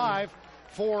of 5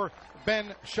 for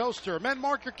Ben Schuster. Men,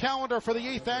 mark your calendar for the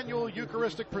 8th annual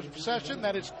Eucharistic procession.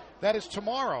 That is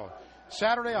tomorrow,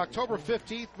 Saturday, October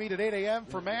 15th. Meet at 8 a.m.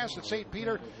 for Mass at St.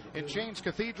 Peter in Chains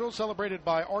Cathedral, celebrated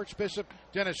by Archbishop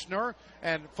Dennis Schnurr.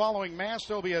 And following Mass,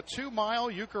 there will be a 2-mile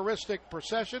Eucharistic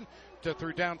procession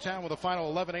through downtown with a final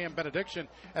 11 a.m. benediction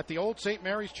at the Old St.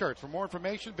 Mary's Church. For more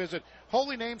information, visit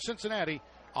Holy Name Cincinnati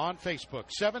on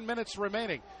Facebook. 7 minutes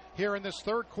remaining here in this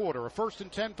 3rd quarter. A 1st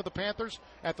and 10 for the Panthers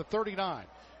at the 39.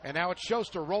 And now it's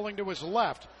Schuster rolling to his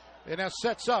left. And now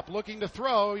sets up, looking to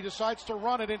throw. He decides to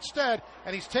run it instead,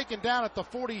 and he's taken down at the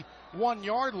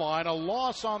 41-yard line. A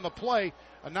loss on the play.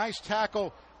 A nice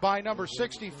tackle by number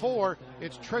 64.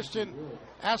 It's Tristan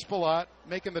Aspelat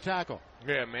making the tackle.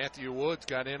 Yeah, Matthew Woods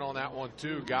got in on that one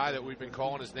too. Guy that we've been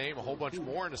calling his name a whole bunch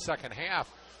more in the second half.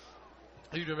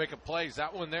 He's been making plays.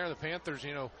 That one there, the Panthers,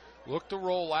 looked to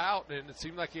roll out, and it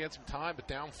seemed like he had some time, but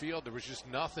downfield there was just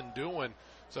nothing doing.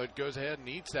 So it goes ahead and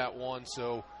eats that one.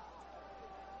 So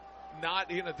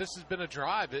this has been a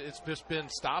drive. It's just been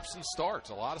stops and starts.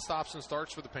 A lot of stops and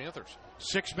starts for the Panthers.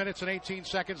 6 minutes and 18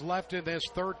 seconds left in this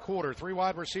 3rd quarter. 3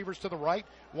 wide receivers to the right,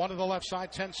 1 to the left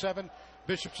side, 10-7.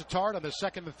 Bishop Chatard on the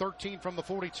 2nd and 13 from the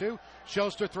 42.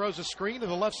 Schuster throws a screen to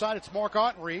the left side. It's Mark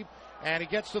Ottenreeb, and he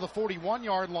gets to the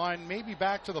 41-yard line, maybe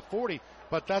back to the 40,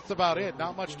 but that's about it.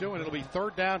 Not much doing. It'll be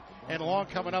 3rd down and long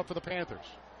coming up for the Panthers.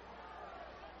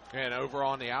 And over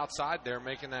on the outside there,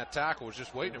 making that tackle, was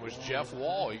just waiting. It was Jeff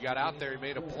Wall. He got out there. He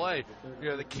made a play.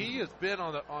 The key has been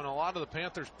on a lot of the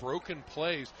Panthers' broken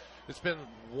plays. It's been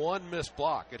one missed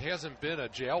block. It hasn't been a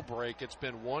jailbreak. It's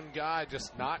been one guy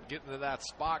just not getting to that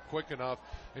spot quick enough,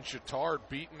 and Chatard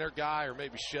beating their guy or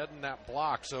maybe shedding that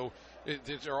block. So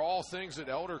these are all things that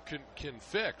Elder can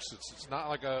fix. It's not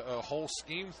like a whole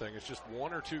scheme thing. It's just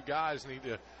 1 or 2 guys need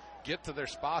to get to their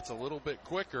spots a little bit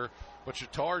quicker, but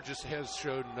Chatard just has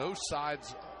showed no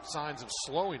signs of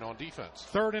slowing on defense.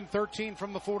 3rd and 13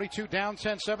 from the 42, down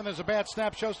 10-7. There's a bad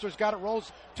snap. Schuster's got it,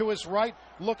 rolls to his right,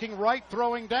 looking right,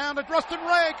 throwing down to Rustin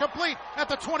Ray, complete at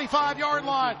the 25-yard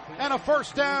line, and a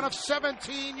 1st down of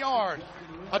 17 yards.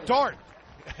 A dart.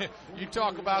 You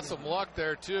talk about some luck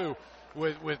there, too.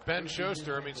 With Ben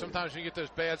Schuster. I mean, sometimes you get those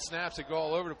bad snaps that go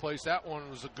all over the place. That one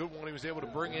was a good one. He was able to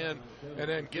bring in and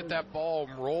then get that ball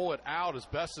and roll it out as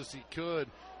best as he could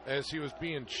as he was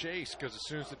being chased, because as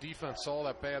soon as the defense saw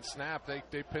that bad snap,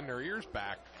 they pinned their ears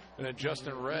back. And then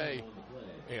Justin Ray,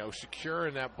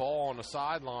 securing that ball on the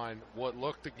sideline, what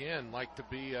looked, again, like to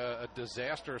be a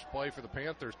disastrous play for the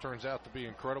Panthers, turns out to be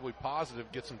incredibly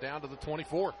positive, gets them down to the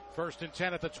 24. 1st and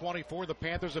 10 at the 24. The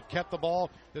Panthers have kept the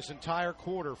ball this entire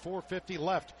quarter. 4:50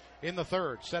 left in the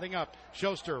 3rd. Setting up.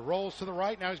 Schuster rolls to the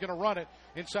right. Now he's going to run it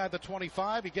inside the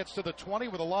 25. He gets to the 20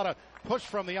 with a lot of push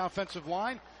from the offensive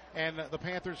line. And the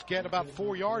Panthers get about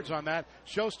 4 yards on that.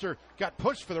 Schuster got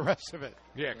pushed for the rest of it.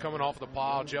 Yeah, coming off the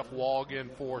pile, Jeff Wall again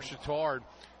for Chatard.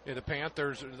 And the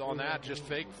Panthers on that just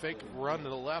fake run to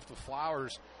the left with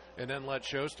Flowers and then let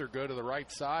Schuster go to the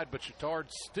right side. But Chatard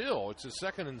still, it's a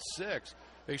 2nd and 6.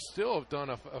 They still have done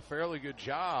a fairly good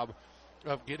job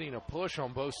of getting a push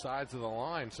on both sides of the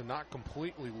line, so not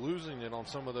completely losing it on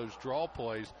some of those draw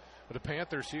plays. But the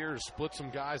Panthers here split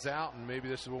some guys out, and maybe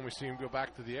this is when we see him go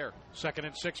back to the air. 2nd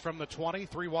and 6 from the 20.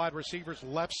 3 wide receivers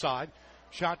left side.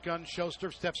 Shotgun.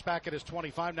 Schuster steps back at his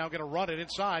 25. Now going to run it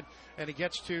inside, and he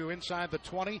gets to inside the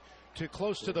 20 to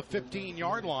close to the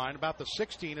 15-yard line. About the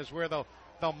 16 is where they'll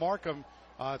mark him.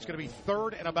 It's going to be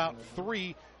 3rd and about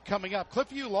 3 coming up.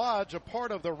 Cliffview Lodge, a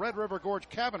part of the Red River Gorge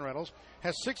Cabin Rentals,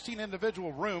 has 16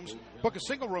 individual rooms. Book a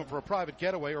single room for a private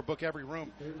getaway or book every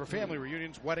room for family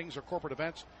reunions, weddings, or corporate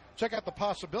events. Check out the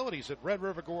possibilities at Red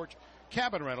River Gorge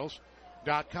Cabin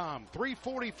Rentals.com.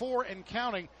 3:44 and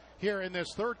counting here in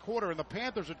this 3rd quarter, and the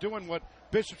Panthers are doing what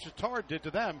Bishop Chatard did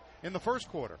to them in the 1st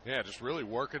quarter. Yeah, just really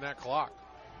working that clock.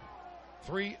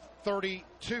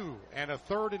 3:32 and a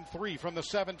 3rd and 3 from the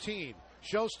 17.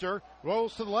 Schuster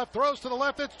rolls to the left, throws to the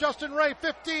left. It's Justin Ray,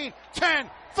 15, 10,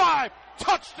 5.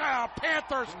 Touchdown,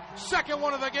 Panthers. Second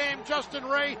one of the game, Justin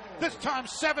Ray. This time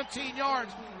 17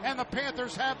 yards, and the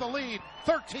Panthers have the lead,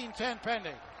 13-10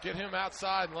 pending. Get him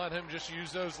outside and let him just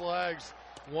use those legs.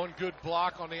 One good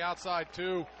block on the outside,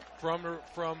 too, from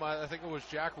I think it was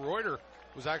Jack Reuter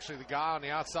was actually the guy on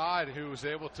the outside who was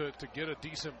able to get a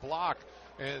decent block.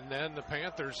 And then the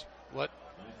Panthers let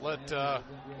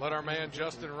our man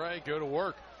Justin Ray go to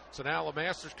work. So now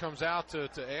LeMasters comes out to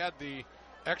add the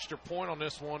extra point on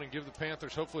this one and give the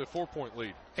Panthers hopefully a 4-point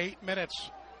lead. 8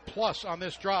 minutes plus on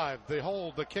this drive.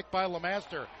 The kick by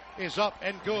LeMaster is up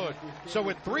and good. So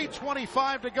with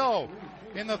 3:25 to go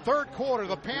in the third quarter,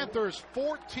 the Panthers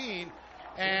 14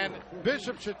 and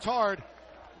Bishop Chatard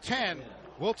 10.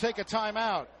 We'll take a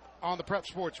timeout on the Prep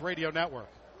Sports Radio Network.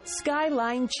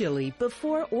 Skyline Chili,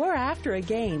 before or after a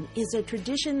game, is a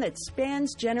tradition that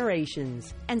spans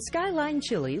generations. And Skyline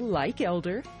Chili, like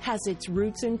Elder, has its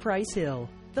roots in Price Hill.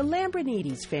 The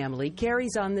Lambrinides family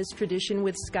carries on this tradition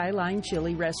with Skyline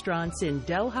Chili restaurants in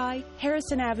Delhi,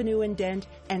 Harrison Avenue in Dent,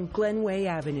 and Glenway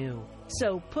Avenue.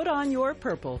 So put on your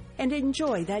purple and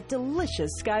enjoy that delicious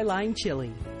Skyline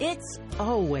Chili. It's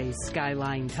always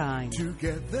Skyline time.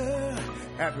 Together,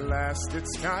 at last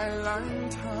it's Skyline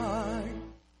time.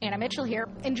 Anna Mitchell here.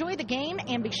 Enjoy the game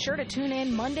and be sure to tune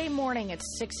in Monday morning at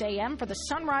 6 a.m. for the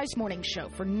Sunrise Morning Show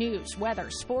for news,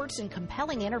 weather, sports, and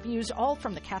compelling interviews, all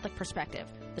from the Catholic perspective.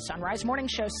 The Sunrise Morning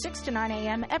Show, 6 to 9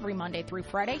 a.m. every Monday through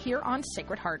Friday here on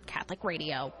Sacred Heart Catholic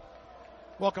Radio.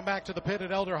 Welcome back to the pit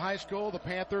at Elder High School. The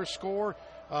Panthers score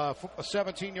a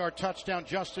 17-yard touchdown.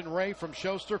 Justin Ray from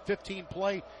Schuster,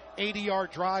 15-play, 80-yard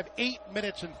drive, 8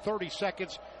 minutes and 30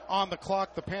 seconds on the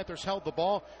clock. The Panthers held the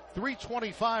ball.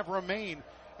 3:25 remain.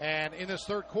 And in this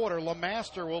third quarter,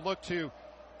 LeMaster will look to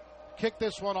kick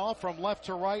this one off from left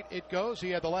to right. It goes. He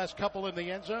had the last couple in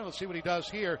the end zone. Let's see what he does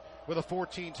here with a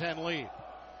 14-10 lead.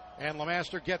 And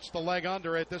LeMaster gets the leg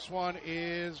under it. This one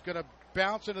is going to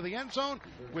bounce into the end zone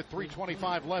with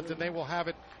 3:25 left, and they will have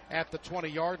it at the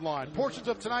 20-yard line. Portions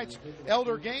of tonight's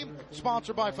Elder game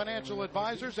sponsored by financial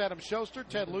advisors Adam Schuster,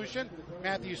 Ted Lucian,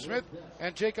 Matthew Smith,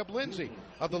 and Jacob Lindsay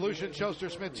of the Lucian Schuster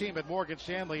Smith team at Morgan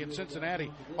Stanley in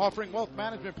Cincinnati, offering wealth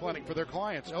management planning for their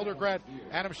clients. Elder grad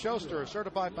Adam Schuster, a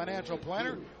certified financial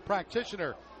planner,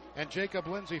 practitioner, and Jacob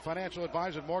Lindsay, financial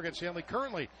advisor at Morgan Stanley,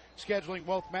 currently scheduling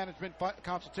wealth management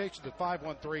consultations at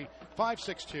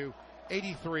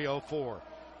 513-562-8304.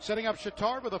 Setting up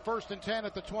Chatard with a 1st and 10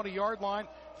 at the 20-yard line.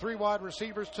 3 wide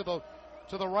receivers to the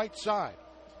right side.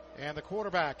 And the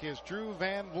quarterback is Drew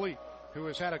Van Vliet, who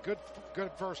has had a good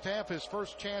first half. His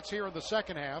first chance here in the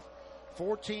second half.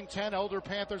 14-10, Elder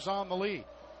Panthers on the lead.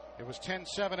 It was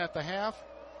 10-7 at the half.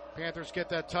 Panthers get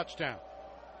that touchdown.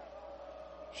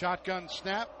 Shotgun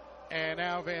snap. And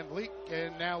now Van Vliet,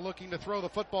 and now looking to throw the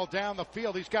football down the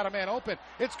field. He's got a man open.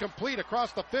 It's complete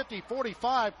across the 50,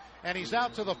 45, and he's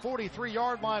out to the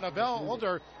 43-yard line of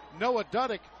Elder. Noah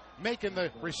Duddick making the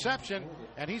reception,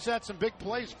 and he's had some big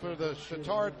plays for the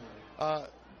Chatard,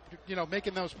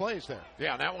 making those plays there.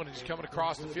 Yeah, and that one, he's coming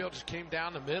across the field, just came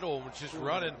down the middle and was just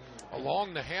running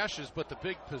along the hashes, but the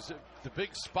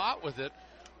big spot with it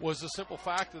was the simple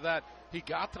fact of that he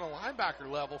got to the linebacker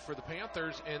level for the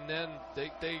Panthers, and then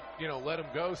they let him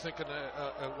go, thinking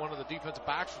one of the defensive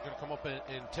backs was going to come up and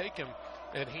take him,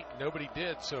 and nobody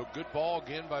did. So good ball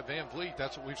again by Van Vliet.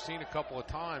 That's what we've seen a couple of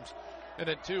times. And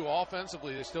then, too,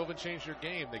 offensively, they still haven't changed their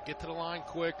game. They get to the line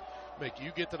quick, make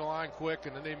you get to the line quick,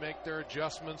 and then they make their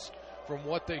adjustments from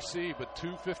what they see. But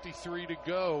 2:53 to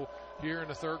go here in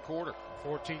the third quarter.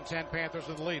 14-10, Panthers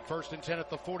in the lead. 1st and 10 at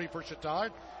the 40 for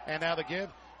Chatard. And now the give.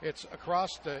 It's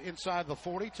across inside the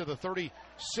 40 to the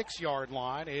 36-yard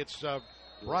line. It's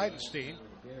Bridenstine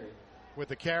with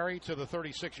the carry to the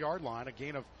 36-yard line. A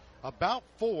gain of about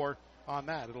 4 on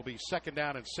that. It'll be 2nd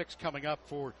down and 6 coming up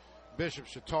for Bishop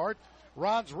Chatard.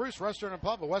 Ron's Roost Restaurant and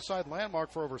Pub, a Westside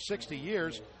landmark for over 60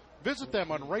 years. Visit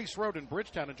them on Race Road in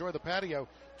Bridgetown. Enjoy the patio.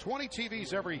 20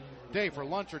 TVs every day for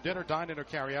lunch or dinner, dine in or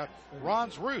carry out.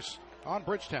 Ron's Roost on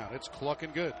Bridgetown. It's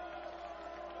clucking good.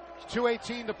 It's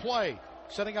 2:18 to play.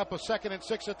 Setting up a 2nd and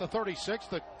 6 at the 36.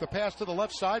 The pass to the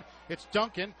left side. It's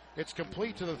Duncan. It's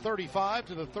complete to the 35,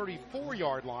 to the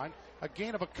 34-yard line. A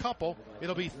gain of a couple.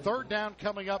 It'll be 3rd down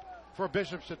coming up for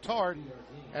Bishop Chatard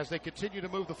as they continue to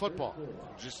move the football.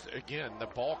 Just, again, the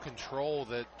ball control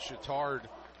that Chatard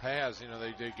has.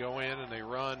 They go in and they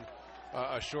run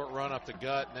a short run up the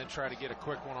gut and then try to get a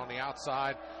quick one on the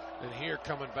outside. And here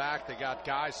coming back, they got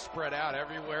guys spread out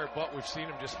everywhere, but we've seen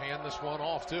them just hand this one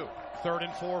off, too. 3rd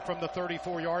and 4 from the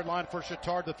 34-yard line for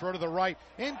Chatard. The throw to the right,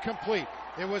 incomplete.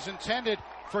 It was intended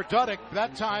for Duddick.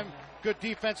 That time, good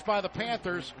defense by the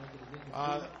Panthers.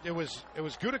 It was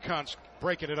Gutekunst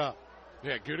breaking it up.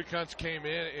 Yeah, Gutekunst came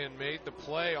in and made the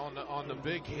play on the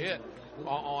big hit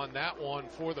on that one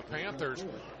for the Panthers.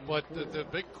 But the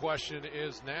big question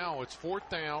is now it's 4th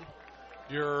down.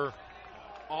 You're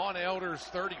on Elder's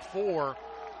 34.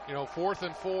 4th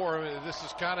and 4. I mean, this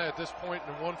is kind of at this point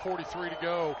in 1:43 to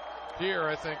go here.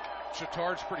 I think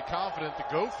Chatard's pretty confident to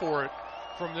go for it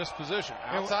from this position,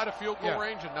 outside of field goal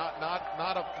range, and not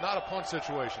a punt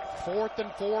situation. 4th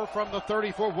and 4 from the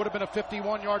 34 would have been a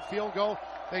 51-yard field goal.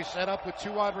 They set up with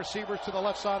 2 wide receivers to the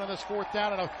left side on this 4th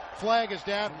down, and a flag is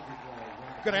down.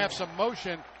 Going to have some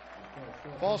motion.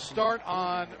 Ball start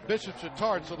on Bishop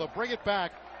Chatard, so they'll bring it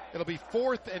back. It'll be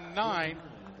 4th and 9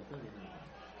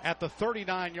 at the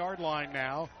 39-yard line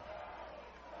now,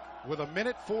 with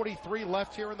 1:43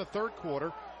 left here in the third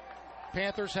quarter.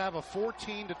 Panthers have a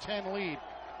 14-10 lead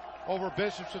over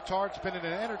Bishop Chatard. It's been an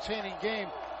entertaining game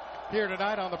here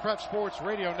tonight on the Prep Sports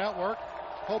Radio Network.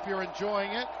 Hope you're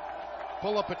enjoying it.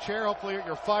 Pull up a chair, hopefully at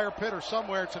your fire pit or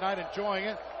somewhere tonight, enjoying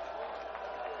it.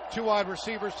 2 wide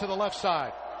receivers to the left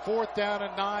side. 4th down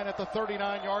and 9 at the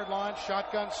 39-yard line.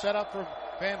 Shotgun set up for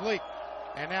Van Vliet.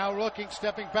 And now looking,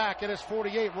 stepping back at his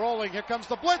 48, rolling. Here comes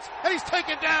the blitz, and he's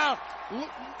taken down.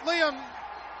 Liam,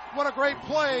 what a great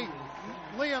play.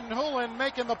 Liam Houlihan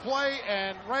making the play,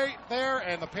 and right there,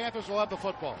 and the Panthers will have the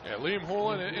football. Yeah, Liam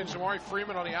Houlihan and Jamari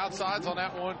Freeman on the outsides on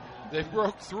that one. They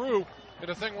broke through. And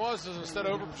the thing was, is instead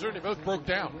of over-pursuing, they both broke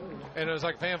down. And it was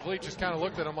like Van Vliet just kind of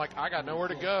looked at him like, I got nowhere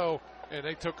to go. And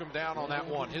they took him down on that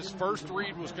one. His first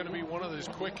read was going to be one of those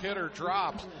quick hitter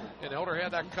drops, and Elder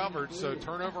had that covered. So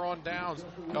turnover on downs.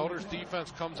 Elder's defense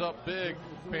comes up big.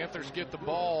 Panthers get the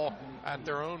ball at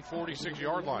their own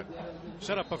 46-yard line.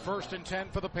 Set up a 1st and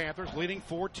 10 for the Panthers, leading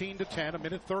 14-10.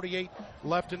 1:38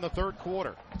 left in the third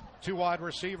quarter. 2 wide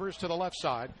receivers to the left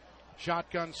side.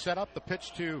 Shotgun set up, the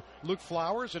pitch to Luke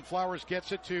Flowers, and Flowers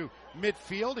gets it to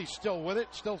midfield. He's still with it,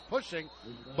 still pushing,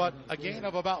 but a gain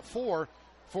of about 4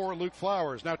 for Luke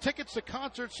Flowers. Now, tickets to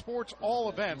concert, sports, all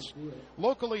events,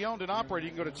 locally owned and operated.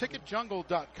 You can go to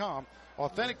ticketjungle.com.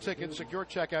 Authentic tickets, secure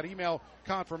checkout, email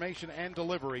confirmation, and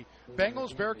delivery.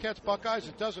 Bengals, Bearcats, Buckeyes,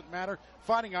 it doesn't matter.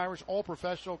 Fighting Irish, all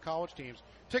professional college teams.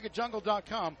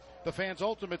 Ticketjungle.com, the fans'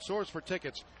 ultimate source for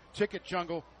tickets.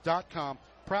 Ticketjungle.com,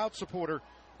 proud supporter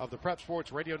of the Prep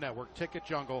Sports Radio Network.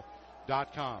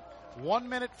 Ticketjungle.com. 1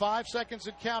 minute, 5 seconds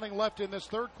and counting left in this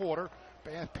third quarter.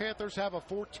 Panthers have a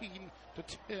 14-10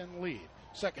 lead.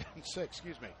 2nd and 6,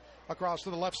 across to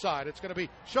the left side. It's going to be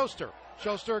Schuster.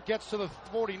 Schuster gets to the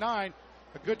 49.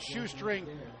 A good shoestring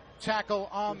tackle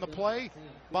on the play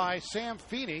by Sam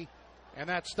Feeney, and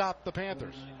that stopped the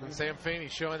Panthers. And Sam Feeney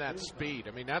showing that speed.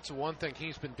 I mean, that's one thing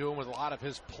he's been doing with a lot of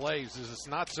his plays is it's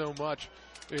not so much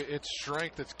it's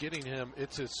strength that's getting him,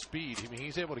 it's his speed. I mean,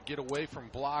 he's able to get away from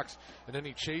blocks, and then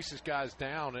he chases guys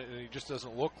down, and he just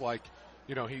doesn't look like,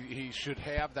 he should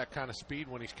have that kind of speed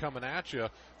when he's coming at you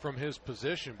from his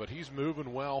position. But he's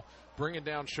moving well, bringing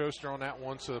down Schuster on that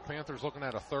one. So the Panthers looking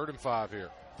at a 3rd and 5 here.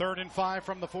 3rd and 5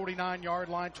 from the 49-yard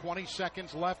line. 20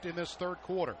 seconds left in this third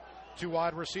quarter. 2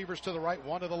 wide receivers to the right,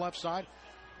 1 to the left side.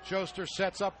 Schuster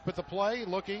sets up with the play,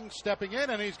 looking, stepping in,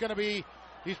 and he's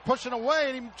pushing away,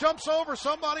 and he jumps over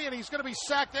somebody, and he's going to be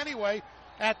sacked anyway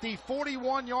at the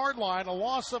 41-yard line, a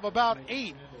loss of about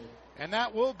 8. And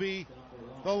that will be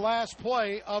the last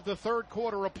play of the third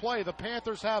quarter of play. The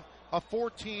Panthers have a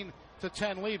 14-10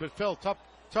 lead, but Phil, tough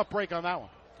break on that one.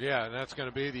 Yeah, and that's going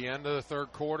to be the end of the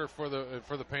third quarter for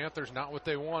the Panthers. Not what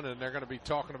they wanted, and they're going to be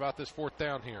talking about this 4th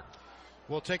down here.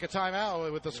 We'll take a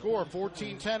timeout with the score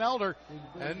 14-10 Elder.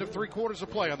 End of 3 quarters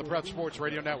of play on the Prep Sports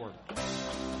Radio Network.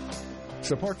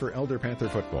 Support for Elder Panther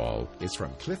football is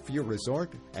from Cliffview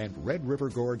Resort and Red River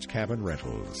Gorge Cabin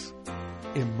Rentals.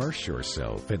 Immerse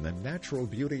yourself in the natural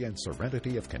beauty and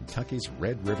serenity of Kentucky's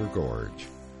Red River Gorge.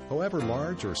 However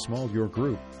large or small your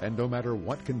group, and no matter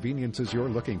what conveniences you're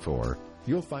looking for,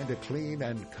 you'll find a clean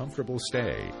and comfortable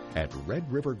stay at Red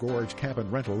River Gorge Cabin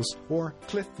Rentals or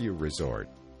Cliffview Resort.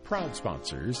 Proud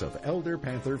sponsors of Elder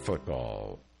Panther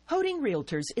football. Hoding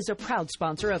Realtors is a proud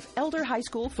sponsor of Elder High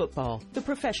School football. The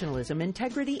professionalism,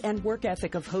 integrity, and work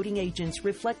ethic of Hoding agents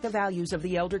reflect the values of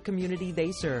the Elder community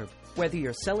they serve. Whether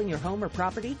you're selling your home or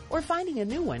property or finding a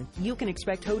new one, you can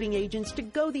expect Hoding agents to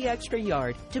go the extra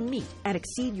yard to meet and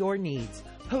exceed your needs.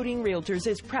 Hoding Realtors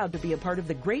is proud to be a part of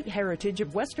the great heritage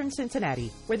of Western Cincinnati,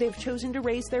 where they've chosen to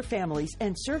raise their families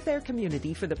and serve their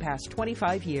community for the past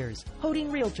 25 years.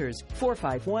 Hoding Realtors,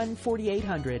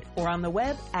 451-4800, or on the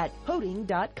web at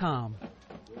hoding.com.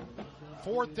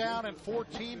 4th down and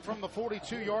 14 from the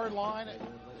 42-yard line.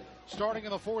 Starting in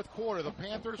the fourth quarter, the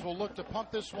Panthers will look to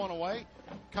punt this one away.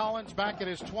 Collins back at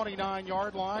his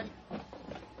 29-yard line.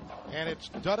 And it's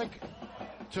Dudek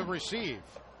to receive.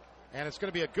 And it's going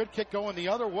to be a good kick going the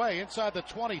other way. Inside the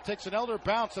 20, takes an elder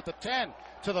bounce at the 10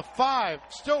 to the 5,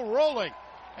 still rolling.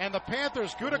 And the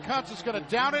Panthers, Gutekunst is going to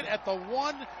down it at the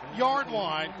 1-yard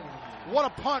line. What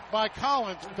a punt by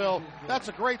Collins, Phil. That's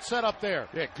a great setup there.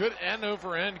 Yeah, good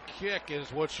end-over-end kick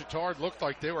is what Chatard looked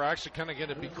like. They were actually kind of going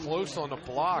to be close on the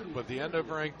block, but the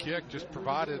end-over-end kick just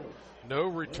provided no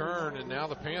return, and now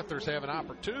the Panthers have an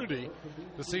opportunity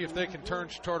to see if they can turn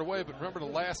Chatard away. But remember, the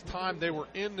last time they were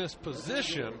in this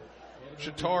position,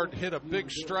 Chatard hit a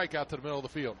big strike out to the middle of the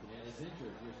field.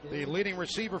 The leading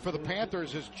receiver for the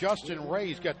Panthers is Justin Ray.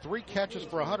 He's got 3 catches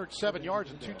for 107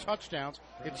 yards and 2 touchdowns.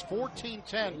 It's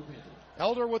 14-10.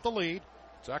 Elder with the lead.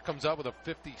 So that comes up with a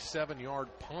 57-yard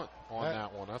punt on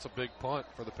that one. That's a big punt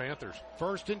for the Panthers.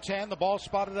 1st and 10. The ball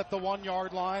spotted at the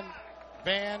 1-yard line.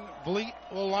 Van Vliet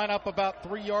will line up about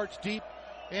 3 yards deep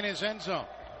in his end zone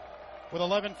with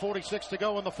 11:46 to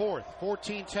go in the fourth.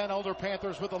 14-10. Elder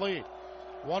Panthers with the lead.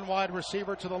 1 wide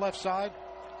receiver to the left side.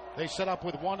 They set up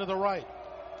with 1 to the right.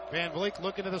 Van Vliet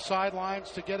looking to the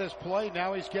sidelines to get his play.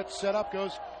 Now he gets set up,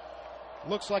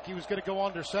 looks like he was going to go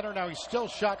under center. Now he's still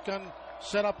shotgun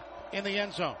set up in the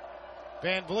end zone.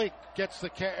 Van Vliet gets the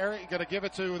carry, going to give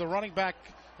it to the running back,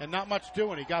 and not much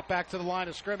doing. He got back to the line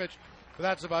of scrimmage, but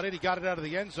that's about it. He got it out of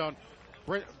the end zone.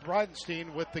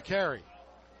 Bridenstine with the carry.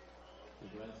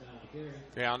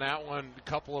 Yeah, on that one, a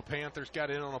couple of Panthers got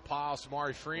in on a pile.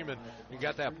 Samari Freeman, you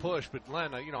got that push. But,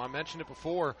 Len, I mentioned it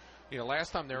before.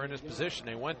 Last time they were in this position,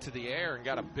 they went to the air and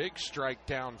got a big strike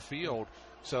downfield.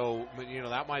 So,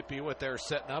 that might be what they're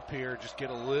setting up here. Just get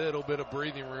a little bit of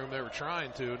breathing room. They were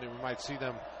trying to, and we might see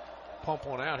them pump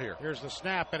one out here. Here's the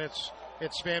snap, and it's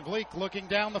Van Vliet looking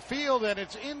down the field, and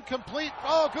it's incomplete.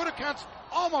 Oh, Gutekunst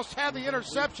almost had the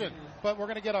interception, but we're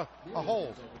going to get a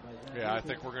hold. Yeah, I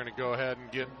think we're going to go ahead and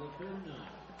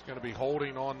it's going to be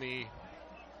holding on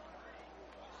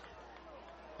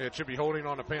it should be holding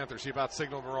on the Panthers. He about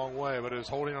signaled the wrong way, but it was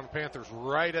holding on the Panthers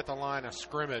right at the line of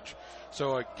scrimmage.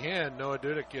 So, again, Noah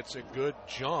Dudek gets a good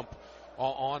jump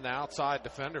on the outside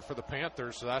defender for the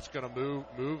Panthers, so that's going to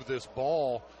move this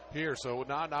ball here. So,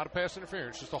 not a pass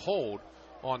interference, just a hold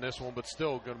on this one, but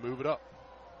still going to move it up.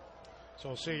 So,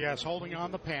 we'll see, yes, holding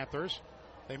on the Panthers.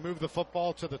 They move the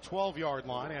football to the 12-yard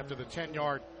line after the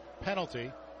 10-yard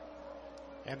penalty.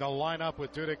 And they'll line up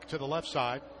with Dudek to the left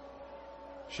side.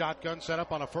 Shotgun set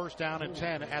up on a 1st down and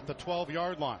 10 at the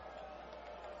 12-yard line.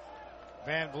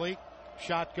 Van Vliet,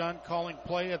 shotgun, calling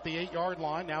play at the 8-yard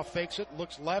line. Now fakes it,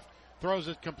 looks left, throws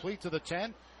it complete to the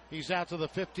 10. He's out to the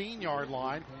 15-yard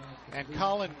line. And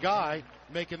Colin Guy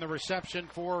making the reception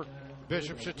for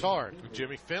Bishop Chatard.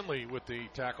 Jimmy Finley with the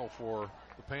tackle for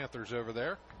the Panthers over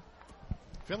there.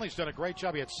 Finley's done a great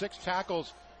job. He had 6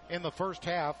 tackles in the first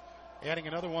half, adding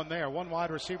another one there. 1 wide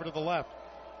receiver to the left.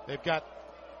 They've got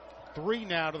 3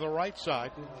 now to the right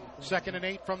side. 2nd and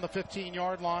 8 from the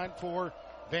 15-yard line for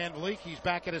Van Vliet. He's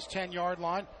back at his 10-yard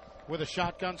line with a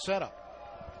shotgun setup.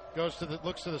 Looks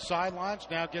to the sidelines,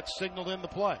 now gets signaled in the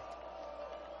play.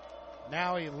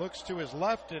 Now he looks to his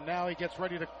left, and now he gets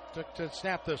ready to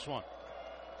snap this one.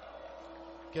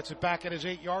 Gets it back at his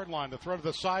 8-yard line. The throw to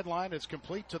the sideline is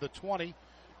complete to the 20.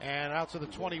 And out to the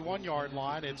 21-yard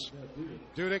line, it's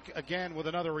Dudek again with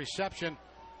another reception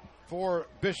for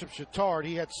Bishop Chatard.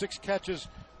 He had 6 catches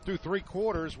through 3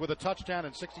 quarters with a touchdown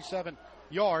and 67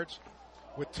 yards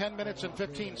with 10 minutes and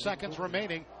 15 seconds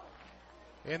remaining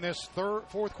in this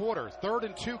fourth quarter. 3rd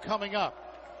and 2 coming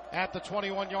up at the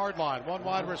 21-yard line. 1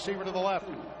 wide receiver to the left,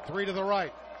 3 to the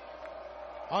right.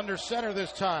 Under center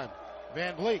this time,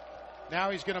 Van Vliet. Now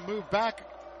he's going to move back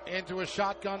into a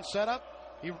shotgun setup.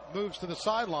 He moves to the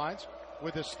sidelines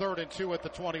with his 3rd and 2 at the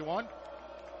 21.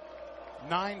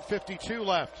 9:52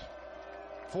 left.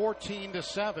 14 to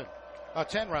 10.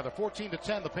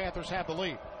 The Panthers have the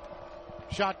lead.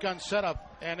 Shotgun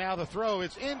setup, and now the throw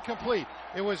is incomplete.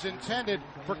 It was intended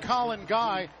for Colin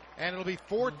Guy, and it'll be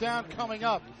 4th down coming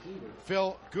up.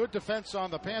 Phil, good defense on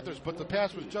the Panthers, but the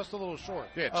pass was just a little short.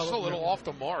 Yeah, just a little off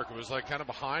the mark. It was like kind of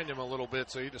behind him a little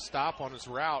bit, so he had to stop on his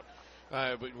route.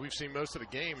 But we've seen most of the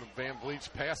game. Van Vliet's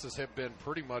passes have been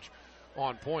pretty much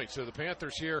on point. So the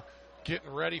Panthers here getting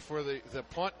ready for the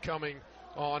punt coming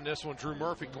on this one. Drew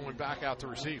Murphy going back out to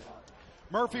receive.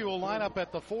 Murphy will line up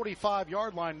at the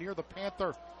 45-yard line near the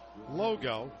Panther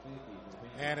logo.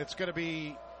 And it's going to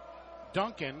be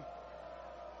Duncan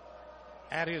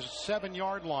at his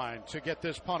 7-yard line to get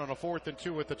this punt on a 4th and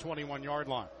 2 at the 21-yard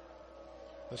line.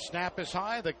 The snap is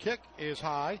high. The kick is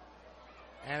high.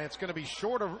 and it's going to be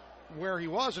short of where he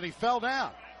was, and he fell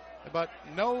down. But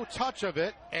no touch of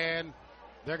it, and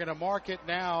they're going to mark it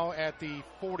now at the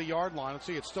 40-yard line. Let's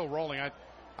see, it's still rolling.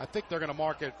 I think they're going to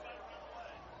mark it.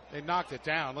 They knocked it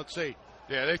down. Let's see.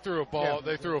 Yeah, they threw a ball. Yeah.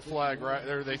 They threw a flag right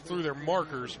there. They threw their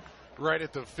markers right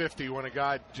at the 50 when a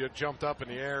guy jumped up in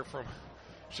the air from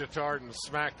Chatard and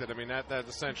smacked it. I mean, that's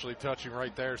essentially touching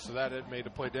right there, so that it made the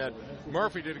play dead.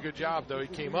 Murphy did a good job, though. He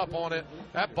came up on it.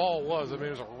 That ball was, it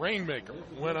was a rainmaker.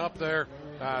 Went up there.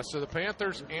 So the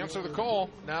Panthers answer the call.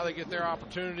 Now they get their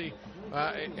opportunity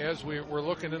as we're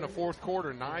looking in the fourth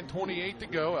quarter. 9:28 to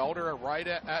go. Elder right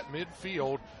at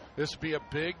midfield. This would be a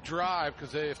big drive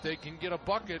because if they can get a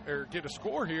bucket or get a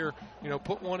score here,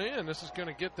 put one in, this is going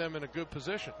to get them in a good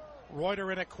position.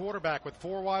 Reuter in at quarterback with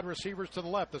 4 wide receivers to the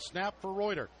left. The snap for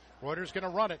Reuter. Reuter's going to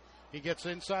run it. He gets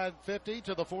inside 50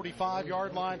 to the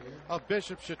 45-yard line of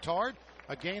Bishop Chatard.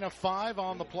 A gain of 5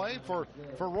 on the play for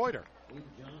Reuter.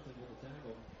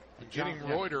 Getting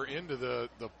Reuter into the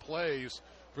plays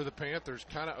for the Panthers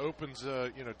kind of opens,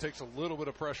 takes a little bit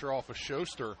of pressure off of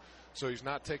Schuster, so he's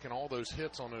not taking all those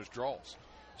hits on those draws.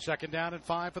 Second down and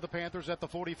 5 for the Panthers at the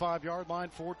 45-yard line.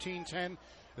 14-10.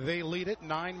 They lead it.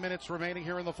 9 minutes remaining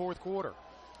here in the fourth quarter.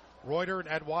 Reuter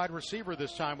at wide receiver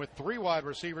this time with 3 wide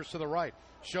receivers to the right.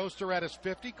 Schuster at his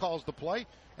 50 calls the play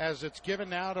as it's given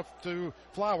now to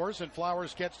Flowers, and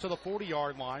Flowers gets to the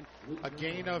 40-yard line. A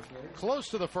gain of close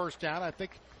to the first down. I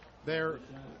think they're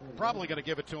probably going to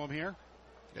give it to him here.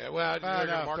 Yeah, well, they're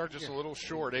going to mark it just a little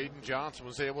short. Aiden Johnson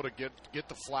was able to get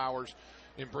the Flowers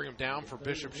and bring him down for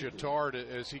Bishop Chatard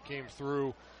as he came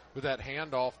through with that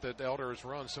handoff that Elder has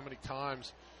run so many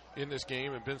times in this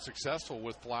game and been successful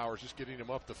with Flowers, just getting him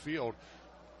up the field.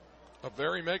 A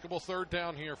very makeable third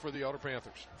down here for the Elder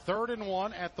Panthers. 3rd and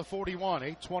 1 at the 41.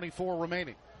 8:24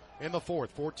 remaining in the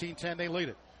fourth. 14-10, they lead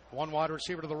it. 1 wide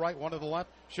receiver to the right, 1 to the left.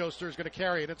 Schuster's going to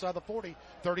carry it inside the 40,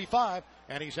 35,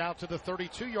 and he's out to the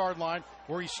 32-yard line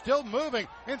where he's still moving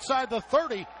inside the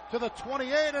 30 to the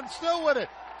 28 and still with it.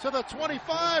 To the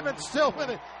 25 and still with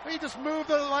it. He just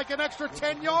moved like an extra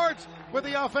 10 yards with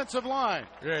the offensive line.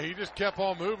 Yeah, he just kept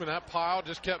on moving. That pile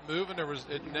just kept moving.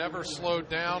 It never slowed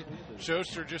down.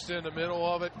 Schuster just in the middle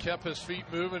of it, kept his feet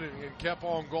moving and kept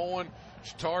on going.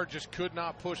 Chatard just could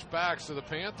not push back. So the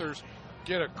Panthers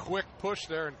get a quick push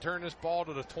there and turn this ball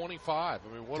to the 25.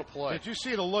 I mean, what a play. Did you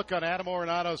see the look on Adam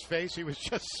Arenado's face? He was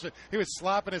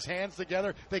slapping his hands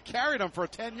together. They carried him for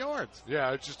 10 yards.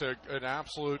 Yeah, it's just an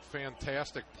absolute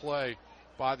fantastic play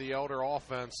by the Elder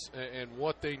offense. And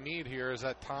what they need here is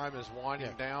that time is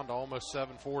winding down to almost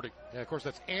 7:40. Yeah, of course,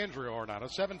 that's Andrew Arenado.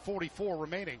 7:44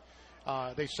 remaining.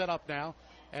 They set up now.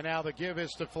 And now the give is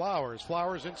to Flowers.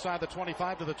 Flowers inside the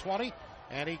 25 to the 20.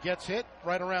 And he gets hit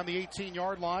right around the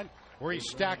 18-yard line, where he's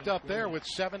stacked up there with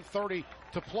 7:30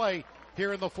 to play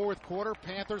here in the fourth quarter.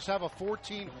 Panthers have a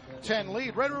 14-10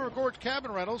 lead. Red River Gorge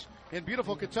Cabin Rentals in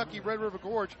beautiful Kentucky. Red River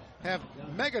Gorge have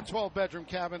mega 12-bedroom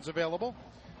cabins available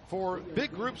for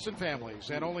big groups and families,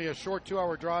 and only a short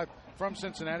 2-hour drive from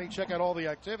Cincinnati. Check out all the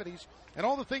activities and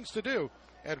all the things to do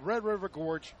at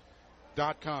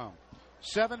redrivergorge.com.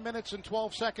 7 minutes and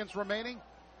 12 seconds remaining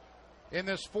in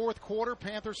this fourth quarter.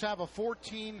 Panthers have a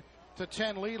 14-10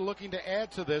 lead, looking to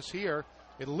add to this here.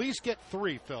 At least get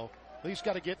 3, Phil. At least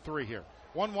got to get 3 here.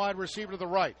 1 wide receiver to the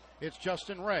right. It's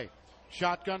Justin Ray.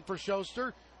 Shotgun for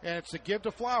Schuster, and it's a give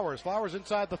to Flowers. Flowers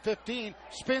inside the 15,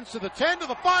 spins to the 10, to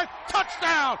the 5,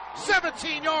 touchdown!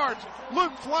 17 yards.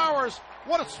 Luke Flowers,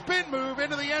 what a spin move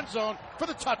into the end zone for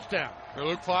the touchdown.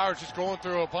 Luke Flowers just going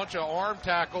through a bunch of arm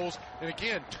tackles, and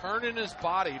again, turning his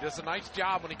body. He does a nice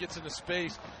job when he gets into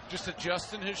space, just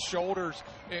adjusting his shoulders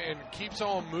and keeps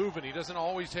on moving. He doesn't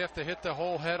always have to hit the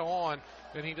whole head on,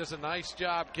 and he does a nice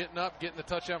job getting up, getting the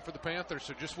touchdown for the Panthers.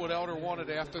 So just what Elder wanted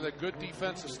after that good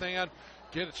defensive stand.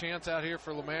 Get a chance out here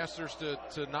for LeMasters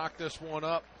to knock this one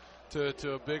up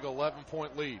to a big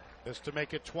 11-point lead. This to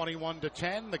make it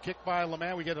 21-10. The kick by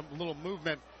LeMast. We get a little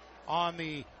movement on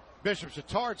the Bishop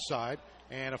Chatard side,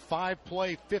 and a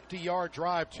 5-play, 50-yard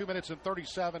drive, 2 minutes and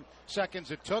 37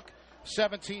 seconds it took.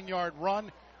 17-yard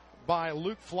run by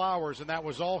Luke Flowers, and that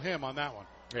was all him on that one.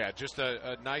 Yeah, just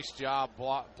a nice job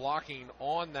blocking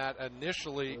on that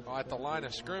initially at the line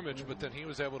of scrimmage, but then he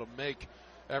was able to make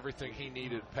everything he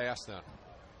needed past them.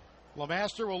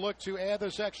 LeMaster will look to add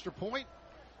this extra point.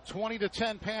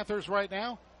 20-10 Panthers right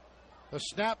now. The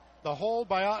snap, the hold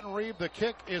by Ottenreeb. The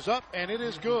kick is up, and it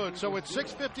is good. So it's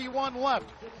 6:51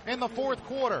 left in the fourth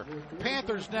quarter.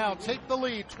 Panthers now take the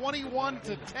lead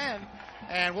 21-10,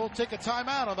 and we'll take a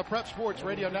timeout on the Prep Sports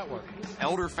Radio Network.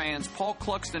 Elder fans, Paul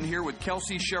Cluxton here with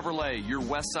Kelsey Chevrolet, your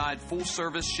Westside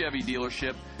full-service Chevy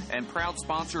dealership and proud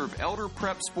sponsor of Elder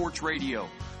Prep Sports Radio.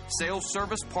 Sales,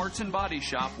 service, parts, and body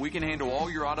shop, we can handle all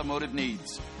your automotive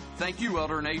needs. Thank you,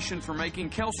 Elder Nation, for making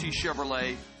Kelsey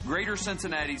Chevrolet Greater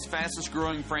Cincinnati's fastest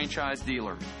growing franchise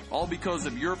dealer. All because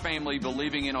of your family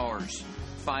believing in ours.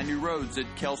 Find new roads at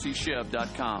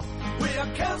KelseyChev.com.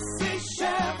 We're Kelsey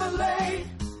Chevrolet,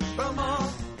 from our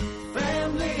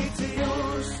family to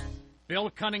yours. Bill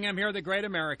Cunningham here, the Great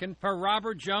American, for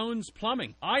Robert Jones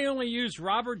Plumbing. I only use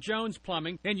Robert Jones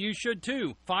Plumbing, and you should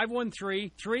too.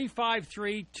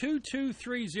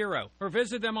 513-353-2230. Or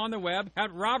visit them on the web at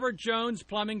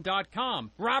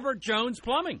robertjonesplumbing.com. Robert Jones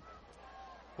Plumbing.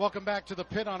 Welcome back to the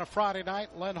pit on a Friday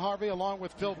night. Len Harvey along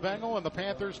with Phil Bengal, and the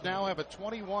Panthers now have a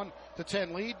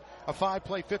 21-10 lead. A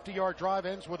 5-play, 50-yard drive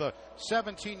ends with a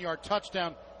 17-yard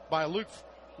touchdown by Luke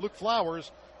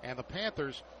Flowers, and the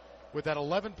Panthers with that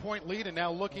 11-point lead and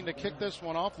now looking to kick this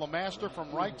one off. LeMaster from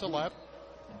right to left.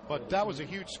 But that was a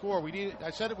huge score. We need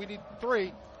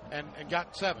 3 and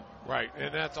got 7. Right,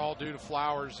 and that's all due to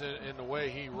Flowers in the way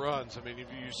he runs. I mean, if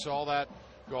you saw that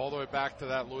go all the way back to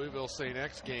that Louisville St.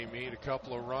 X game, he had a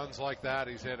couple of runs like that.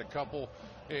 He's had a couple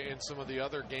in some of the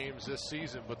other games this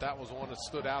season, but that was one that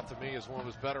stood out to me as one of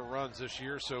his better runs this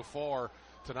year so far.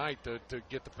 Tonight to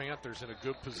get the Panthers in a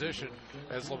good position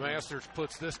as LeMaster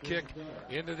puts this kick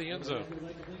into the end zone.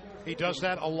 He does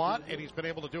that a lot, and he's been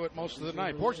able to do it most of the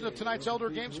night. Portion of tonight's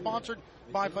Elder Game sponsored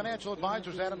by financial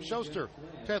advisors Adam Schuster,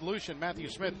 Ted Lucian, Matthew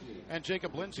Smith, and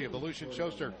Jacob Lindsay of the Lucian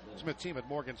Schuster Smith team at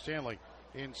Morgan Stanley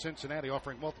in Cincinnati,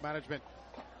 offering wealth management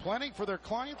planning for their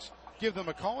clients. Give them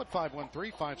a call at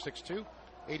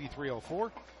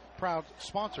 513-562-8304. Proud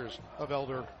sponsors of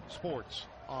Elder Sports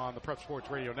on the Prep Sports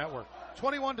Radio Network.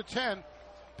 21-10,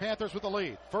 Panthers with the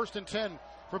lead. 1st and 10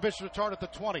 for Bishop Chatard at the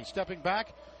 20. Stepping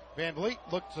back, Van Vliet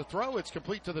looks to throw. It's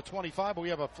complete to the 25, but we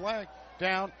have a flag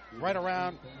down right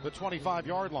around the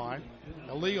 25-yard line.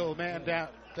 Illegal man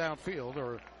downfield,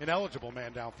 or ineligible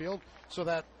man downfield, so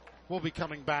that will be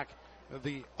coming back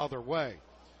the other way.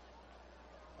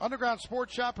 Underground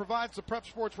Sports Shop provides the Prep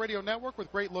Sports Radio Network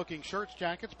with great-looking shirts,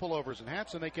 jackets, pullovers, and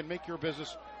hats, and they can make your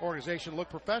business organization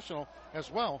look professional as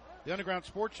well. The Underground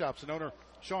Sports Shops and owner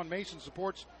Sean Mason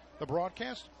supports the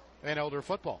broadcast and Elder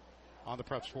football on the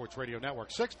Prep Sports Radio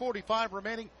Network. 6:45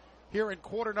 remaining here in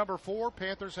quarter number 4.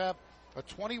 Panthers have a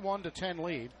 21-10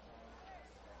 lead.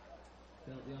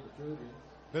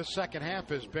 This second half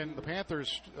has been the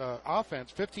Panthers'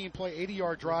 offense. 15-play,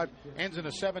 80-yard drive ends in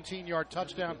a 17-yard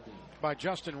touchdown by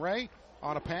Justin Ray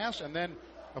on a pass, and then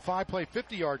a 5-play,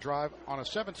 50-yard drive on a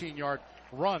 17-yard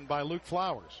run by Luke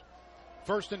Flowers.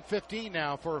 1st and 15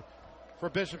 now for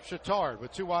Bishop Chatard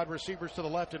with 2 wide receivers to the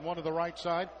left and 1 to the right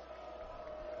side.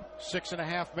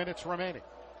 6.5 minutes remaining.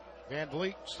 Van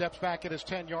Vliet steps back at his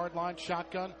 10-yard line,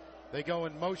 shotgun. They go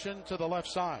in motion to the left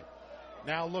side.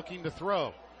 Now looking to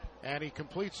throw, and he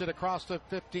completes it across the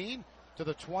 15 to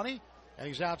the 20, and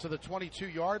he's out to the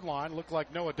 22-yard line. Looked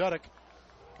like Noah Duddick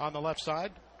on the left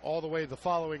side, all the way to the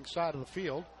following side of the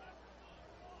field.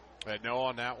 No,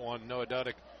 on that one, Noah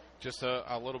Duddick, just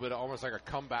a little bit, almost like a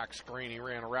comeback screen. He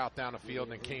ran a route down the field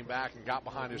and then came back and got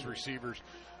behind his receivers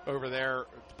over there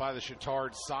by the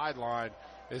Chatard sideline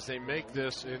as they make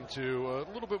this into a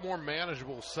little bit more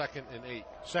manageable 2nd and 8.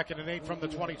 2nd and 8 from the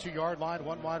 22-yard line.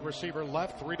 1 wide receiver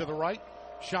left, 3 to the right.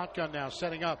 Shotgun now,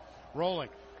 setting up, rolling.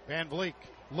 Van Vliet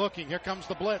looking. Here comes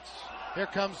the blitz. Here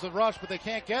comes the rush, but they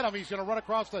can't get him. He's going to run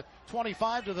across the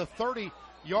 25 to the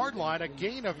 30-yard line, a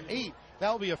gain of 8.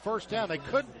 That'll be a first down. They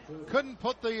couldn't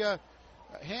put the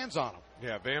hands on him.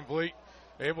 Yeah, Van Vliet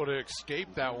able to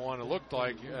escape that one. It looked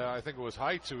like, I think it was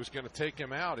Heights who was going to take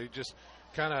him out. He just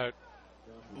kind of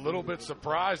a little bit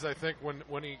surprised, I think,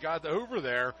 when he got over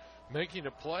there, making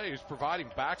a play. He was providing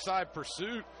backside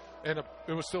pursuit, and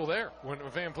it was still there when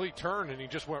Van Vliet turned, and he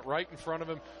just went right in front of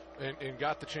him and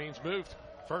got the chains moved.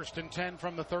 1st and 10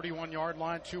 from the 31-yard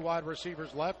line. 2 wide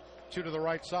receivers left, 2 to the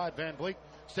right side. Van Vliet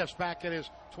steps back at his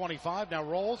 25, now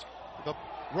rolls. The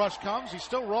rush comes. He's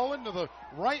still rolling to the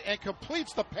right and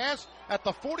completes the pass at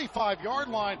the 45-yard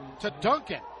line to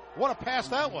Duncan. What a pass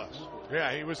that was.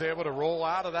 Yeah, he was able to roll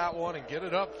out of that one and get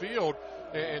it upfield.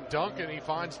 And Duncan, he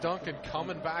finds Duncan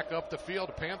coming back up the field.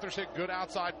 The Panthers hit good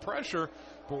outside pressure,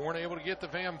 but weren't able to get to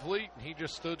Van Vliet, and he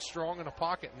just stood strong in the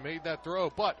pocket and made that throw.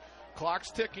 But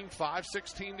clock's ticking,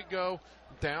 5:16 to go,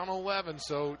 down 11,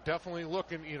 so definitely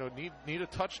looking, need a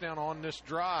touchdown on this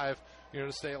drive,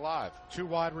 to stay alive. 2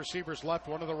 wide receivers left,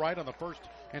 1 to the right on the 1st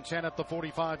and 10 at the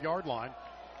 45-yard line.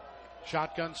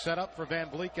 Shotgun set up for Van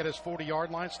Vliet at his 40-yard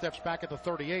line, steps back at the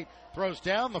 38, throws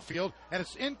down the field, and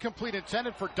it's incomplete,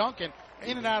 intended for Duncan,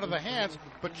 in and out of the hands,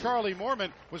 but Charlie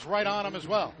Moorman was right on him as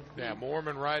well. Yeah,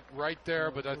 Moorman right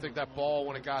there, but I think that ball,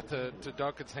 when it got to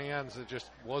Duncan's hands, it just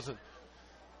wasn't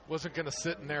going to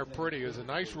sit in there pretty. It was a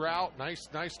nice route,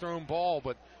 nice thrown ball,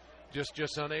 but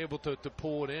just unable to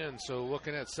pull it in. So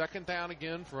looking at second down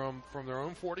again from their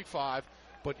own 45.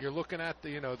 But you're looking at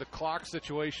the clock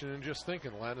situation and just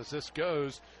thinking, Len, as this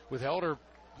goes with Elder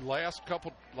last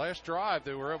drive,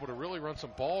 they were able to really run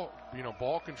some ball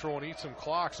control and eat some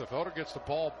clock. So if Elder gets the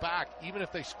ball back, even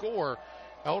if they score,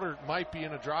 Elder might be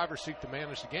in a driver's seat to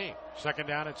manage the game. Second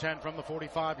down and 10 from the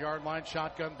 45-yard line.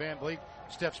 Shotgun. Van Vliet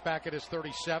steps back at his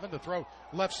 37 to throw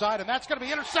left side, and that's going to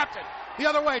be intercepted. The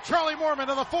other way, Charlie Moorman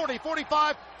to the 40,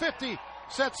 45, 50.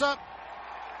 Sets up.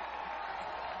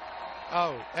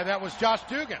 Oh, and that was Josh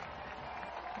Dugan.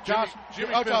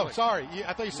 Jimmy sorry.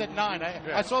 I thought you said 9.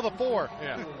 I saw the 4.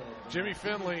 Yeah. Jimmy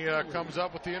Finley comes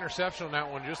up with the interception on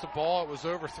that one. Just a ball. It was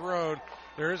overthrown.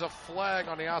 There is a flag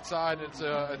on the outside. It's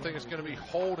I think it's going to be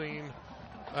holding.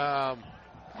 I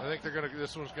think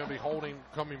this one's going to be holding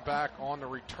coming back on the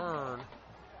return.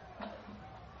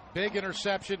 Big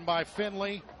interception by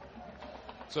Finley.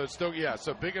 So it's still,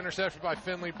 so big interception by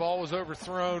Finley. Ball was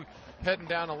overthrown. Heading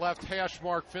down the left hash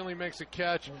mark, Finley makes a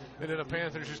catch, and then the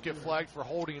Panthers just get flagged for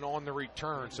holding on the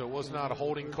return. So it was not a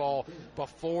holding call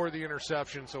before the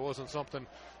interception, so it wasn't something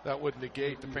that would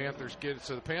negate the Panthers get it.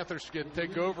 So the Panthers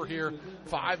take over here.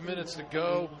 5 minutes to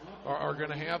go. Are going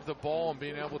to have the ball and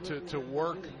being able to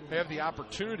work, have the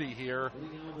opportunity here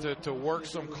to work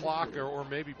some clock or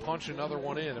maybe punch another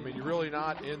one in. I mean, you're really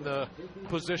not in the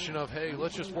position of, hey,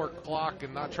 let's just work clock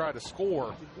and not try to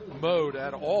score mode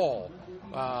at all.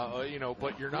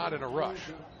 But you're not in a rush.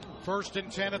 First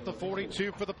and 10 at the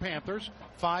 42 for the Panthers.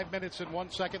 5 minutes and 1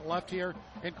 second left here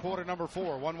in quarter number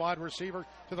 4. One wide receiver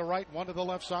to the right, one to the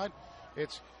left side.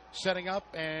 It's setting up,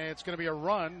 and it's going to be a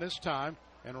run this time.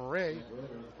 And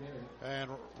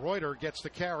Reuter gets the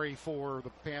carry for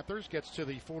the Panthers, gets to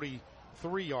the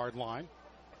 43-yard line.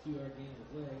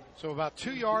 So about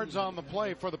 2 yards on the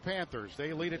play for the Panthers.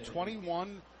 They lead it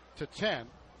 21-10. And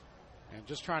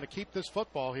just trying to keep this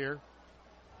football here.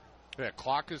 Yeah,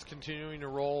 clock is continuing to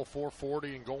roll,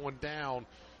 4:40 and going down.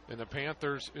 And the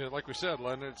Panthers, like we said,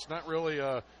 Len, it's not really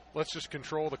a let's just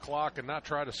control the clock and not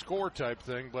try to score type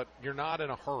thing, but you're not in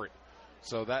a hurry.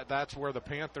 So that's where the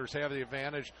Panthers have the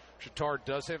advantage. Chatard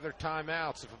does have their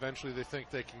timeouts if eventually they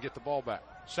think they can get the ball back.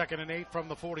 Second and 8 from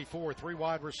the 44. 3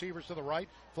 wide receivers to the right.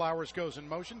 Flowers goes in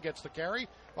motion, gets the carry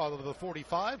out of the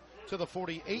 45 to the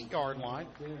 48-yard line.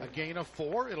 A gain of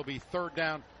 4. It'll be third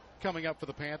down coming up for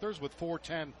the Panthers with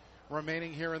 4:10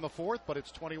 remaining here in the fourth, but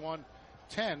it's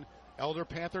 21-10. Elder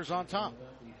Panthers on top.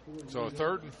 So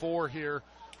 3rd and 4 here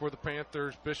for the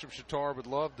Panthers. Bishop Chatard would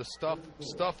love to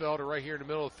stuff Elder right here in the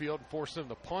middle of the field and force them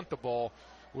to punt the ball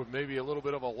with maybe a little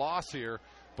bit of a loss here.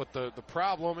 But the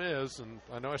problem is, and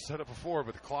I know I said it before,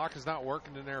 but the clock is not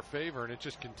working in their favor, and it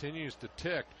just continues to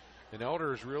tick, and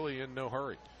Elder is really in no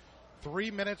hurry.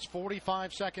 3 minutes,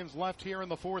 45 seconds left here in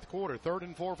the fourth quarter. 3rd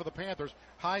and 4 for the Panthers.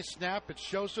 High snap. It's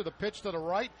Schuster. The pitch to the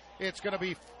right. It's going to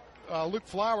be Luke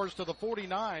Flowers to the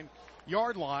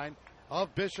 49-yard line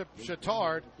of Bishop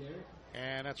Chatard.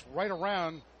 And that's right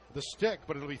around the stick,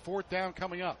 but it'll be 4th down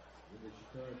coming up.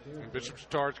 And Bishop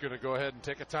Chatard's going to go ahead and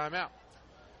take a timeout.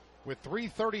 With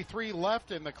 3:33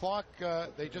 left in the clock,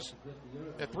 at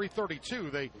 3:32,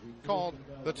 they called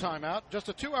the timeout. Just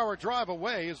a 2-hour drive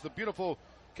away is the beautiful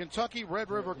Kentucky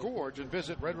Red River Gorge, and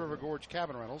visit Red River Gorge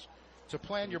Cabin Rentals to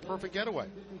plan your perfect getaway.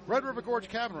 Red River Gorge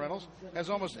Cabin Rentals has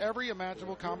almost every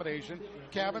imaginable accommodation,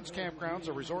 cabins, campgrounds,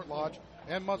 a resort lodge,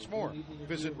 and much more.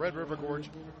 Visit Red River Gorge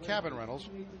Cabin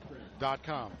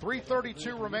Rentals.com.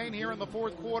 3:32 remain here in the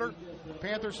fourth quarter.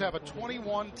 Panthers have a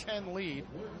 21-10 lead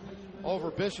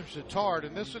over Bishop Chatard,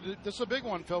 and this is a big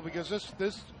one, Phil, because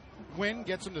this win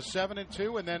gets them to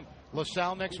 7-2, and then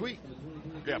LaSalle next week.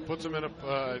 Yeah, puts them in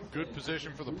a good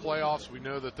position for the playoffs. We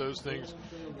know that those things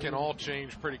can all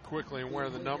change pretty quickly and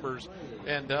where the numbers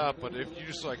end up. But if you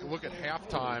just look at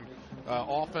halftime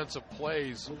offensive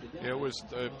plays, it was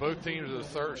both teams of the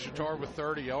third. Chatard with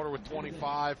 30, Elder with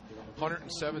 25,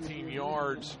 117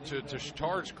 yards to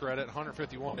Chatard's credit,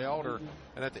 151 to Elder.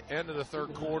 And at the end of the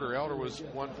third quarter, Elder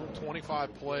went from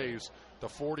 25 plays to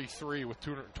 43 with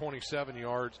 227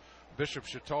 yards. Bishop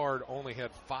Chatard only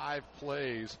had 5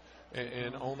 plays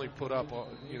and only put up,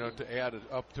 to add it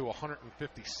up to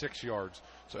 156 yards.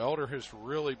 So Elder has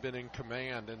really been in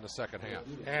command in the second half.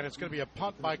 And it's going to be a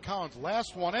punt by Collins.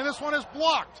 Last one, and this one is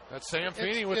blocked. That's Sam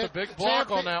Feeney with the big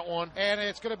block on that one. And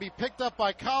it's going to be picked up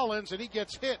by Collins, and he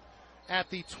gets hit at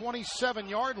the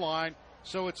 27-yard line.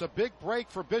 So it's a big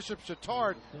break for Bishop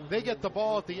Chatard. They get the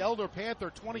ball at the Elder Panther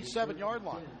 27-yard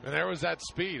line. And there was that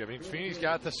speed. I mean, Feeney's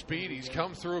got the speed. He's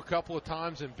come through a couple of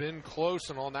times and been close.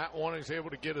 And on that one, he's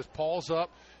able to get his paws up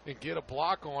and get a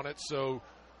block on it. So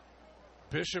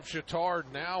Bishop Chatard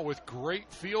now with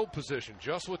great field position,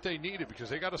 just what they needed, because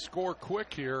they got to score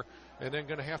quick here and then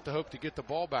going to have to hope to get the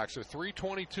ball back. So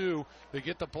 3:22, they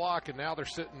get the block, and now they're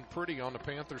sitting pretty on the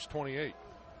Panthers' 28.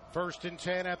 1st and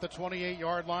 10 at the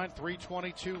 28-yard line.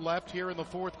 3:22 left here in the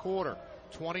fourth quarter.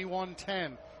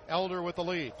 21-10. Elder with the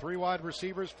lead. 3 wide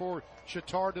receivers for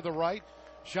Chatard to the right.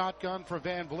 Shotgun for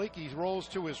Van Vliet. He rolls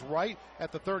to his right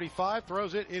at the 35.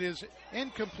 Throws it. It is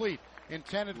incomplete.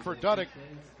 Intended for Duddick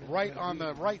right on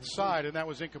the right side, and that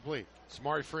was incomplete.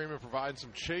 Samari Freeman providing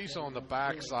some chase on the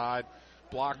backside.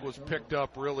 Block was picked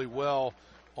up really well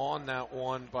on that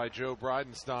one by Joe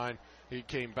Bridenstine. He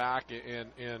came back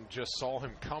and just saw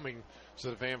him coming so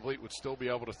that Van Vliet would still be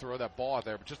able to throw that ball out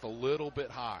there, but just a little bit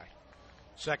high.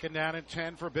 2nd down and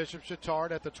 10 for Bishop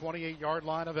Chatard at the 28-yard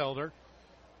line of Elder.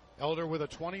 Elder with a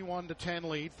 21-10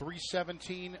 lead.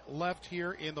 3:17 left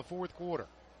here in the fourth quarter.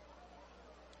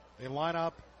 They line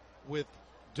up with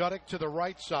Duddick to the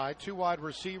right side. 2 wide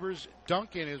receivers.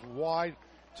 Duncan is wide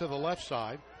to the left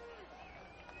side.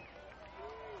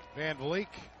 Van Vliet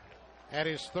at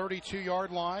his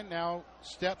 32-yard line now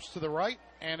steps to the right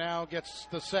and now gets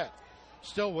the set.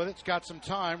 Still with it. It's got some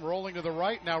time. Rolling to the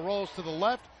right. Now rolls to the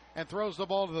left and throws the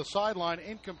ball to the sideline.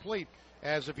 Incomplete.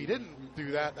 As if he didn't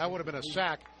do that, that would have been a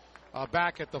sack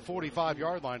back at the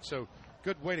 45-yard line. So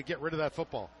good way to get rid of that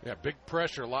football. Yeah, big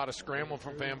pressure. A lot of scrambling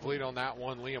from Van Vliet on that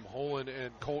one. Liam Holland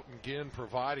and Colton Ginn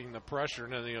providing the pressure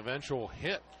and then the eventual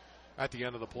hit at the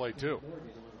end of the play, too.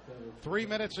 3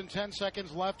 minutes and 10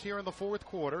 seconds left here in the fourth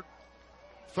quarter.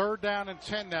 3rd down and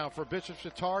 10 now for Bishop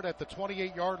Chatard at the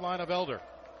 28-yard line of Elder.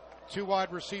 2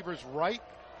 wide receivers right,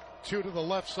 2 to the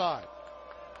left side.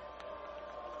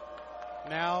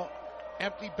 Now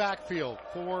empty backfield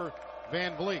for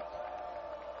Van Vliet.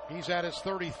 He's at his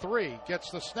 33, gets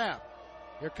the snap.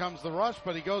 Here comes the rush,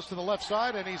 but he goes to the left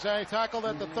side, and he's tackled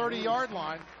at the 30-yard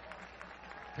line.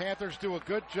 Panthers do a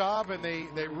good job, and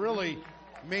they really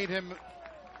made him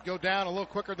go down a little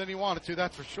quicker than he wanted to,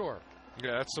 that's for sure.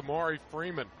 Yeah, that's Samari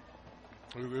Freeman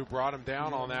who brought him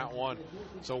down on that one.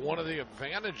 So one of the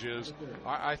advantages,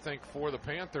 I think, for the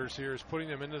Panthers here is putting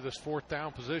them into this 4th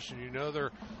down position. You know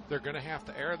they're going to have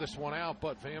to air this one out,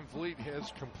 but Van Vliet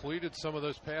has completed some of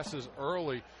those passes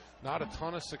early. Not a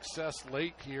ton of success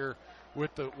late here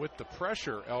with the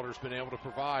pressure Elder's been able to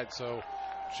provide. So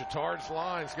Chatard's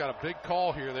line's got a big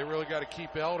call here. They really got to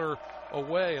keep Elder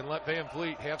away and let Van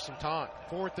Vliet have some time.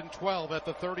 4th and 12 at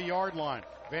the 30-yard line.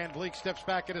 Van Vliet steps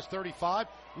back at his 35,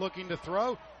 looking to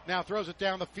throw. Now throws it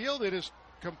down the field. It is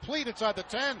complete inside the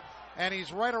 10, and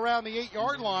he's right around the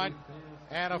 8-yard line.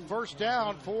 And a 1st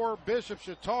down for Bishop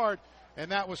Chatard,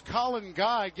 and that was Colin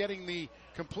Guy getting the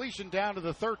completion down to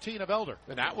the 13 of Elder.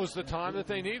 And that was the time that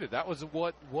they needed. That was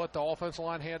what the offensive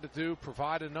line had to do,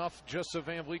 provide enough just so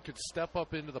Van Vliet could step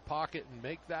up into the pocket and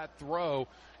make that throw.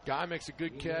 Guy makes a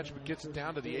good catch, but gets it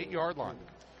down to the 8-yard line.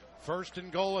 1st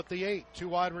and goal at the 8. 2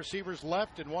 wide receivers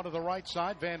left and 1 to the right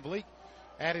side. Van Vliet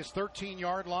at his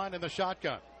 13-yard line in the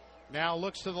shotgun. Now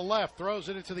looks to the left, throws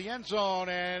it into the end zone,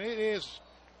 and it is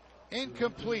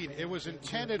incomplete. It was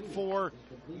intended for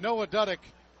Noah Duddick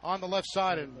on the left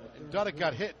side, and Duddick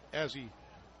got hit as he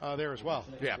there as well.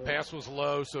 Yeah, pass was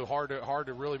low, so hard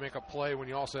to really make a play when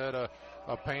you also had a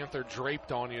Panther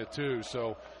draped on you too.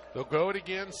 So they'll go it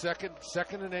again, second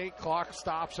and 8. Clock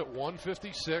stops at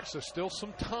 1:56, so still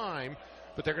some time,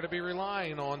 but they're going to be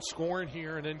relying on scoring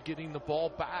here and then getting the ball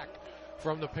back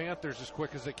from the Panthers as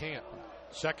quick as they can.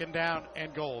 2nd down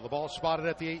and goal. The ball spotted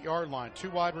at the 8-yard line. 2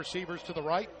 wide receivers to the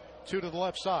right, 2 to the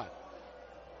left side.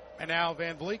 And now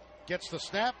Van Vliet gets the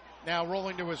snap, now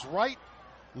rolling to his right,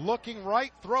 looking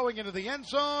right, throwing into the end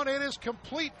zone. It is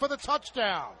complete for the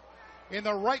touchdown in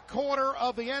the right corner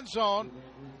of the end zone.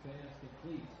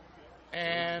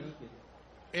 And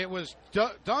it was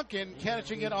Duncan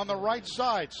catching it on the right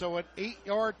side. So an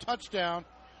 8-yard touchdown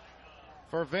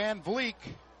for Van Vliet.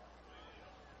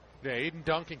 Yeah, Aiden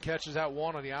Duncan catches that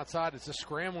one on the outside. It's a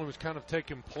scrambling was kind of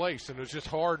taking place, and it was just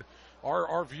hard.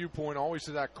 Our viewpoint always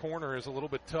to that corner is a little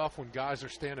bit tough when guys are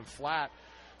standing flat.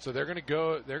 So they're going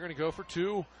to go for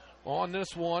 2 on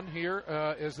this one here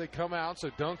as they come out. So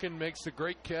Duncan makes the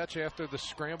great catch after the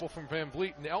scramble from Van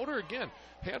Vliet. And Elder, again,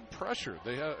 had pressure.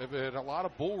 They had a lot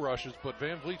of bull rushes, but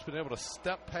Van Vliet's been able to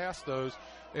step past those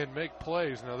and make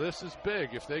plays. Now, this is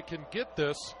big. If they can get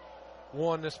this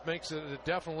one, this makes it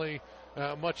definitely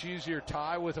a much easier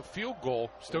tie with a field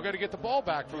goal. Still got to get the ball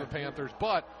back from the Panthers,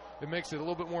 but it makes it a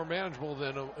little bit more manageable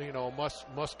than a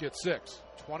must get 6.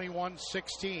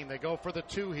 21-16. They go for the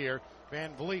 2 here.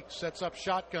 Van Vliet sets up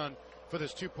shotgun for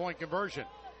this 2-point conversion.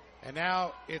 And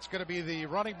now it's going to be the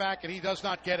running back, and he does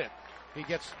not get it. He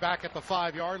gets back at the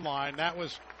 5-yard line. That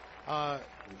was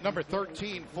number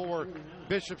 13 for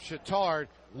Bishop Chatard,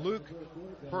 Luke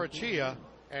Burachia,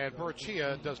 and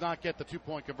Burachia does not get the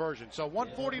 2-point conversion. So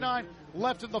 1:49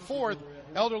 left in the fourth.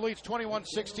 Elder leads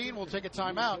 21-16. We'll take a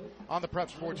timeout on the Prep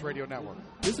Sports Radio Network.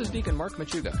 This is Deacon Mark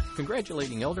Machuga,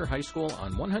 congratulating Elder High School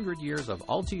on 100 years of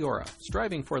Altiora,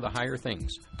 striving for the higher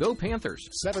things. Go Panthers!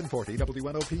 740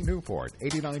 WNOP Newport,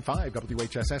 89.5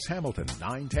 WHSS Hamilton,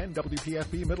 910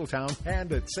 WPFB Middletown,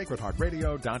 and at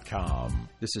sacredheartradio.com.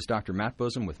 This is Dr. Matt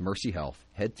Bosom with Mercy Health,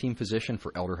 head team physician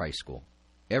for Elder High School.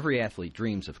 Every athlete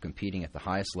dreams of competing at the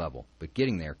highest level, but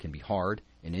getting there can be hard,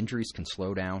 and injuries can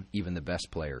slow down even the best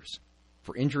players.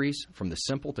 For injuries, from the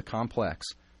simple to complex,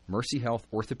 Mercy Health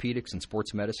Orthopedics and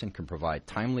Sports Medicine can provide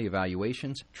timely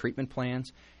evaluations, treatment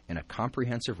plans, and a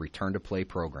comprehensive return-to-play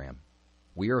program.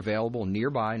 We are available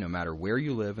nearby no matter where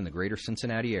you live in the greater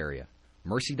Cincinnati area.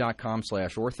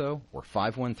 Mercy.com/ortho or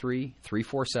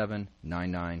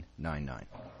 513-347-9999.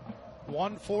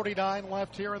 1:49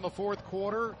 left here in the fourth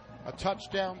quarter. A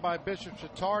touchdown by Bishop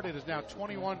Chatard. It is now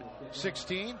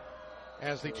 21-16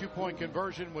 as the 2-point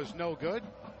conversion was no good.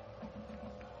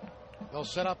 They'll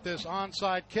set up this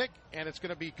onside kick, and it's going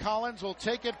to be Collins will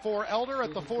take it for Elder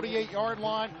at the 48-yard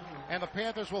line, and the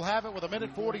Panthers will have it with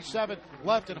 1:47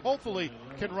 left and hopefully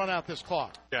can run out this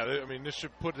clock. Yeah, I mean, this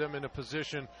should put them in a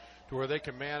position to where they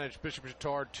can manage Bishop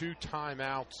Chatard 2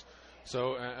 timeouts.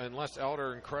 So unless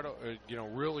Elder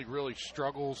really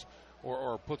struggles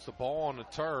or puts the ball on the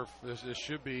turf, this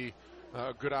should be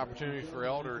a good opportunity for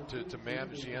Elder to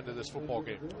manage the end of this football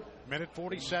game.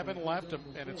 1:47 left,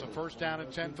 and it's a first down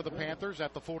and 10 for the Panthers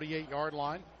at the 48-yard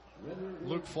line.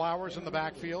 Luke Flowers in the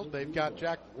backfield. They've got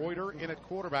Jack Reuter in at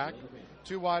quarterback.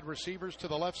 2 wide receivers to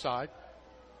the left side.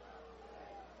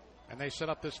 And they set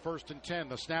up this 1st and 10.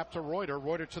 The snap to Reuter.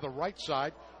 Reuter to the right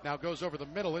side. Now goes over the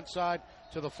middle inside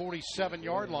to the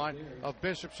 47-yard line of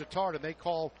Bishop Chatard, and they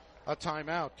call a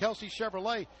timeout. Kelsey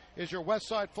Chevrolet is your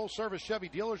Westside full-service Chevy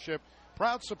dealership,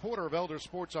 proud supporter of Elder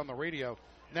Sports on the radio.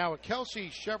 Now at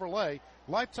Kelsey Chevrolet,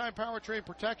 lifetime powertrain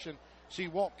protection. See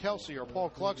Walt Kelsey or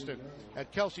Paul Clugston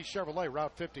at Kelsey Chevrolet,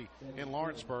 Route 50 in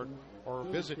Lawrenceburg, or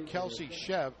visit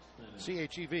KelseyChev,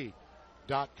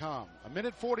 CHEV.com.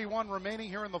 1:41 remaining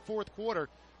here in the fourth quarter.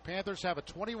 Panthers have a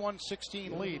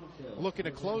 21-16 lead, looking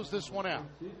to close this one out.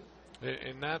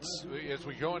 And that's, as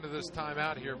we go into this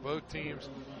timeout here, both teams,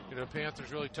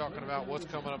 Panthers really talking about what's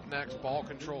coming up next, ball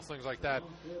control, things like that.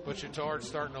 But Chatard's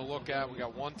starting to look at, we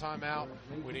got 1 timeout.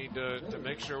 We need to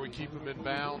make sure we keep them in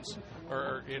bounds.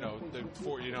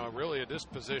 Really at this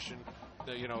position,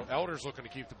 Elder's looking to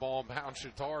keep the ball in bounds.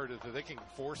 Chatard, if they can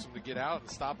force them to get out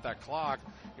and stop that clock,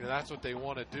 that's what they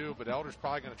want to do. But Elder's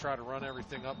probably going to try to run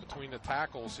everything up between the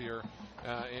tackles here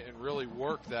and really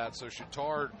work that. So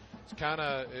Chatard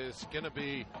is going to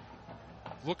be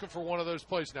looking for one of those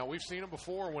plays. Now, we've seen them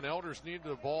before when Elders needed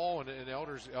the ball, and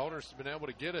Elders has been able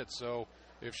to get it. So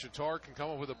if Chatard can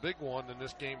come up with a big one, then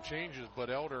this game changes. But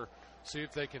Elder, see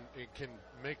if they can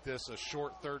make this a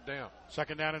short 3rd down.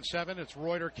 2nd down and 7. It's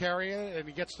Reuter carrying it, and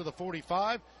he gets to the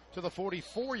 45, to the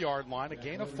 44-yard line, a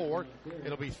gain of 4.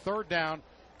 It'll be 3rd down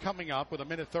coming up with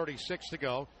 1:36 to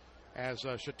go as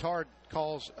Chatard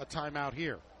calls a timeout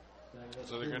here.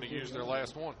 So they're going to use their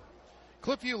last one.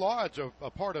 Cliffview Lodge, a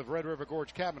part of Red River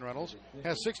Gorge Cabin Rentals,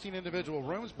 has 16 individual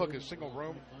rooms. Book a single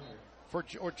room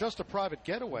or just a private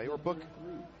getaway, or book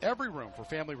every room for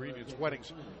family reunions,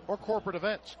 weddings, or corporate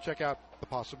events. Check out the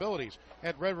possibilities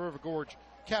at Red River Gorge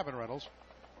Cabin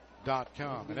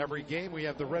Rentals.com. And every game we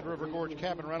have the Red River Gorge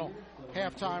Cabin Rental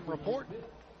halftime report.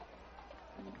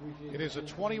 It is a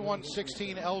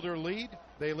 21-16 Elder lead.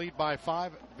 They lead by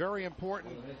 5. Very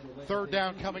important 3rd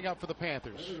down coming up for the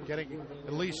Panthers, getting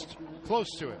at least close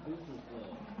to it.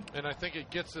 And I think it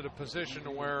gets to the position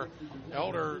where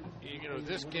Elder,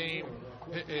 this game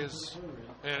is,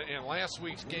 and last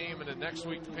week's game and the next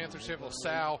week the Panthers have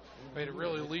LaSalle, it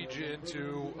really leads you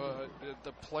into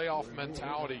the playoff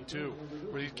mentality too,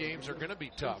 where these games are going to be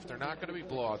tough. They're not going to be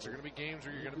blowouts. They're going to be games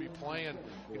where you're going to be playing,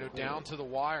 down to the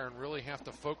wire and really have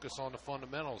to focus on the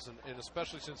fundamentals. And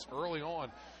especially since early on,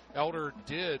 Elder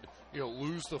did,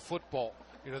 lose the football.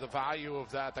 The value of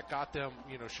that got them,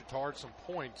 Chatard some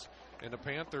points. And the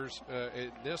Panthers,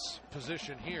 in this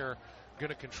position here, going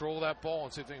to control that ball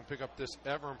and see if they can pick up this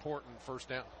ever-important 1st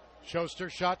down. Schuster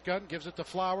shotgun, gives it to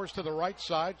Flowers to the right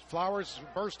side. Flowers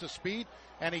burst of speed,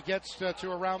 and he gets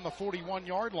to around the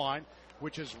 41-yard line,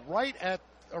 which is right at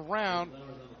around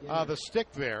the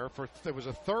stick there. It was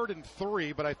a 3rd and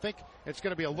 3, but I think it's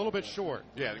going to be a little bit short.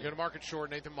 Yeah, they're going to mark it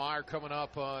short. Nathan Meyer coming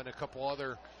up and a couple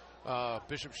other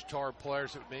Bishop Chatard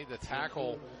players that made the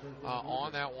tackle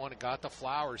on that one and got the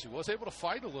flowers. He was able to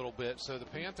fight a little bit, so the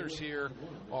Panthers here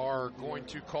are going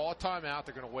to call a timeout.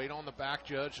 They're going to wait on the back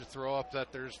judge to throw up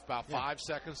that there's about 5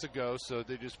 seconds to go, so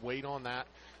they just wait on that.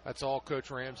 That's all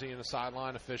Coach Ramsey and the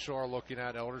sideline official are looking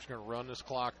at. Elder's going to run this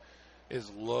clock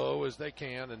as low as they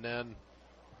can and then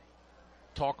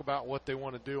talk about what they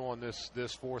want to do on this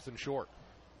 4th and short.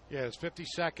 Yeah, it's 50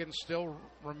 seconds still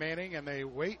remaining, and they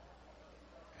wait.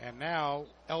 And now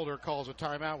Elder calls a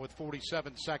timeout with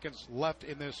 47 seconds left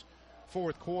in this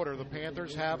 4th quarter. The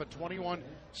Panthers have a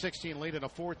 21-16 lead and a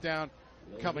 4th down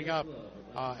coming up.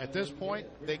 At this point,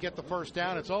 they get the first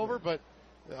down. It's over, but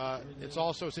it's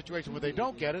also a situation where they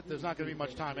don't get it. There's not going to be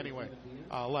much time anyway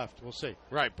left. We'll see.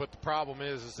 Right, but the problem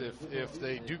is if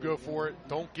they do go for it,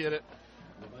 don't get it,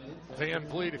 Van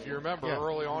Vliet, if you remember,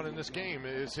 early on in this game,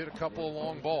 has hit a couple of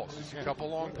long balls, a couple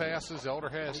of long passes. Elder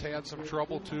has had some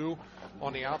trouble, too,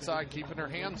 on the outside keeping their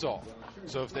hands off.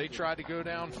 So if they try to go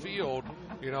downfield,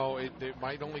 it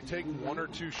might only take 1 or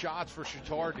 2 shots for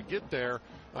Chatard to get there,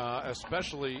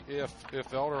 especially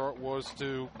if Elder was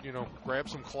to, grab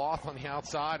some cloth on the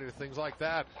outside and things like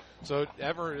that. So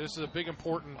this is a big,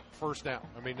 important first down.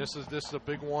 I mean, this is a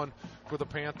big one for the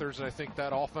Panthers, and I think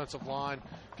that offensive line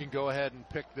can go ahead and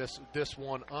pick this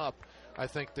one up. I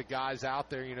think the guys out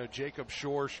there, Jacob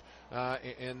Schorsch,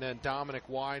 and then Dominic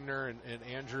Widener and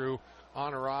Andrew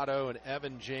Honorado and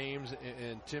Evan James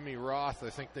and Timmy Roth, I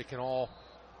think they can all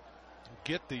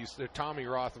get these. Tommy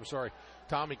Roth, I'm sorry.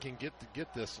 Tommy can get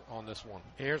this on this one.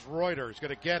 Here's Reuter. He's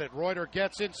going to get it. Reuter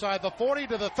gets inside the 40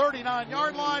 to the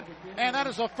 39-yard line, and that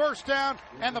is a first down,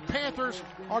 and the Panthers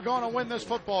are going to win this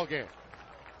football game.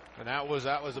 And that was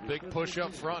a big push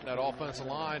up front. That offensive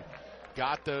line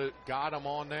got them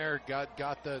on there.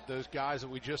 Got those guys that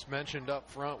we just mentioned up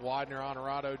front: Widener,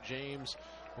 Honorado, James,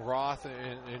 Roth,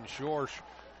 and Schorsch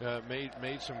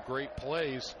made some great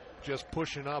plays, just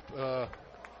pushing up the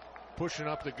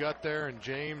gut there. And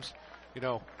James,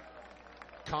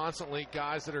 constantly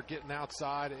guys that are getting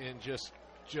outside and just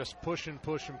pushing.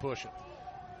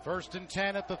 First and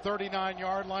 10 at the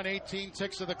 39-yard line. 18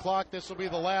 ticks of the clock. This will be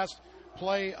the last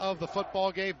play of the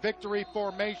football game. Victory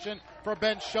formation for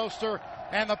Ben Schuster,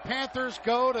 and the Panthers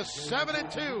go to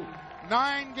 7-2.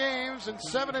 9 games and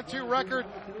 7-2 record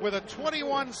with a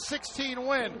 21-16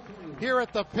 win here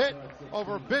at the pit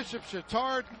over Bishop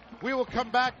Chatard. We will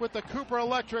come back with the Cooper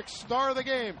Electric star of the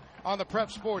game on the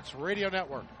Prep Sports Radio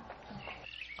Network.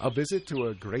 A visit to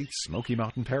a great Smoky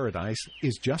Mountain paradise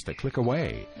is just a click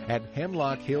away at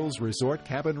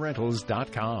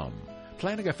HemlockHillsResortCabinRentals.com.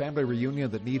 Planning a family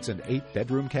reunion that needs an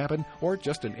 8-bedroom cabin or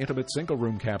just an intimate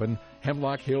single-room cabin,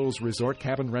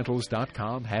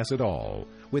 HemlockHillsResortCabinRentals.com has it all.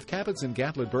 With cabins in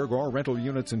Gatlinburg or rental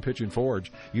units in Pigeon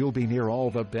Forge, you'll be near all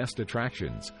the best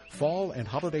attractions. Fall and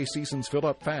holiday seasons fill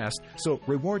up fast, so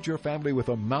reward your family with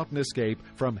a mountain escape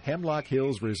from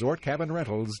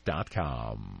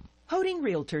HemlockHillsResortCabinRentals.com. Hoding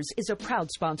Realtors is a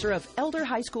proud sponsor of Elder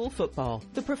High School football.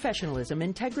 The professionalism,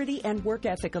 integrity, and work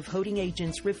ethic of Hoding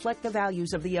agents reflect the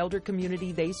values of the Elder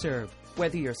community they serve.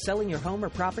 Whether you're selling your home or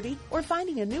property or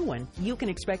finding a new one, you can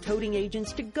expect Hoding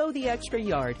agents to go the extra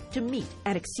yard to meet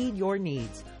and exceed your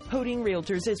needs. Hoding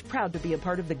Realtors is proud to be a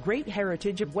part of the great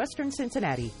heritage of Western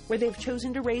Cincinnati, where they've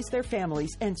chosen to raise their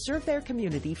families and serve their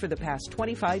community for the past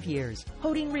 25 years.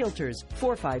 Hoding Realtors,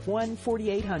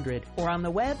 451-4800, or on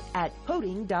the web at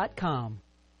hoding.com.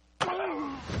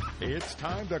 It's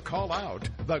time to call out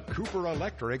the Cooper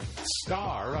Electric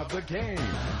star of the game.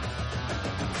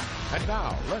 And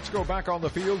now, let's go back on the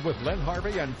field with Len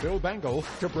Harvey and Phil Bengal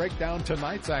to break down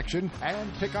tonight's action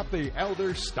and pick up the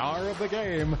Elder star of the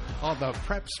game on the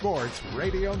Prep Sports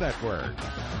Radio Network.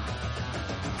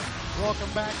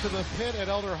 Welcome back to the pit at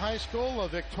Elder High School. A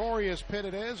victorious pit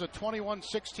it is, a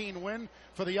 21-16 win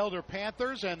for the Elder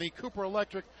Panthers, and the Cooper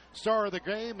Electric star of the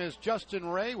game is Justin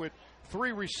Ray with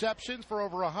 3 receptions for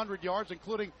over 100 yards,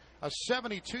 including a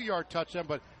 72-yard touchdown,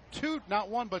 but not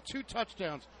one, but 2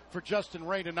 touchdowns for Justin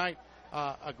Ray tonight.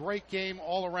 A great game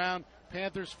all around.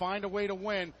 Panthers find a way to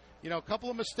win. A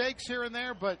couple of mistakes here and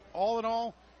there, but all in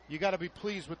all, you got to be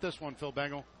pleased with this one, Phil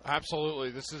Bengal.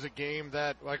 Absolutely. This is a game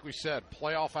that, like we said,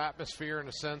 playoff atmosphere in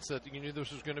the sense that you knew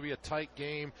this was going to be a tight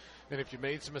game, and if you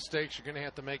made some mistakes, you're going to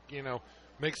have to make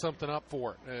something up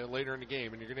for it later in the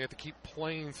game, and you're going to have to keep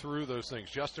playing through those things.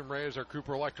 Justin Ray is our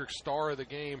Cooper Electric star of the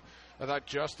game. I thought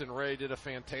Justin Ray did a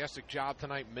fantastic job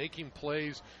tonight making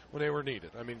plays when they were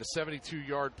needed. I mean, the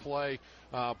 72-yard play,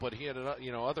 but he had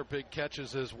other big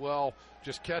catches as well,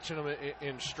 just catching them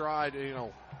in stride.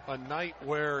 A night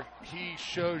where he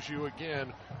shows you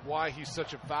again why he's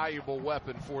such a valuable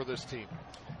weapon for this team.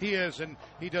 He is, and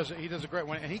he does a great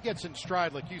one. And he gets in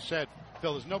stride, like you said,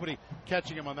 Phil. There's nobody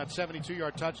catching him on that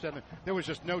 72-yard touchdown. There was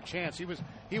just no chance. He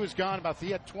was gone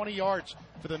he had 20 yards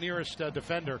for the nearest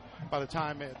defender by the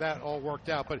time that all worked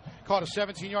out. But caught a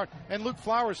 17-yard. And Luke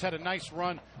Flowers had a nice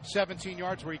run, 17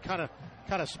 yards, where he kind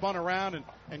of spun around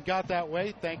and got that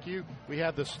way. Thank you. We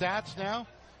have the stats now.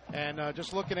 And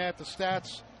just looking at the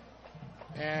stats,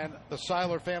 and the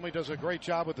Seiler family does a great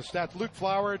job with the stats. Luke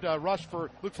Flowers rushed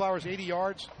for Luke Flowers 80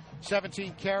 yards,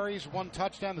 17 carries, 1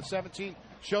 touchdown to 17.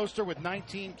 Schuster with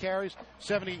 19 carries,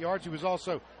 78 yards. He was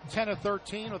also 10 of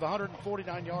 13 with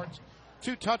 149 yards,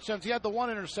 2 touchdowns. He had the 1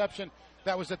 interception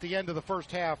that was at the end of the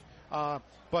first half.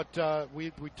 But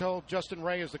we told Justin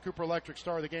Ray is the Cooper Electric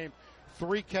star of the game.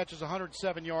 3 catches,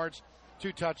 107 yards,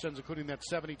 2 touchdowns, including that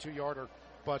 72-yarder.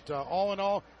 But all in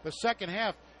all, the second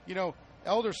half,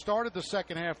 Elder started the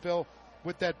second half, Phil,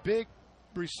 with that big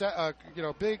play,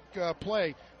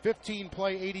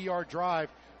 15-play, 80-yard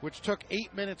drive, which took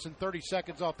 8 minutes and 30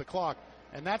 seconds off the clock.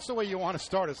 And that's the way you want to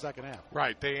start a second half.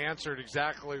 Right. They answered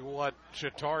exactly what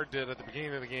Chatard did at the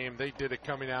beginning of the game. They did it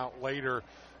coming out later,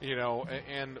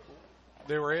 and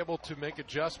they were able to make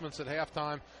adjustments at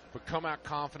halftime, but come out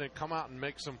confident, come out and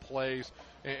make some plays,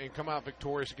 and come out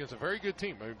victorious against a very good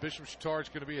team. I mean, Bishop Chatard is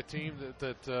going to be a team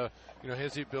that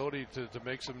has the ability to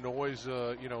make some noise,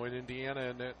 in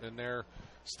Indiana and their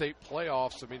state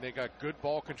playoffs. I mean, they got good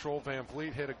ball control. Van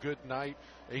Vliet had a good night,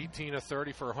 18 of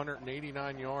 30 for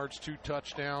 189 yards, 2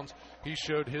 touchdowns. He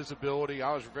showed his ability.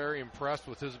 I was very impressed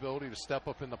with his ability to step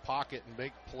up in the pocket and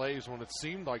make plays when it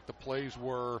seemed like the plays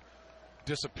were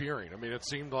disappearing. I mean, it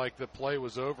seemed like the play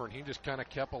was over, and he just kind of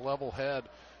kept a level head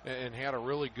and had a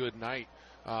really good night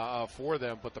for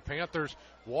them. But the Panthers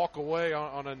walk away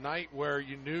on a night where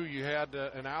you knew you had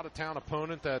an out-of-town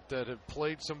opponent that had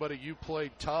played somebody you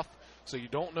played tough, so you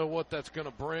don't know what that's going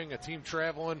to bring, a team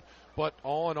traveling. But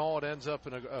all in all, it ends up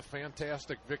in a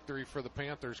fantastic victory for the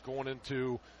Panthers going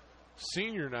into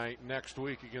senior night next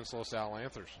week against Los Al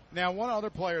Anthers. Now, one other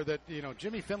player that,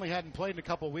 Jimmy Finley hadn't played in a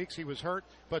couple of weeks. He was hurt,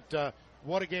 but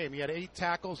what a game. He had 8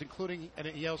 tackles, and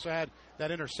he also had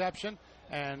that interception.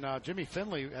 And Jimmy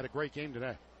Finley had a great game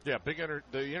today. Yeah,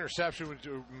 the interception was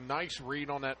a nice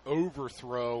read on that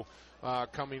overthrow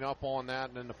coming up on that,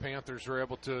 and then the Panthers were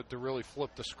able to really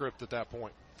flip the script at that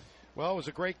point. Well, it was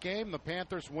a great game. The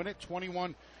Panthers win it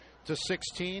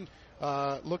 21-16.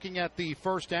 Looking at the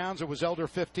first downs, it was Elder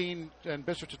 15 and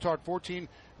Bishop Chatard 14.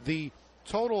 The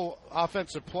total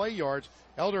offensive play yards,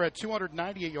 Elder had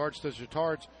 298 yards to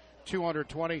Chatard's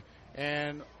 220.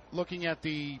 And looking at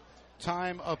the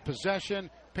time of possession,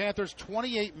 Panthers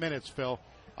 28 minutes, Phil,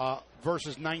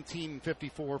 versus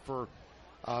 19:54 for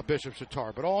Bishop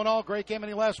Chatard. But all in all, great game.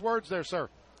 Any last words there, sir?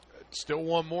 Still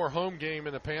one more home game,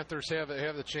 and the Panthers have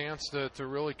the chance to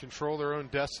really control their own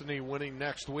destiny, winning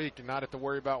next week and not have to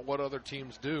worry about what other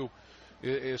teams do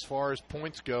as far as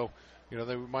points go.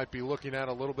 They might be looking at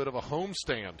a little bit of a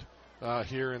homestand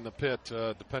here in the pit,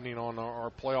 depending on our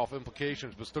playoff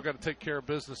implications, but still got to take care of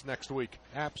business next week.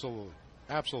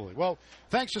 Absolutely. Well,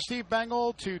 thanks to Steve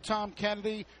Bengal, to Tom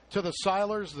Kennedy, to the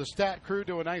Seilers, the stat crew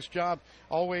do a nice job.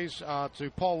 Always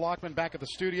to Paul Lockman back at the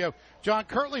studio. John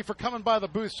Kirtley for coming by the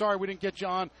booth. Sorry we didn't get you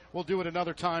on. We'll do it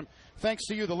another time. Thanks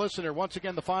to you, the listener. Once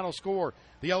again, the final score,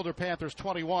 the Elder Panthers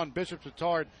 21, Bishop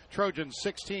Chatard Trojans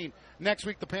 16. Next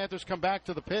week, the Panthers come back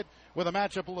to the pit with a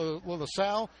matchup with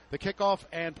LaSalle. The kickoff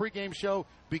and pregame show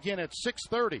begin at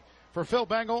 6:30. For Phil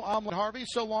Bengal, I'm Lynn Harvey.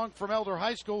 So long from Elder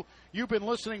High School. You've been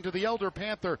listening to the Elder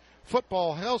Panther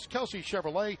Football Kelsey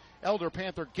Chevrolet Elder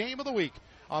Panther Game of the Week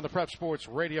on the Prep Sports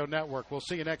Radio Network. We'll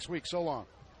see you next week. So long.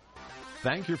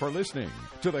 Thank you for listening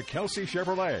to the Kelsey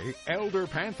Chevrolet Elder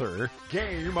Panther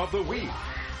Game of the Week.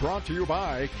 Brought to you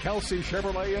by Kelsey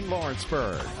Chevrolet in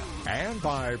Lawrenceburg and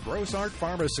by Brosart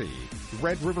Pharmacy,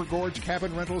 Red River Gorge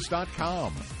Cabin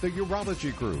Rentals.com, the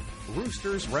Urology Group,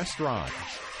 Roosters Restaurant,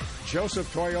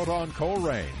 Joseph Toyota on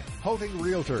Coleraine, Holding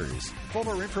Realtors,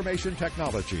 Fuller Information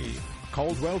Technology,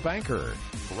 Coldwell Banker,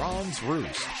 Ron's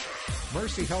Roost,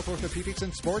 Mercy Health Orthopedics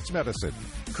and Sports Medicine,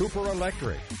 Cooper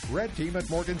Electric, Red Team at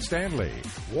Morgan Stanley,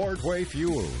 Wardway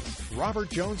Fuels, Robert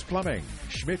Jones Plumbing,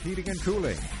 Schmidt Heating and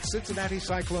Cooling, Cincinnati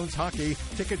Cyclones Hockey,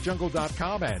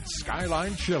 TicketJungle.com, and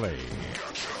Skyline Chili.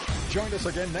 Join us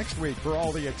again next week for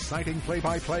all the exciting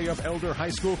play-by-play of Elder High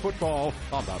School football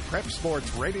on the Prep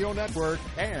Sports Radio Network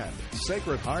and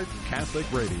Sacred Heart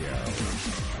Catholic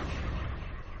Radio.